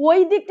ওই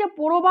দিকটা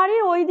পোড়ো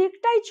বাড়ির ওই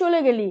দিকটাই চলে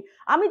গেলি,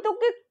 আমি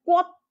তোকে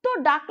কত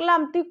ডাকলাম,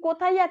 তুই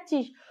কোথায়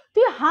যাচ্ছিস,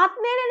 তুই হাত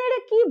নেড়ে নেড়ে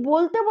কি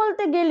বলতে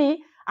বলতে গেলি,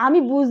 আমি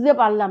বুঝতে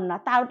পারলাম না,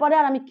 তারপরে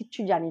আর আমি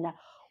কিচ্ছু জানি না।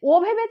 ও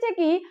ভেবেছে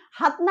কি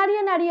হাত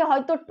নাড়িয়ে নাড়িয়ে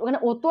হয়তো, মানে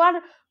ও তো আর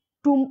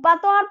টুম্পা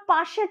তো আর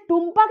পাশে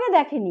টুম্পাকে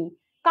দেখেনি,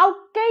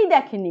 কাউকেই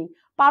দেখেনি,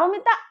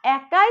 পারমিতা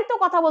একাই তো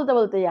কথা বলতে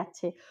বলতে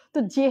যাচ্ছে, তো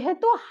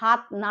যেহেতু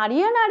হাত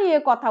নাড়িয়ে নাড়িয়ে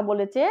কথা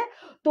বলেছে,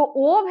 তো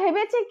ও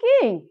ভেবেছে কি,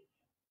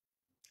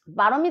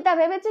 পারমিতা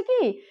ভেবেছে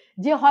কি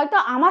যে হয়তো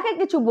আমাকে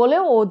কিছু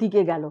বলেও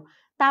ওদিকে গেল,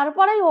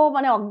 তারপরেই ও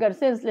মানে অজ্ঞান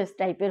সেন্সলেস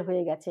টাইপের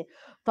হয়ে গেছে।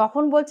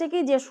 তখন বলছে কি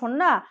যে শোন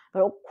না,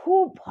 ও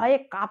খুব ভয়ে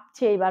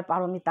কাঁপছে এবার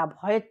পারমিতা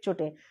ভয়ের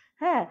চোটে,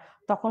 হ্যাঁ,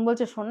 তখন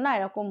বলছে শোন না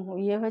এরকম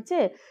ইয়ে হয়েছে,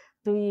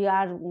 তুই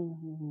আর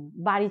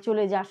বাড়ি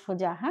চলে যা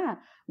সোজা, হ্যাঁ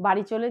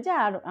বাড়ি চলে যা,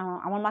 আর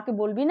আমার মাকে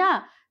বলবি না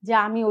যে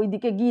আমি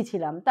ওইদিকে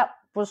গিয়েছিলাম। তা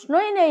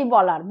প্রশ্নই নেই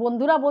বলার,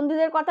 বন্ধুরা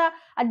বন্ধুদের কথা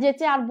আর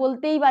যেচে আর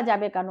বলতেই বা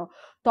যাবে কেন।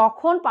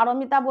 তখন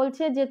পারমিতা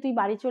বলছে যে তুই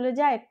বাড়ি চলে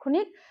যা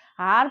এক্ষুনি।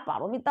 আর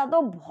পারমিতা তো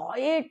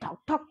ভয়ে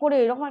ঠকঠক করে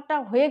এরকম একটা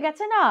হয়ে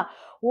গেছে না,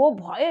 ও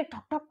ভয়ে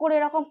ঠকঠক করে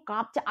এরকম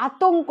কাঁপছে,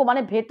 আতঙ্ক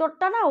মানে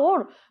ভেতরটা না ওর,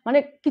 মানে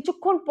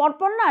কিছুক্ষণ পর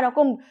পর না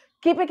এরকম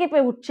কেঁপে কেঁপে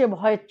উঠছে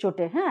ভয়ের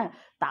চোটে। হ্যাঁ,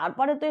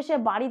 তারপরে তো এসে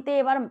বাড়িতে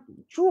এবার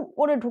চুপ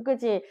করে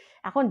ঢুকেছে।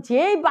 এখন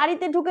যেই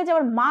বাড়িতে ঢুকেছে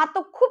এবার মা তো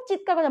খুব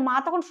চিৎকার করছে, মা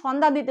তখন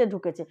সন্ধ্যা দিতে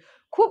ঢুকেছে,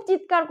 খুব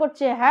চিৎকার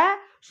করছে, হ্যাঁ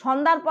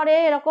সন্ধ্যার পরে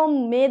এরকম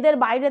মেয়েদের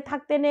বাইরে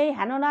থাকতে নেই,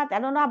 হেন না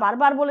তেন না,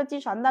 বারবার বলেছি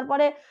সন্ধ্যার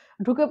পরে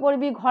ঢুকে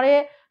পড়বি ঘরে,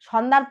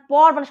 সন্ধ্যার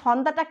পর মানে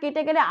সন্ধ্যাটা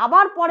কেটে গেলে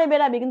আবার পরে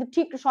বেরাবি, কিন্তু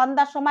ঠিক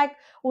সন্ধ্যার সময়,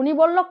 উনি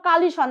বললো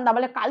কালী সন্ধ্যা,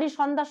 বলে কালী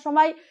সন্ধ্যার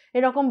সময়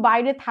এরকম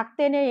বাইরে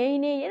থাকতে নেই, এই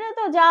নেই, এটা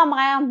তো যা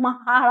মায়া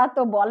মারা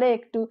তো বলে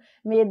একটু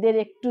মেয়েদের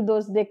একটু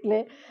দোষ দেখলে।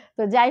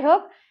 তো যাই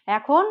হোক,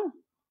 এখন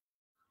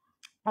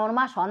ওর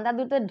মা সন্ধ্যা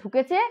দুটো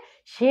ঢুকেছে,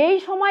 সেই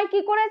সময় কি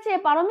করেছে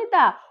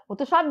পারমিতা, ও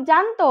তো সব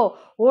জানতো,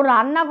 ও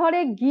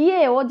রান্নাঘরে গিয়ে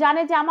ও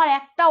জানে যে আমার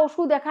একটা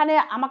ওষুধ এখানে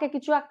আমাকে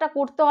কিছু একটা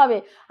করতে হবে,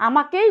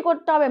 আমাকেই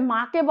করতে হবে,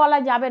 মাকে বলা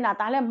যাবে না,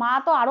 তাহলে মা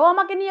তো আরো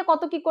আমাকে নিয়ে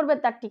কত কি করবে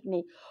তার ঠিক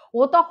নেই।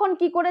 ও তখন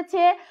কি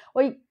করেছে,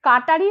 ওই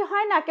কাটারি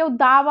হয় না, কেউ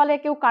দা বলে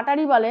কেউ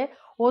কাটারি বলে,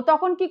 ও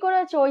তখন কি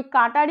করেছে ওই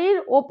কাটারির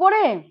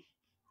ওপরে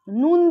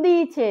নুন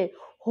দিয়েছে,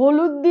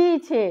 হলুদ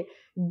দিয়েছে,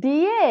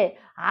 দিয়ে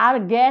আর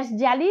গ্যাস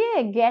জ্বালিয়ে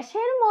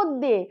গ্যাসের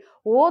মধ্যে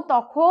ও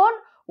তখন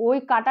ওই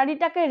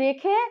কাটারিটাকে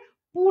রেখে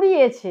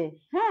পুড়িয়েছে।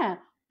 হ্যাঁ,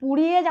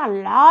 পুড়িয়ে যা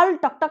লাল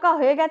টকটকা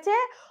হয়ে গেছে,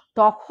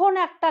 তখন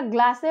একটা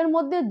গ্লাসের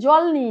মধ্যে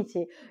জল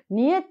নিয়েছে,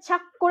 নিয়ে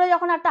ছাক করে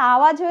যখন একটা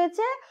আওয়াজ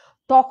হয়েছে,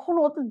 তখন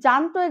ও তো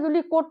জানতো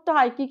এগুলি করতে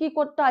হয়, কি কি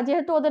করতে হয়,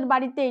 যেহেতু ওদের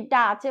বাড়িতে এটা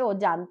আছে ও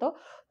জানতো।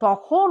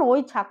 তখন ওই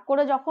ছাক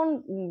করে যখন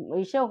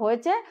এসে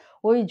হয়েছে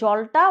ওই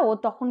জলটা ও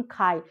তখন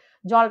খায়,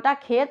 জলটা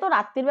খেয়ে তো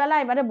রাত্রিবেলা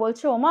এবারে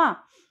বলছে ওমা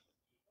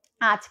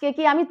আজকে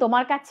কি আমি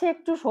তোমার কাছে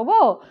একটু শোবো।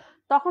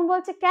 তখন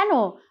বলছে কেন,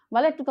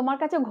 বলে একটু তোমার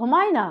কাছে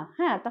ঘুমাই না।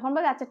 হ্যাঁ, তখন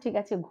বলে আচ্ছা ঠিক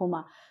আছে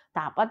ঘুমা।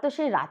 তারপর তো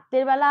সেই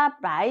রাত্রের বেলা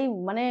প্রায়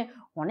মানে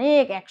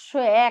অনেক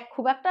 101,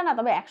 খুব একটা না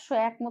তবে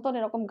 101 মতন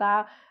এরকম গা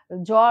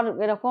জ্বর,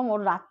 এরকম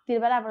ওর রাত্রির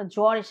বেলা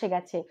জ্বর এসে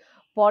গেছে।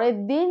 পরের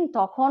দিন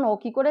তখন ও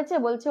কি করেছে,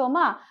 বলছে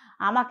ওমা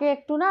আমাকে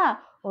একটু না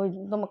ওই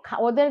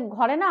ওদের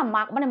ঘরে না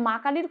মানে মা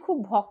কালীর খুব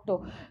ভক্ত,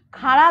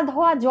 খাড়া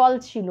ধোয়া জল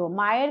ছিল,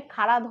 মায়ের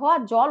খাড়া ধোয়া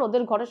জল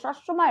ওদের ঘরে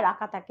সবসময়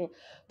রাখা থাকে।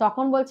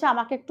 তখন বলছে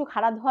আমাকে একটু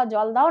খাড়া ধোয়া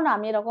জল দাও না,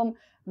 আমি এরকম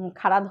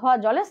খাড়া ধোয়া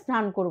জলে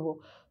স্নান করব।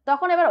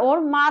 তখন এবার ওর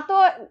মা তো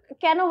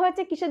কেন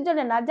হয়েছে কিসের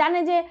জন্য না জানে,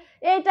 যে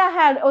এইটা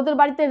হ্যাঁ ওদের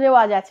বাড়িতে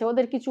রেওয়াজ আছে,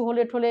 ওদের কিছু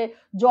হলে ঠলে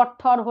জ্বর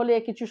ঠর হলে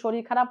কিছু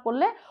শরীর খারাপ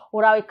করলে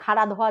ওরা ওই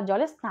খাড়া ধোয়া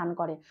জলে স্নান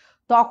করে।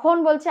 তখন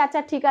বলছে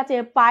আচ্ছা ঠিক আছে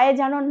পায়ে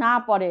যেন না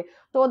পড়ে।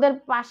 তো ওদের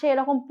পাশে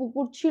এরকম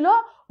পুকুর ছিল,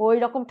 ওই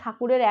রকম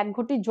ঠাকুরের এক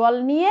ঘটি জল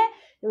নিয়ে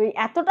ওই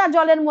এতটা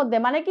জলের মধ্যে,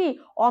 মানে কি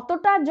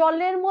অতটা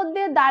জলের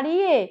মধ্যে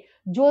দাঁড়িয়ে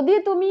যদি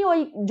তুমি ওই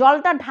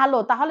জলটা ঢালো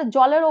তাহলে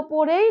জলের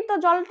ওপরেই তো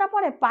জলটা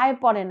পড়ে, পায়ে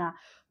পড়ে না।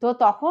 তো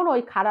তখন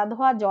ওই খাড়া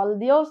ধোয়া জল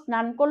দিয়েও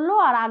স্নান করলো,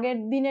 আর আগের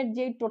দিনের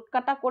যেই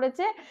টোটকাটা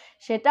করেছে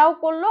সেটাও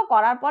করলো,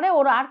 করার পরে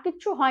ওর আর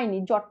কিচ্ছু হয়নি,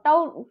 জ্বরটাও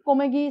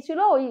কমে গিয়েছিল,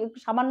 ওই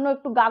সামান্য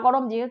একটু গা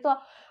গরম, যেহেতু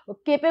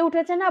কেঁপে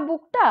উঠেছে না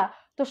বুকটা,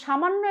 তো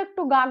সামান্য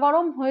একটু গা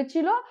গরম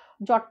হয়েছিল,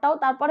 জ্বরটাও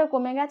তারপরে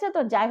কমে গেছে।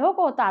 তো যাই হোক,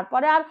 ও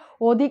তারপরে আর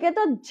ওদিকে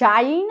তো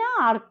যাই না,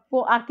 আর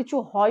আর কিছু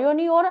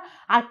হয়নি ওর,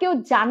 আর কেউ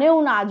জানেও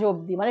না আজ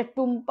অবধি, মানে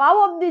টুম্পাও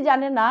অবধি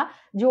জানে না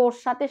যে ওর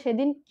সাথে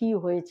সেদিন কি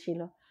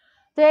হয়েছিল।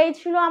 তো এই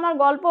ছিল আমার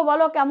গল্প,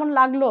 বলো কেমন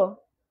লাগলো,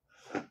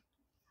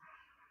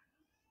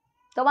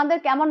 তোমাদের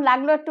কেমন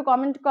লাগলো একটু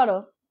কমেন্ট করো।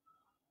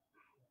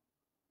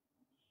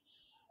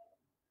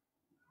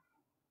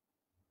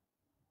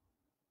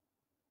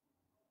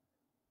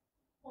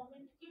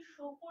 কমেন্ট কি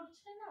শো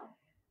করছে না?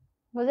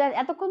 বোঝা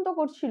এতক্ষণ তো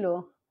করছিল,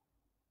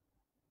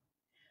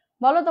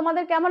 বলো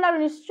তোমাদের কেমন লাগলো,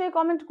 নিশ্চয়ই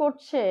কমেন্ট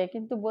করছে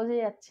কিন্তু বোঝা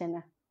যাচ্ছে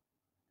না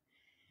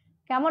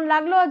কেমন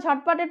লাগলো,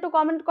 ঝটপট একটু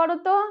কমেন্ট করো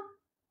তো।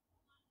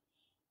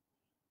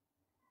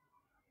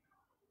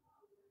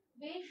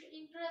 বেশ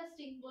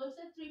ইন্টারেস্টিং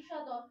বলছে তৃষা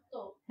দত্ত।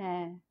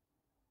 হ্যাঁ,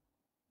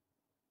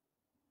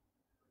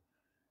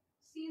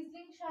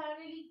 সিজলিং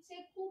সায়নী লিখছে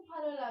খুব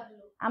ভালো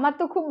লাগলো। আমার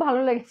তো খুব ভালো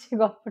লেগেছে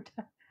গল্পটা,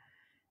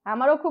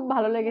 আমারও খুব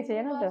ভালো লেগেছে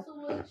জানো তো। বাসু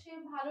বলছে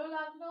ভালো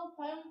লাগলো,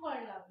 ভয়ঙ্কর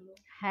লাগলো।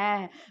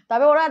 হ্যাঁ,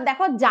 তবে ওরা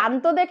দেখো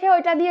জানতো দেখে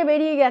ওইটা দিয়ে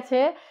বেরিয়ে গেছে,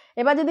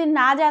 এবার যদি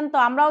না জানতো,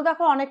 আমরাও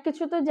দেখো অনেক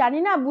কিছু তো জানি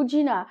না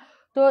বুঝি না,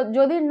 তো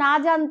যদি না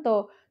জানতো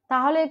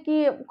তাহলে কি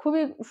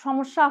খুবই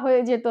সমস্যা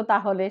হয়ে যেত,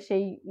 তাহলে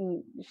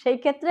সেই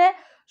ক্ষেত্রে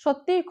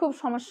সত্যিই খুব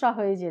সমস্যা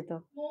হয়ে যেত।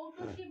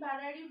 মৌটুসি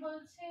বাড়ারি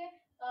বলছে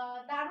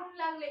দারুণ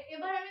লাগলে,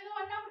 এবার আমি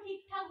তোমার নাম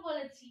ঠিকঠাক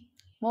বলেছি।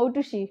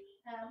 মৌটুসি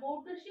হ্যাঁ,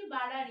 মৌটুসি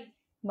বাড়ারি।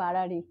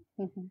 বাড়ারি,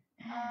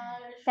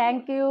 আর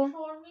থ্যাংক ইউ।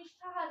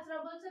 শর্মিষ্ঠা হাজরা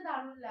বলছে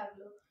দারুণ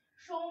লাগলো।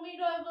 সৌমি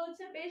রয়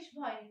বলছে বেশ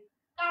ভয়।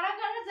 কারা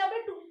কারা যাবে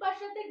টুম্পার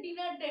সাথে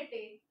ডিনার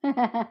ডেটে?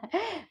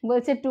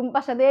 বলছে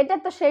টুম্পার সাথে, এটা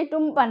তো সেই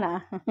টুম্পা না,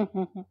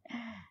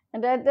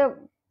 এটা তো।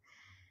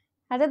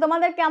 আচ্ছা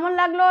তোমাদের কেমন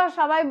লাগলো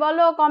সবাই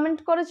বলো, কমেন্ট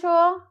করেছো।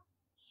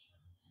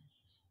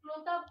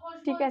 প্রতাপ ঘোষ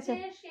ঠিক আছে।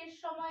 শেষ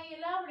সময়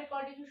এলাম,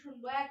 রেকর্ডিং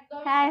শুনবো একদম।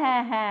 হ্যাঁ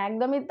হ্যাঁ হ্যাঁ,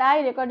 একদমই তাই,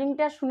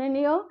 রেকর্ডিংটা শুনে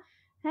নিও।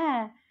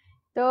 হ্যাঁ,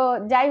 তো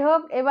যাই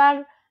হোক, এবার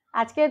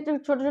আজকে একটু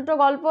ছোট ছোট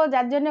গল্প,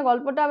 যার জন্য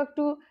গল্পটাও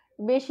একটু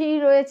বেশিই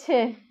রয়েছে।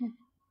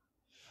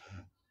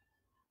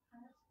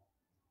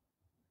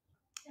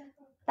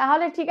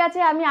 তাহলে ঠিক আছে,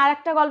 আমি আর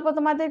একটা গল্প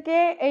তোমাদেরকে,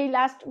 এই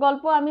লাস্ট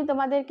গল্প আমি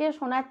তোমাদেরকে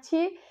শোনাচ্ছি।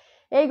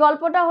 এই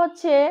গল্পটা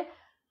হচ্ছে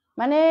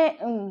মানে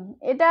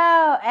এটা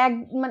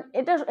মানে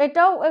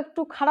এটাও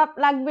একটু খারাপ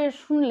লাগবে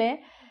শুনলে,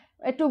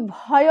 একটু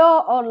ভয়ও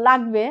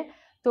লাগবে।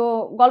 তো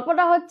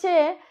গল্পটা হচ্ছে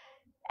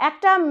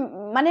একটা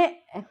মানে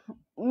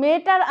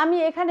মেয়েটার, আমি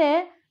এখানে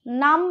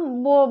নাম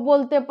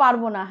বলতে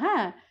পারবো না।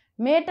 হ্যাঁ,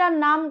 মেয়েটার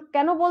নাম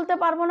কেন বলতে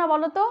পারবো না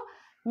বলো তো?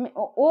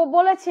 ও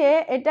বলেছে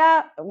এটা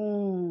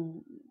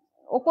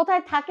ও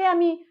কোথায় থাকে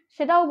আমি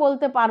সেটাও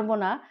বলতে পারবো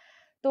না।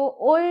 তো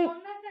ওই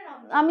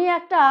আমি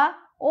একটা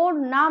ওর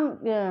নাম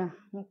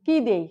কি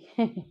দেই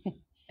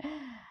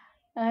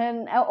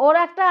ওর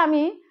একটা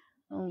আমি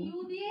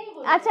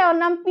আচ্ছা ওর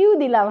নাম পিউ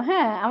দিলাম।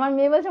 হ্যাঁ, আমার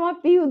মেয়ে বলছে আমার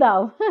পিউ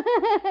দাও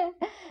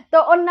তো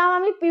ওর নাম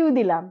আমি পিউ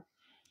দিলাম।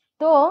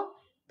 তো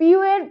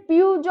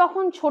পিউ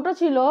যখন ছোট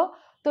ছিল,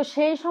 তো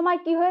সেই সময়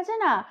কি হয়েছে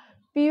না,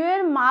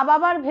 পিউয়ের মা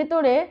বাবার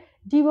ভেতরে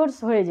ডিভোর্স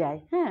হয়ে যায়।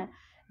 হ্যাঁ,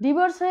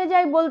 ডিভোর্স হয়ে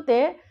যায় বলতে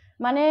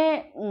মানে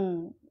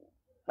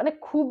মানে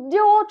খুব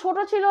যে ও ছোট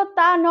ছিল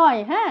তা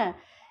নয়। হ্যাঁ,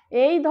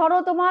 এই ধরো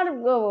তোমার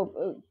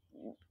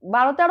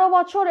 12-13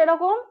 বছর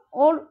এরকম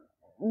ওর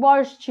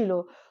বয়স ছিল।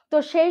 তো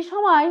সেই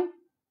সময়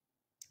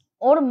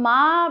ওর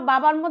মা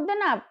বাবার মধ্যে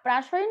না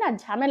প্রায়শই না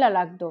ঝামেলা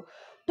লাগতো।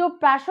 তো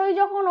প্রায়শই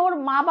যখন ওর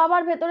মা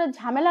বাবার ভেতরে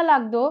ঝামেলা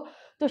লাগতো,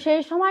 তো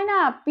সেই সময় না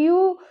পিউ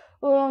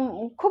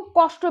খুব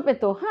কষ্ট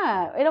পেত। হ্যাঁ,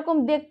 এরকম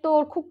দেখতো,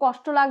 ওর খুব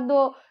কষ্ট লাগতো,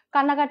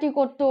 কান্নাকাটি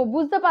করতো,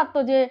 বুঝতে পারতো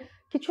যে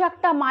কিছু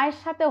একটা মায়ের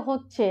সাথে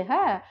হচ্ছে।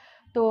 হ্যাঁ,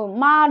 তো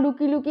মা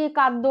লুকিয়ে লুকিয়ে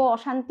কাঁদতো,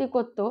 অশান্তি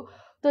করতো।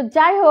 তো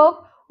যাই হোক,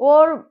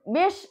 ওর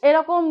বেশ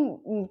এরকম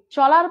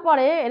চলার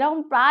পরে এরকম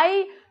প্রায়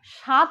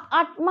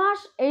 7-8 মাস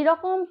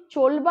এইরকম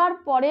চলবার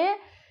পরে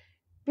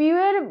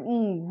পিউয়ের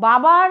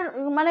বাবার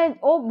মানে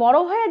ও বড়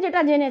হয়ে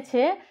যেটা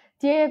জেনেছে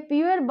যে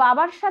পিউয়ের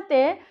বাবার সাথে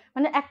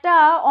মানে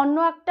অন্য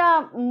একটা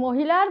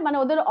মহিলার, মানে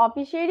ওদের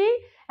অফিসেরই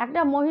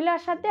একটা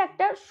মহিলার সাথে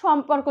একটা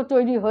সম্পর্ক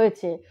তৈরি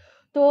হয়েছে।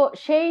 তো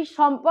সেই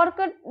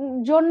সম্পর্কের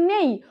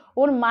জন্যেই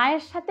ওর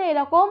মায়ের সাথে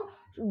এরকম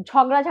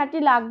ঝগড়াঝাটি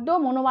লাগতো,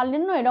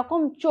 মনোমালিন্য এরকম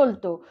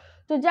চলতো।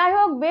 তো যাই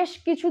হোক, বেশ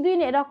কিছুদিন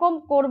এরকম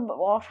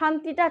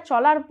অশান্তিটা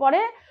চলার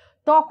পরে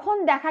তখন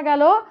দেখা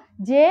গেল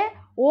যে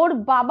ওর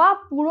বাবা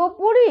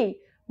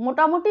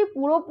মোটামুটি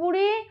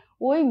পুরোপুরি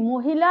ওই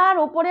মহিলার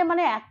ওপরে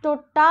মানে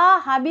এতটা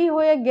হাবি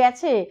হয়ে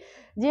গেছে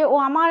যে ও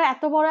আমার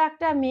এত বড়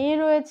একটা মেয়ে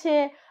রয়েছে,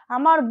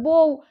 আমার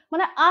বউ,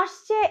 মানে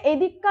আসছে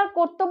এদিককার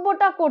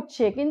কর্তব্যটা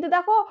করছে। কিন্তু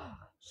দেখো,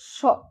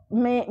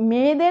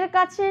 মেয়েদের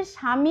কাছে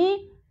স্বামী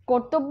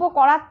কর্তব্য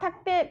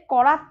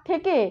করার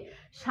থেকে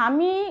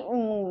স্বামী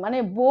মানে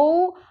বউ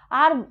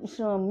আর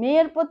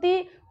মেয়ের প্রতি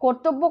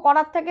কর্তব্য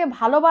করার থেকে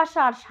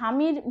ভালোবাসা আর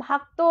স্বামীর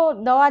ভাগ তো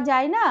দেওয়া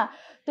যায় না।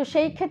 তো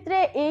সেই ক্ষেত্রে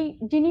এই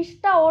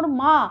জিনিসটা ওর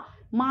মা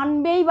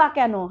মানবেই বা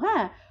কেন?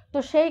 হ্যাঁ, তো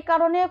সেই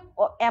কারণে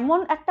এমন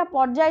একটা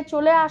পর্যায়ে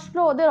চলে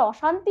আসলো ওদের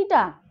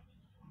অশান্তিটা।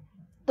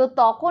 তো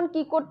তখন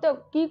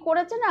কি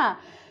করেছে না,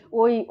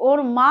 ওর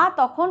মা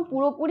তখন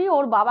পুরোপুরি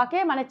ওর বাবাকে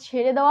মানে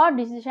ছেড়ে দেওয়ার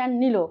ডিসিশন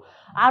নিল।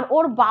 আর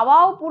ওর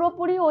বাবাও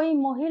পুরোপুরি ওই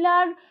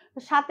মহিলার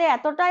সাথে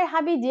এতটাই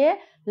হাবি যে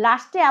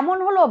লাস্টে এমন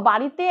হলো,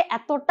 বাড়িতে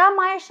এতটা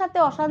মায়ের সাথে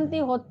অশান্তি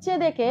হচ্ছে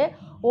দেখে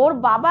ওর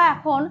বাবা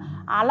এখন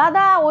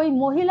আলাদা ওই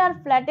মহিলার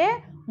ফ্ল্যাটে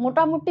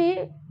মোটামুটি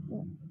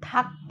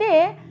থাকতে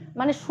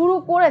মানে শুরু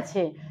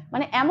করেছে।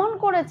 মানে এমন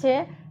করেছে,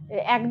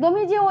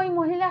 একদমই যে ওই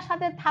মহিলার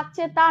সাথে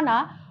থাকছে তা না,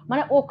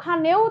 মানে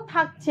ওখানেও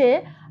থাকছে,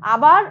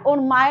 আবার ওর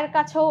মায়ের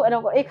কাছেও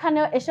এরকম এখানে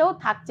এসেও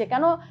থাকছে।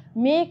 কেন,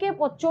 মেয়েকে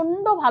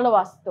প্রচণ্ড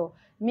ভালোবাসতো,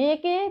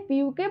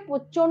 পিউকে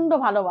প্রচণ্ড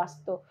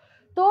ভালোবাসতো।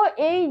 তো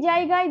এই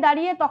জায়গায়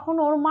দাঁড়িয়ে তখন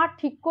ওর মা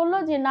ঠিক করলো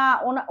যে না,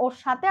 ওর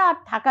সাথে আর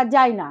থাকা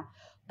যায় না।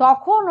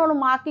 তখন ওর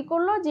মা কি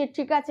করলো যে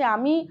ঠিক আছে,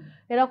 আমি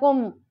এরকম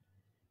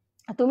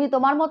তুমি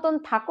তোমার মতন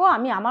থাকো,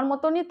 আমি আমার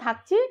মতনই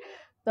থাকছি,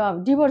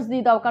 ডিভোর্স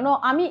দিয়ে দাও। কেন,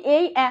 আমি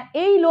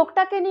এই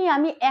লোকটাকে নিয়ে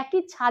আমি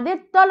একই ছাদের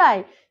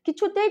তলায়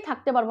কিছুতেই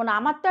থাকতে পারবো না।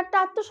 আমার তো একটা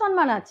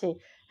আত্মসম্মান আছে।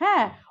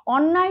 হ্যাঁ,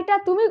 অন্যায়টা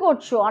তুমি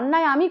করছো,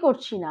 অন্যায় আমি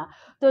করছি না।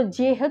 তো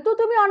যেহেতু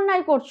তুমি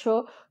অন্যায় করছো,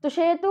 তো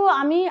সেহেতু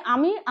আমি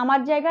আমি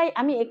আমার জায়গায়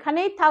আমি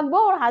এখানেই থাকবো,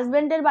 ওর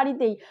হাজব্যান্ডের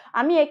বাড়িতেই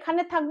আমি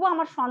এখানে থাকবো,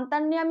 আমার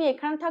সন্তান নিয়ে আমি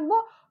এখানে থাকবো,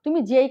 তুমি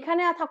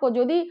যেইখানে থাকো,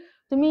 যদি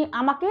তুমি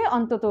আমাকে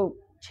অন্তত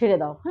ছেড়ে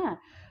দাও। হ্যাঁ,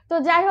 তো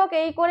যাই হোক,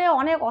 এই করে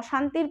অনেক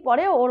অশান্তির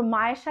পরে ওর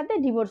মায়ের সাথে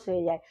ডিভোর্স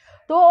হয়ে যায়।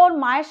 তো ওর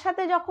মায়ের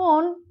সাথে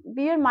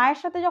বিয়ের মায়ের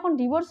সাথে যখন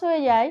ডিভোর্স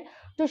হয়ে যায়,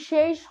 তো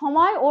সেই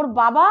সময় ওর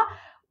বাবা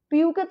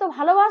পিউকে তো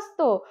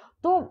ভালোবাসতো,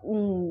 তো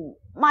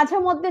মাঝে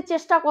মধ্যে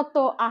চেষ্টা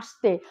করতো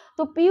আসতে।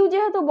 তো পিউ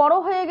যেহেতু বড়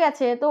হয়ে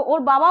গেছে, তো ওর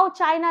বাবাও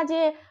চায় না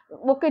যে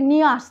ওকে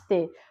নিয়ে আসতে,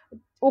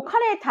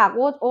 ওখানেই থাক।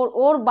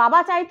 ওর বাবা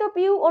চাইতো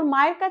পিউ ওর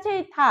মায়ের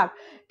কাছেই থাক,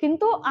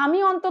 কিন্তু আমি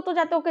অন্তত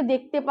যাতে ওকে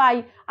দেখতে পাই,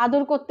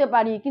 আদর করতে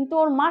পারি, কিন্তু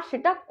ওর মা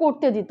সেটা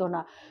করতে দিত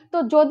না। তো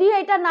যদি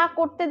এটা না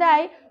করতে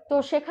দেয়, তো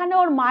সেখানে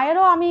ওর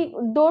মায়েরও আমি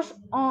দোষ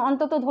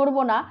অন্তত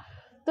ধরবো না।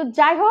 তো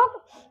যাই হোক,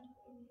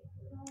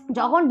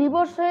 যখন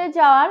ডিভোর্স হয়ে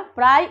যাওয়ার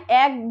প্রায়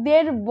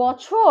 1-1.5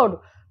 বছর,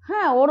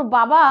 হ্যাঁ, ওর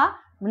বাবা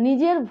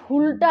নিজের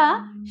ভুলটা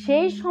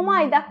সেই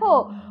সময় দেখো,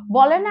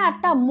 বলে না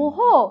একটা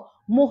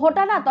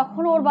মোহটা না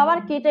তখন ওর বাবার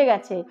কেটে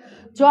গেছে।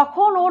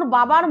 যখন ওর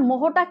বাবার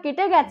মোহটা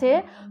কেটে গেছে,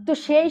 তো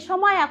সেই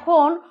সময়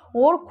এখন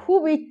ওর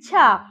খুব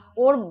ইচ্ছা,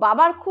 ওর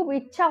বাবার খুব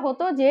ইচ্ছা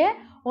হতো যে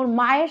ওর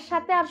মায়ের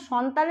সাথে আর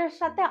সন্তানের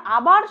সাথে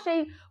আবার সেই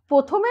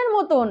প্রথমের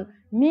মতন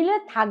মিলে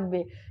থাকবে।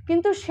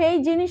 কিন্তু সেই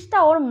জিনিসটা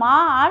ওর মা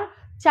আর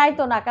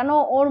চাইতো না। কেন,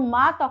 ওর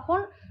মা তখন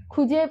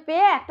খুঁজে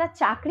পেয়ে একটা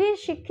চাকরি,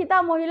 শিক্ষিতা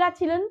মহিলা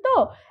ছিলেন, তো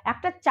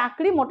একটা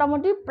চাকরি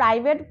মোটামুটি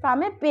প্রাইভেট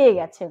ফার্মে পেয়ে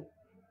গেছে।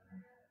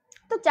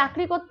 তো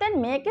চাকরি করতেন,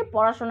 মেয়েকে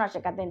পড়াশোনা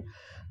শেখাতেন।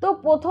 তো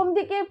প্রথম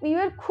দিকে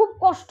পিউয়ের খুব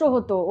কষ্ট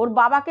হতো, ওর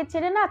বাবাকে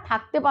ছেড়ে না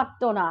থাকতে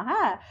পারতো না।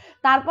 হ্যাঁ,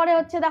 তারপরে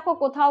হচ্ছে দেখো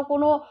কোথাও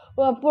কোনো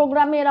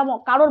প্রোগ্রামে এরকম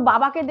কারোর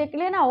বাবাকে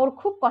দেখলে না ওর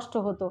খুব কষ্ট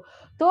হতো।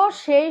 তো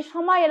সেই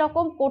সময়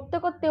এরকম করতে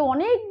করতে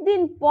অনেক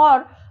দিন পর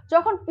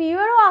যখন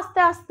পিউয়েরও আস্তে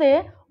আস্তে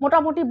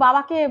মোটামুটি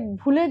বাবাকে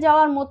ভুলে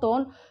যাওয়ার মতন,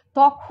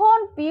 তখন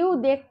পিউ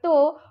দেখতো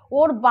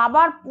ওর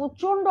বাবার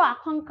প্রচণ্ড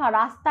আকাঙ্ক্ষা,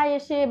 রাস্তায়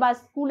এসে বা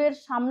স্কুলের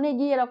সামনে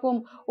গিয়ে এরকম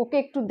ওকে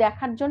একটু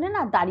দেখার জন্য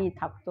না দাঁড়িয়ে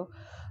থাকতো।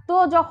 তো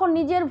যখন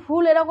নিজের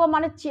ভুল এরকম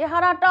মানে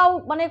চেহারাটাও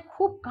মানে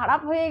খুব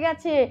খারাপ হয়ে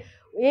গেছে,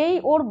 এই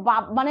ওর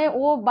মানে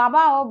ও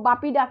বাবা ও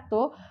বাপি ডাকতো,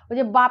 ওই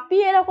যে বাপি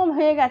এরকম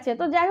হয়ে গেছে।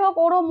 তো যাই হোক,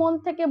 ওরও মন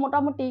থেকে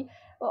মোটামুটি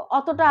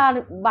অতটা আর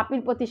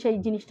বাপির প্রতি সেই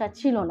জিনিসটা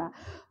ছিল না।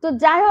 তো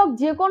যাই হোক,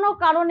 যে কোনো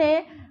কারণে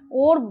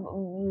ওর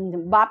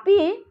বাপি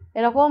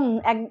এরকম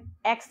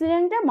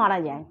অ্যাক্সিডেন্টে মারা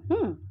যায়।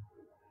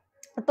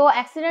 তো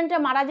অ্যাক্সিডেন্টে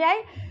মারা যায়,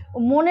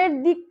 মনের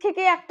দিক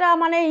থেকে একটা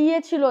মানে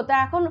ছিল। তা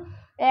এখন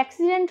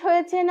অ্যাক্সিডেন্ট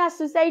হয়েছে না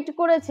সুইসাইড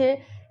করেছে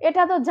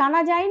এটা তো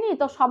জানা যায়নি,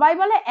 তো সবাই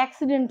বলে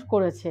অ্যাক্সিডেন্ট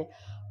করেছে।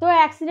 তো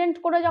অ্যাক্সিডেন্ট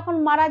করে যখন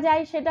মারা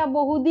যায় সেটা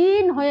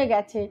বহুদিন হয়ে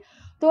গেছে।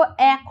 তো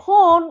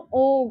এখন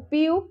ও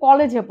পিউ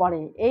কলেজে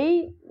পড়ে, এই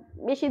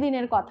বেশি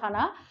দিনের কথা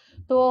না।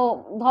 তো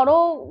ধরো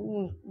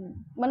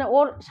মানে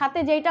ওর সাথে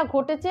যেইটা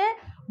ঘটেছে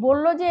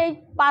বললো যে এই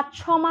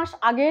 5-6 মাস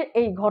আগের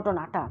এই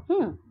ঘটনাটা।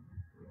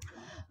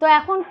 তো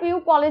এখন পিউ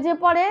কলেজে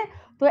পড়ে।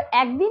 তো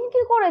একদিন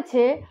কি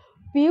করেছে,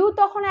 পিউ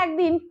তখন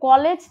একদিন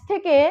কলেজ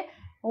থেকে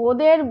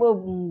ওদের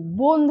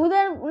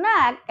বন্ধুদের না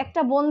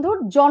একটা বন্ধুর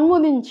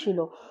জন্মদিন ছিল।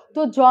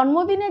 তো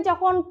জন্মদিনে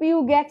যখন পিউ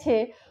গেছে,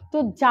 তো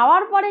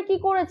যাওয়ার পরে কি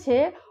করেছে,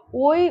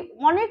 ওই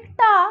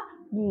অনেকটা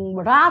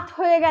রাত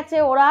হয়ে গেছে,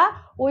 ওরা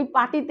ওই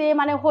পার্টিতে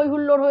মানে হই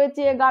হুল্লোড়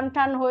হয়েছে, গান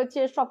টান হয়েছে,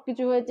 সব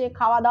কিছু হয়েছে,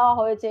 খাওয়া দাওয়া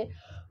হয়েছে।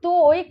 তো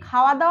ওই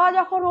খাওয়া দাওয়া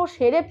যখন ও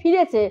সেরে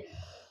ফিরেছে,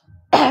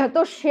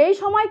 তো সেই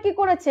সময় কি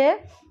করেছে,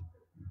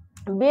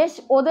 বেশ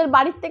ওদের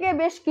বাড়ির থেকে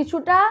বেশ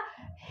কিছুটা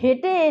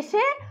হেঁটে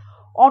এসে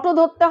অটো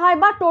ধরতে হয়,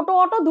 বা টোটো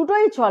অটো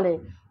দুটোই চলে।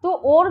 তো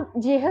ওর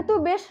যেহেতু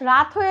বেশ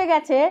রাত হয়ে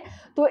গেছে,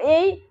 তো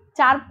এই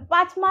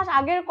 4-5 মাস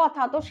আগের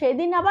কথা, তো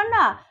সেদিন আবার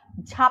না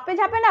ঝাপে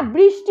ঝাপে না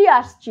বৃষ্টি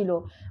আসছিল,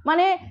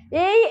 মানে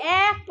এই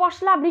এক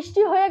পশলা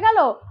বৃষ্টি হয়ে গেল,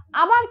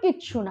 আবার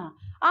কিচ্ছু না,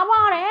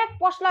 আবার এক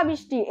পশলা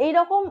বৃষ্টি,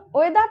 এইরকম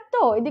ওয়েদার।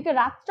 তো এদিকে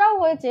রাতটাও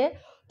হয়েছে।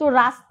 তো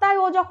রাস্তায়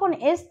ও যখন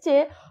এসছে,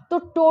 তো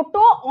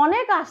টোটো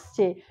অনেক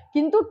আসছে,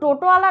 কিন্তু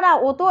টোটোওয়ালারা,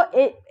 ও তো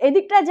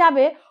এদিকটা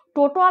যাবে,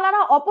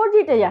 টোটোওয়ালারা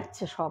অপোজিটে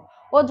যাচ্ছে সব।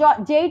 ও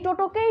যেই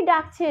টোটোকেই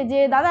ডাকছে যে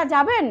দাদা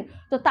যাবেন,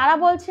 তো তারা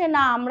বলছে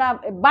না আমরা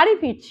বাড়ি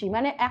ফিরছি,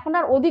 মানে এখন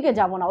আর ওদিকে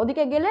যাব না,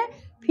 ওদিকে গেলে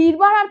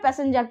ফিরবার আর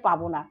প্যাসেঞ্জার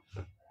পাবো না।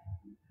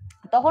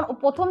 তখন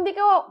প্রথম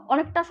দিকেও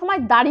অনেকটা সময়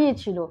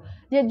দাঁড়িয়েছিল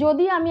যে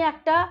যদি আমি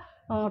একটা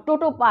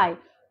টোটো পাই।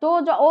 তো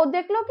ও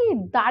দেখলো কি,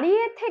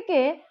 দাঁড়িয়ে থেকে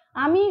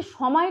আমি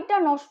সময়টা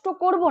নষ্ট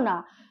করব না,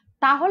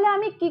 তাহলে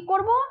আমি কি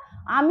করব,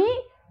 আমি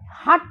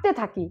হাঁটতে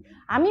থাকি,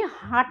 আমি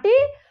হাঁটি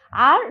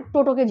আর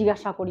টোটোকে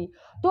জিজ্ঞাসা করি।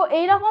 তো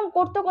এইরকম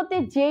করতে করতে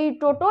যেই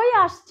টোটোই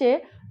আসছে,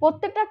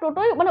 প্রত্যেকটা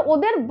টোটোই মানে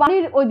ওদের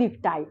বাড়ির ওই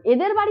দিকটায়,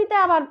 এদের বাড়িতে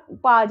আবার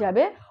পাওয়া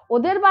যাবে,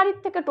 ওদের বাড়ির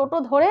থেকে টোটো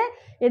ধরে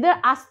এদের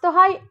আসতে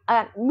হয়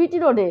বিটি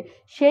রোডে,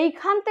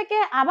 সেইখান থেকে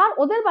আবার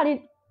ওদের বাড়ি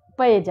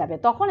পেয়ে যাবে,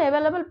 তখন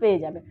অ্যাভেলেবেল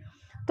পেয়ে যাবে।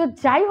 তো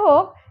যাই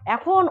হোক,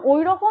 এখন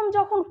ওই রকম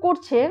যখন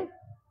করছে,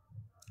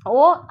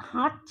 ও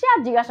হাঁটছে আর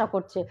জিজ্ঞাসা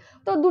করছে,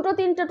 তো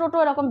 2-3টে টোটো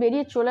এরকম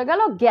বেরিয়ে চলে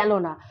গেল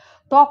না।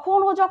 তখন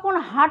ও যখন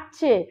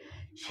হাঁটছে,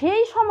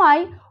 সেই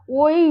সময়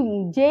ওই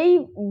যেই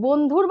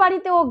বন্ধুর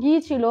বাড়িতে ও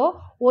গিয়েছিল,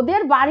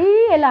 ওদের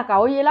বাড়ির এলাকা,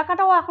 ওই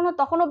এলাকাটাও এখনো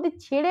তখন অবধি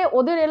ছেড়ে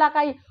ওদের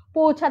এলাকায়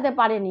পৌঁছাতে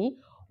পারেনি।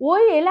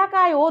 ওই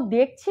এলাকায় ও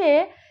দেখছে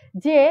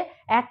যে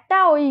একটা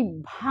ওই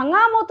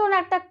ভাঙা মতন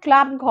একটা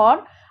ক্লাব ঘর,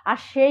 আর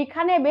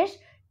সেইখানে বেশ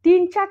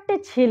 3-4টে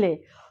ছেলে।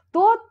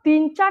 তো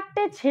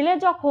 3-4টে ছেলে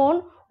যখন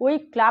ওই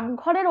ক্লাব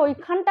ঘরের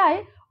ওইখানটায়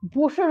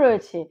বসে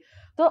রয়েছে,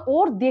 তো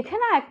ওর দেখে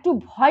না একটু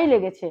ভয়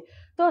লেগেছে।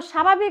 তো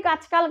স্বাভাবিক,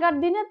 আজকালকার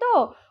দিনে তো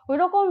ওই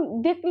রকম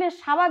দেখলে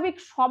স্বাভাবিক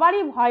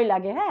সবারই ভয়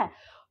লাগে। হ্যাঁ,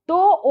 তো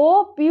ও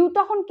পিউ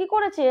তখন কি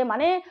করেছে,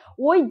 মানে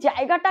ওই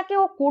জায়গাটাকে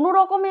ও কোনো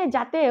রকমে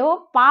যাতে ও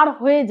পার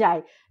হয়ে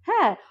যায়।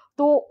 হ্যাঁ,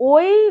 তো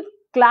ওই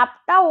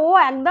ক্লাবটা ও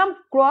একদম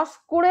ক্রস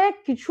করে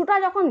কিছুটা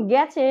যখন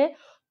গেছে,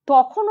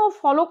 তখন ও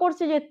ফলো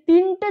করছে যে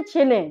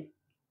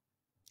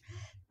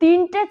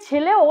তিনটে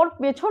ছেলে ওর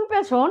পেছন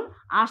পেছন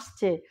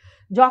আসছে।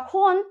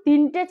 যখন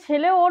তিনটে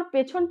ছেলে ওর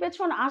পেছন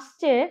পেছন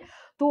আসছে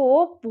তো ও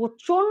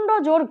প্রচণ্ড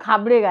জোর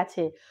ঘাবড়ে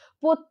গেছে,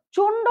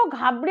 প্রচণ্ড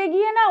ঘাবড়ে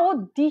গিয়ে না ও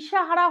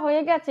দিশাহারা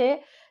হয়ে গেছে,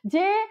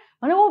 যে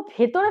মানে ও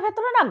ভেতরে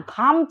ভেতরে না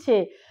ঘামছে,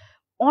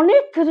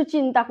 অনেক কিছু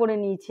চিন্তা করে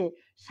নিয়েছে।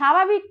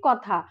 স্বাভাবিক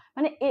কথা,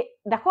 মানে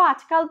দেখো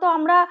আজকাল তো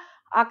আমরা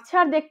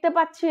আকছার দেখতে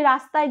পাচ্ছি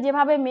রাস্তায়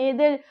যেভাবে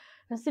মেয়েদের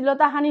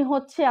শ্লীলতাহানি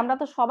হচ্ছে, আমরা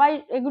তো সবাই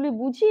এগুলি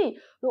বুঝি।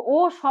 তো ও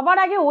সবার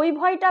আগে ওই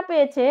ভয়টা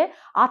পেয়েছে,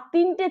 আর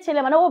তিনটে ছেলে,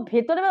 মানে ও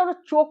ভেতরে ওর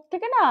চোখ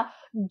থেকে না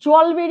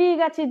জল বেরিয়ে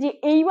গেছে যে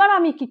এইবার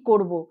আমি কি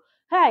করব,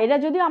 হ্যাঁ এরা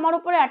যদি আমার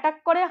উপরে অ্যাটাক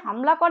করে,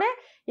 হামলা করে,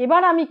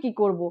 এবার আমি কি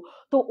করব।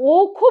 তো ও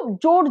খুব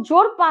জোর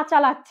জোর পা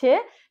চালাচ্ছে,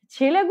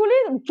 ছেলেগুলি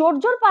জোর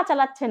জোর পা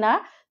চালাচ্ছে না,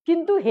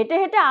 কিন্তু হেঁটে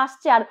হেঁটে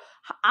আসছে, আর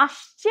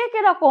আসছে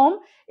কিরকম,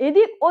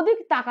 এদিক ওদিক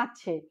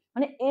তাকাচ্ছে,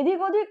 মানে এদিক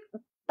ওদিক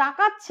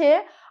তাকাচ্ছে,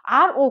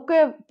 আর ওকে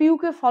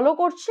পিউকে ফলো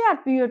করছে, আর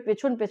পিউয়ের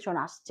পেছন পেছন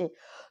আসছে।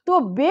 তো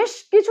বেশ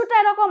কিছুটা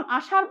এরকম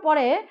আসার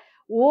পরে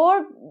ওর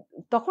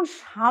তখন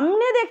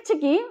সামনে দেখছে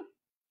কি,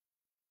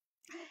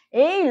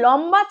 এই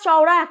লম্বা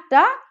চওড়া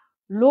একটা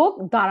লোক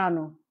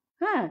দাঁড়ানো।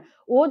 হ্যাঁ,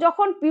 ও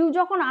যখন পিউ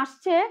যখন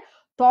আসছে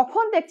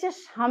তখন দেখছে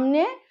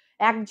সামনে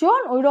একজন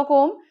ওই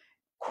রকম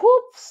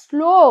খুব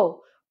স্লো,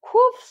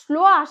 খুব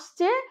স্লো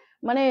আসছে,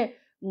 মানে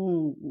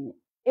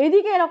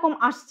এদিকে এরকম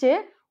আসছে,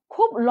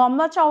 খুব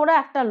লম্বা চওড়া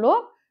একটা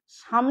লোক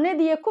সামনে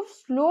দিয়ে খুব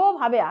স্লো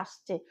ভাবে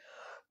আসছে।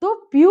 তো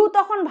পিউ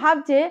তখন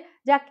ভাবছে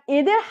যাক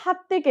এদের হাত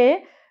থেকে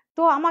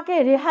তো আমাকে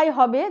রেহাই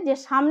হবে, যে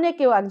সামনে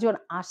কেউ একজন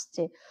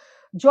আসছে।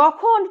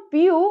 যখন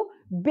পিউ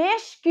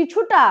বেশ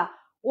কিছুটা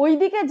ওই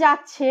দিকে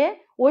যাচ্ছে,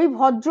 ওই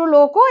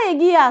ভদ্রলোকও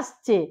এগিয়ে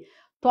আসছে,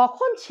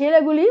 তখন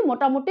ছেলেগুলি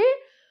মোটামুটি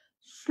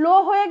স্লো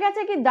হয়ে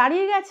গেছে কি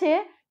দাঁড়িয়ে গেছে,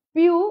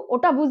 পিউ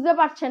ওটা বুঝতে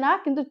পারছে না,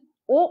 কিন্তু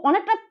ও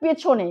অনেকটা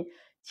পেছনে,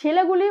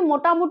 ছেলেগুলি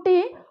মোটামুটি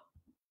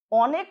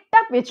অনেকটা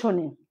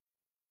পেছনে।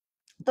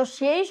 তো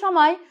সেই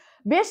সময়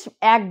বেশ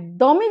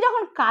একদমই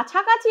যখন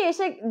কাছাকাছি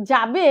এসে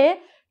যাবে,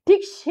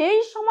 ঠিক সেই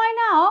সময়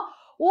না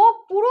ও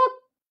পুরো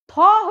থ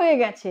হয়ে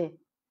গেছে,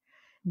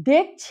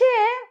 দেখছে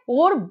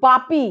ওর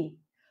বাপি,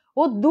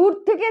 ও দূর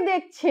থেকে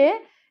দেখছে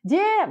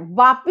যে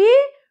বাপি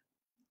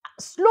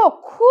স্লো,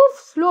 খুব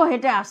স্লো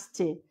হেঁটে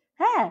আসছে।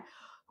 হ্যাঁ,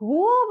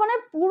 ও মানে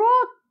পুরো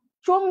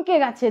চমকে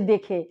গেছে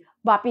দেখে,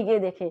 বাপিকে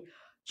দেখে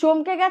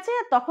চমকে গেছে।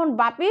 তখন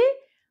বাপি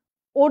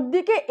ওর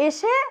দিকে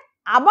এসে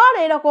আবার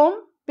এরকম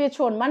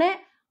পেছন, মানে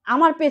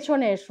আমার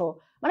পেছনে এসো,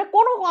 মানে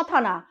কোনো কথা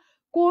না,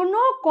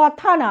 কোনো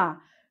কথা না,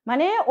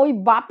 মানে ওই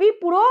বাপি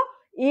পুরো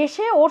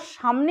এসে ওর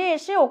সামনে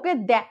এসে ওকে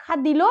দেখা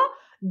দিল,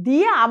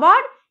 দিয়ে আবার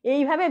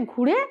এইভাবে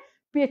ঘুরে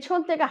পেছন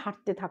থেকে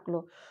হাঁটতে থাকলো,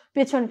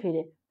 পেছন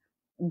ফিরে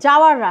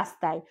যাওয়ার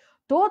রাস্তায়।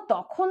 তো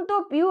তখন তো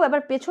পিউ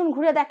এবার পেছন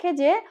ঘুরে দেখে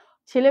যে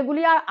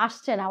ছেলেগুলি আর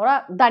আসছে না, ওরা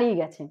দাঁড়িয়ে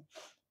গেছে।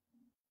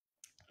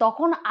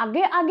 তখন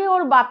আগে আগে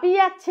ওর বাপি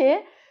যাচ্ছে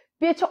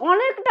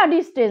অনেকটা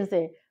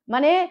ডিস্টেন্সে,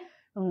 মানে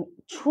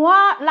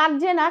ছোঁয়া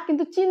লাগছে না,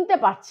 কিন্তু চিনতে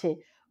পারছে,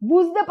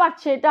 বুঝতে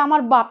পারছে এটা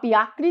আমার বাপি,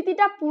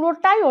 আকৃতিটা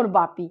পুরোটাই ওর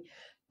বাপি।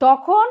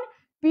 তখন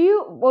পিউ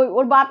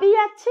ওর বাপি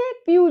যাচ্ছে,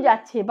 পিউ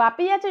যাচ্ছে,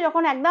 বাপি যাচ্ছে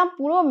যখন একদম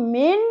পুরো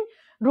মেন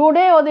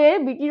রোডে, ওদের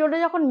বিটি রোডে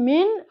যখন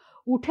মেন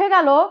উঠে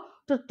গেল,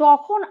 তো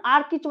তখন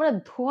আর কিছু মানে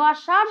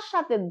ধোঁয়াশার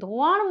সাথে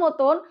ধোঁয়ার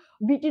মতন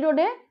বিটি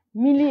রোডে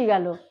মিলিয়ে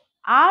গেল,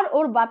 আর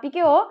ওর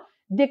বাপিকেও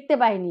দেখতে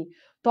পায়নি।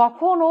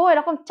 তখন ও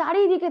এরকম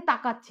চারিদিকে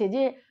তাকাচ্ছে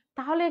যে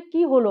তাহলে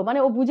কি হলো, মানে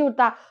ও বুঝে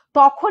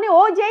তখনই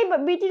ও যেই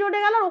বিটি রোডে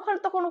গেল, ওখানে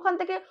তখন ওখান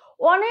থেকে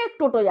অনেক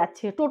টোটো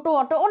যাচ্ছে, টোটো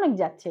অটো অনেক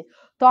যাচ্ছে।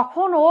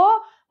 তখন ও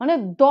মানে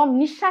দম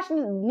নিঃশ্বাস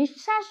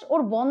নিঃশ্বাস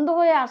ওর বন্ধ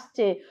হয়ে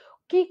আসছে,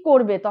 কি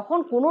করবে, তখন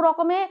কোনো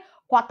রকমে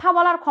কথা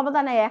বলার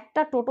ক্ষমতা নেই।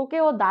 একটা টোটোকে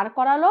ও দাঁড়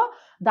করালো,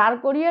 দাঁড়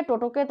করিয়ে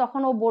টোটোকে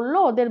তখন ও বলল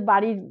ওদের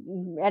বাড়ির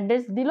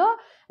অ্যাড্রেস দিল,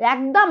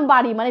 একদম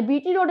বাড়ি মানে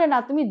বিটি রোডে না,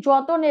 তুমি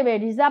যত নেবে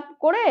রিজার্ভ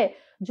করে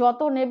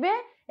যত নেবে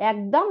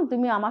একদম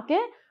তুমি আমাকে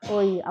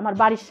ওই আমার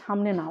বাড়ির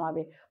সামনে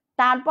নামাবে।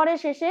 তারপরে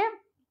শেষে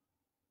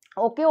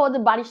ওকে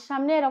ওদের বাড়ির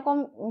সামনে এরকম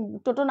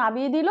টোটো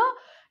নামিয়ে দিল,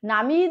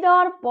 নামিয়ে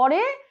দেওয়ার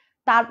পরে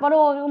তারপরে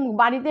ও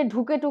বাড়িতে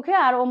ঢুকে টুকে,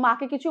 আর ও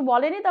মাকে কিছু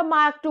বলেনি, তা মা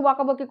একটু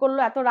বকাবকি করলো,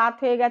 এত রাত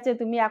হয়ে গেছে,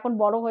 তুমি এখন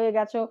বড় হয়ে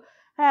গেছো,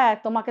 হ্যাঁ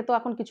তোমাকে তো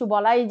এখন কিছু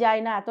বলাই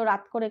যায় না, এত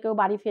রাত করে কেউ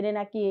বাড়ি ফেরে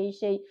নাকি, এই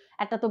সেই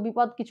একটা তো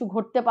বিপদ কিছু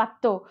ঘটতে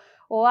পারতো।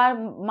 ও আর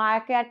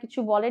মাকে আর কিছু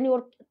বলেনি,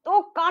 ওর তো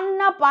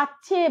কান্না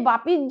পাচ্ছে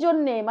বাপির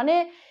জন্যে, মানে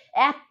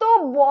এত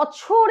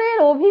বছরের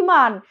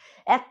অভিমান,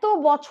 এত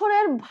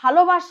বছরের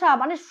ভালোবাসা,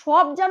 মানে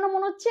সব যেন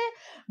মনে হচ্ছে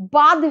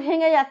বাঁধ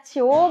ভেঙে যাচ্ছে।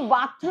 ও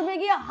বাথরুমে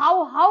গিয়ে হাউ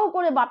হাউ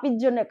করে বাপির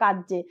জন্য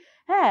কাঁদছে।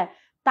 হ্যাঁ,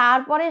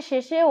 তারপরে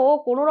শেষে ও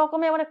কোনো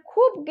রকমে মানে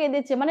খুব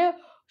কেঁদেছে, মানে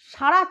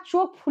সারা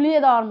চোখ ফুলিয়ে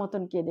দেওয়ার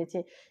মতন কেঁদেছে,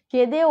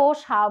 কেঁদে ও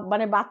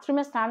মানে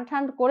বাথরুমে স্নান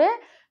টান করে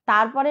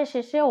তারপরে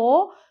শেষে ও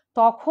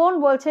তখন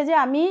বলছে যে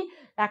আমি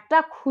একটা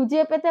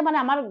খুঁজে পেতে, মানে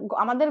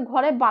আমাদের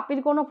ঘরে বাপির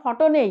কোনো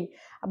ফটো নেই,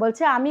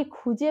 বলছে আমি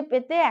খুঁজে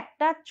পেতে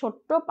একটা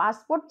ছোট্ট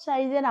পাসপোর্ট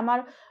সাইজের আমার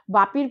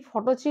বাপির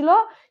ফটো ছিল,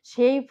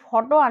 সেই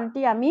ফটো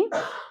আন্টি আমি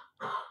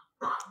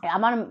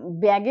আমার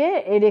ব্যাগে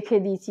রেখে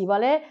দিয়েছি,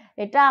 বলে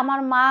এটা আমার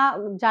মা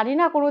জানি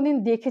না কোনোদিন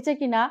দেখেছে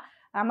কিনা,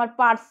 আমার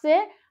পার্সে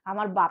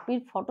আমার বাপির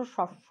ফটো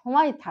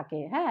সবসময়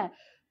থাকে। হ্যাঁ,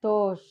 তো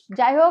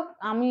যাই হোক,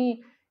 আমি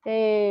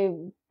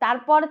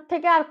তারপর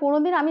থেকে আর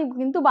কোনোদিন আমি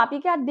কিন্তু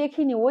বাপিকে আর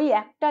দেখিনি, ওই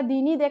একটা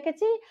দিনই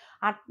দেখেছি।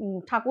 আর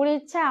ঠাকুরের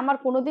ইচ্ছায় আমার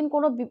কোনোদিন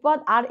কোনো বিপদ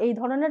আর এই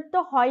ধরনের তো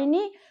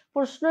হয়নি,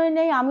 প্রশ্নই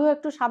নেই। আমিও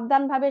একটু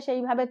সাবধানভাবে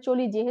সেইভাবে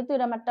চলি, যেহেতু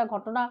এরকম একটা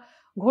ঘটনা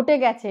ঘটে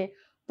গেছে।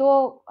 তো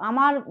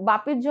আমার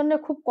বাপির জন্য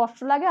খুব কষ্ট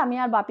লাগে, আমি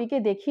আর বাপিকে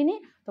দেখিনি।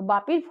 তো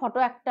বাপির ফটো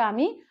একটা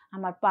আমি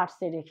আমার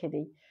পার্সে রেখে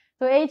দিই।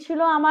 তো এই ছিল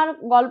আমার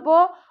গল্প।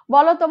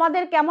 বলো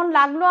তোমাদের কেমন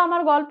লাগলো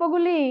আমার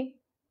গল্পগুলি?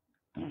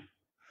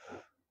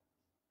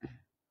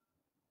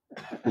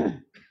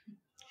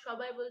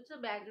 সবাই বলছে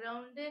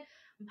ব্যাকগ্রাউন্ডে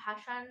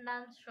ভাসান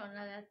ডান্স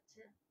শোনা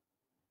যাচ্ছে।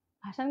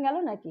 ভাসান গেল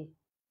নাকি?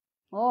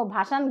 ও,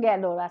 ভাসান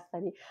গেল রাস্তা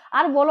দিয়ে।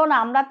 আর বলো না,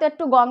 আমরা তো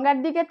একটু গঙ্গার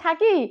দিকে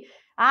থাকি।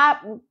 আর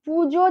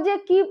পুজো যে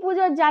কি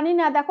পুজো জানি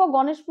না, দেখো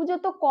গণেশ পুজো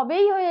তো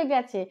কবেই হয়ে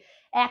গেছে,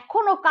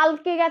 এখনো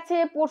কালকে গেছে,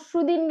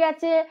 পরশুদিন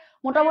গেছে,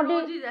 মোটামুটি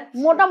রোজই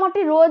যাচ্ছে।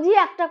 মোটামুটি রোজই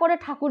একটা করে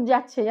ঠাকুর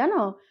যাচ্ছে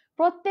জানো,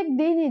 প্রত্যেক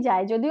দিনই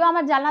যায়, যদিও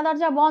আমার জানলা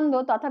দরজা বন্ধ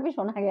তথাপি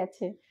শোনা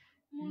গেছে।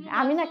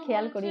 আমি না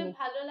খেয়াল করিনি।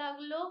 ভালো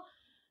লাগলো।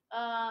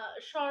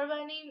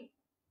 সর্বাণী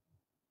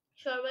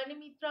সর্বাণী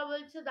মিত্রা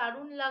বলছে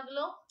দারুণ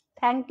লাগলো।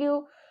 Thank you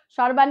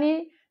Sarbani,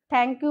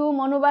 thank you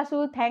মনুবাসু,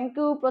 thank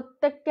you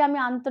প্রত্যেককে, আমি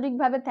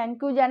আন্তরিকভাবে থ্যাংক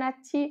ইউ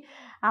জানাচ্ছি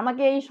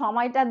আমাকে এই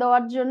সময়টা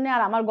দেওয়ার জন্য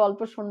আর আমার গল্প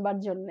শুনবার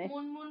জন্য।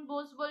 মুনমুন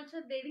বোস বলছে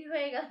দেরি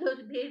হয়ে গেল।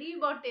 দেরি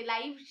বটে,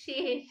 লাইভ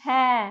শেষ।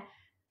 হ্যাঁ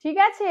ঠিক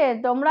আছে,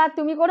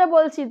 তুমি করে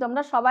বলছি,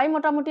 তোমরা সবাই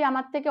মোটামুটি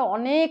আমার থেকে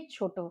অনেক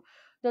ছোট,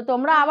 তো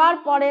তোমরা আবার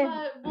পরে।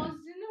 বোস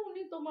যিনি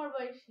উনি তোমার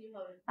বয়সী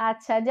হবে।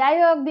 আচ্ছা যাই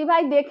হোক,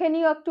 দিভাই দেখে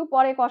নিও একটু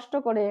পরে কষ্ট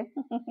করে।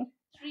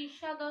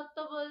 তৃষা দত্ত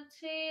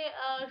বলছে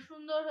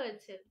সুন্দর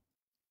হয়েছে।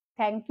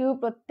 থ্যাংক ইউ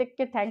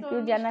প্রত্যেককে, থ্যাংক ইউ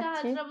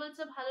জানাচ্ছি। হাজরা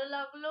বলছে ভালো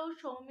লাগলো।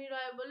 সৌমি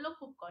রয় বলল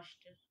খুব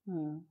কষ্টের।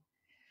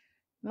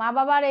 মা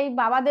বাবার, এই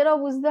বাবাদেরও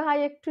বুঝতে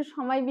হয় একটু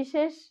সময়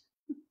বিশেষ,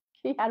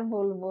 কি আর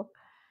বলবো।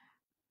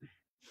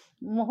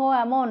 মোহ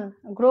এমন,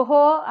 গ্রহ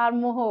আর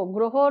মোহ,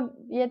 গ্রহ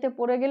ইয়েতে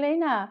পড়ে গেলেই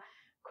না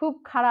খুব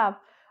খারাপ।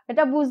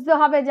 এটা বুঝতে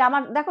হবে যে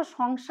আমার, দেখো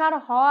সংসার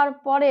হওয়ার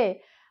পরে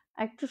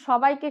একটু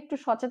সবাইকে একটু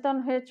সচেতন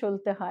হয়ে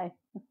চলতে হয়।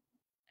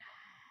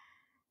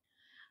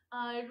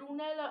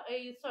 রুনা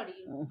এই সরি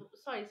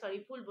সরি সরি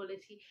ভুল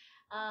বলেছি।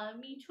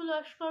 মিঠু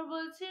লস্কর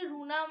বলছে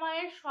রুনা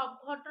মায়ের সব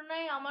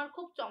ঘটনাই আমার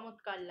খুব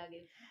চমৎকার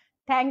লাগে।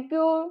 Thank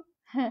you,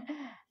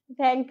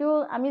 thank you.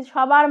 আমি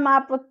সবার মা,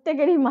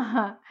 প্রত্যেকেরই মা,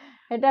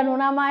 এটা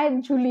রুনা মায়ের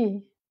ঝুলি।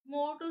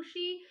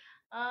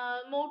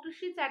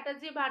 মৌটুসী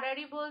চ্যাটার্জি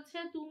ভাড়ারি বলছে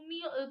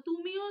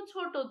তুমিও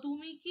ছোট,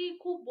 তুমি কি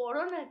খুব বড়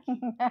নাকি?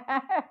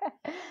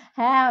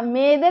 হ্যাঁ,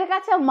 মেয়েদের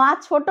কাছে মা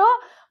ছোট,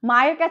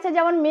 মায়ের কাছে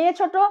যেমন মেয়ে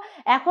ছোট,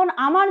 এখন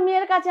আমার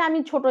মেয়ের কাছে আমি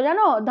ছোট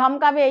জানো,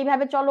 ধমকাবে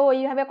এইভাবে চলো,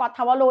 এইভাবে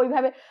কথা বলো,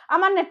 ওইভাবে।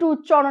 আমার না একটু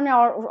উচ্চারণে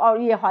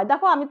ইয়ে হয়,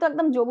 দেখো আমি তো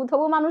একদম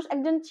জবুথবু মানুষ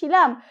একজন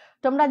ছিলাম,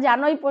 তোমরা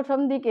জানোই প্রথম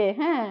দিকে।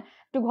 হ্যাঁ,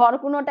 একটু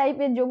ঘরকুনো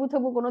টাইপের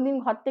জবুথবু, কোনোদিন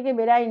ঘর থেকে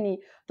বেরাইনি।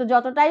 তো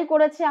যতটাই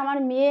করেছে আমার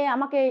মেয়ে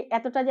আমাকে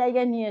এতটা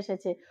জায়গায় নিয়ে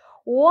এসেছে,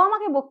 ও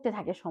আমাকে বকতে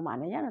থাকে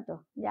সমানে, জানো তো,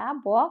 যা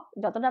বক,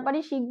 যতটা পারি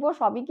শিখবো,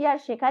 সবই কি আর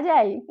শেখা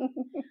যায়?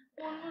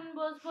 মুনমুন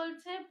বোস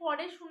বলছে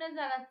পরে শুনে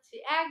জানাচ্ছি।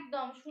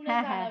 একদম শুনে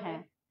হ্যাঁ হ্যাঁ জানাবে।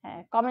 হ্যাঁ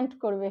হ্যাঁ, কমেন্ট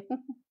করবে।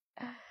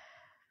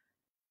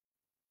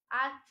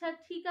 আচ্ছা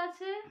ঠিক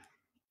আছে।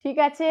 ঠিক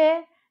আছে,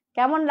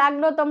 কেমন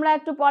লাগলো তোমরা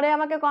একটু পরে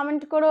আমাকে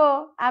কমেন্ট করো,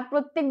 আর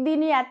প্রত্যেক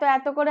দিনই এত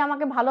এত করে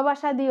আমাকে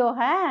ভালোবাসা দিও।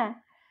 হ্যাঁ,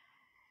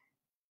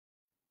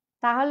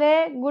 তাহলে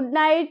গুড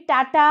নাইট,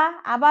 টাটা,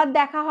 আবার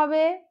দেখা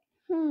হবে।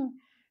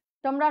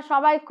 তোমরা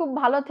সবাই খুব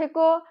ভালো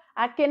থেকো,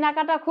 আর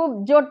কেনাকাটা খুব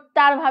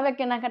জোরদার ভাবে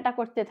কেনাকাটা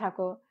করতে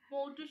থাকো।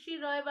 মৌটুসী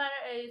রয়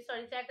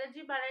সরি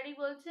চ্যাটার্জি বাড়ারি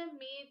বলছে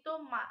মেয়ে তো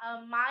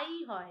মাই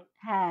হয়।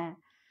 হ্যাঁ,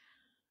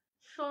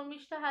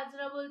 শর্মিষ্ঠা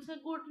হাজরা বলছে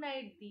গুড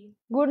নাইট দি।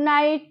 গুড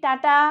নাইট,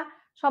 টাটা,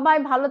 সবাই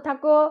ভালো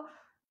থাকো।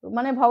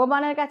 মানে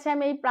ভগবানের কাছে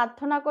আমি এই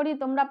প্রার্থনা করি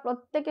তোমরা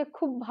প্রত্যেকে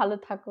খুব ভালো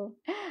থাকো,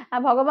 আর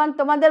ভগবান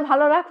তোমাদের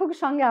ভালো রাখুক,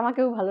 সঙ্গে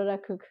আমাকেও ভালো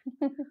রাখুক।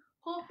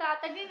 খুব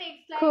তাড়াতাড়ি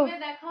নেক্সট লাইভে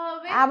দেখা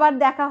হবে, আবার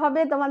দেখা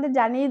হবে, তোমাদের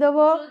জানিয়ে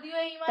দেবো, যদিও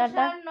এই মাসে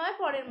আর নয়,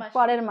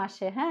 পরের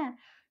মাসে। হ্যাঁ,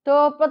 তো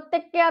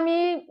প্রত্যেককে আমি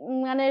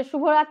মানে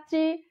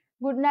শুভরাত্রি,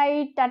 good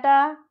night, tata,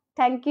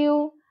 thank you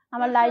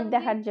আমার লাইভ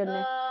দেখার জন্য।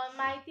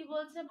 মাইতি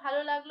বলছে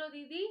ভালো লাগলো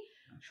দিদি।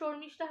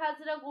 Sharmistha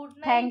Hazra good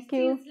night. Thank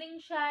you. Sizzling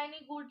shiny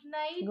good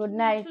night. Good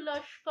night. Mithu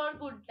Laskar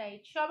good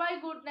night. সবাই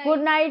good night.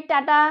 Good night,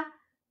 tata,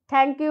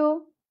 thank you.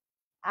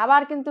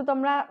 আবার কিন্তু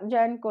তোমরা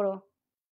জয়েন করো।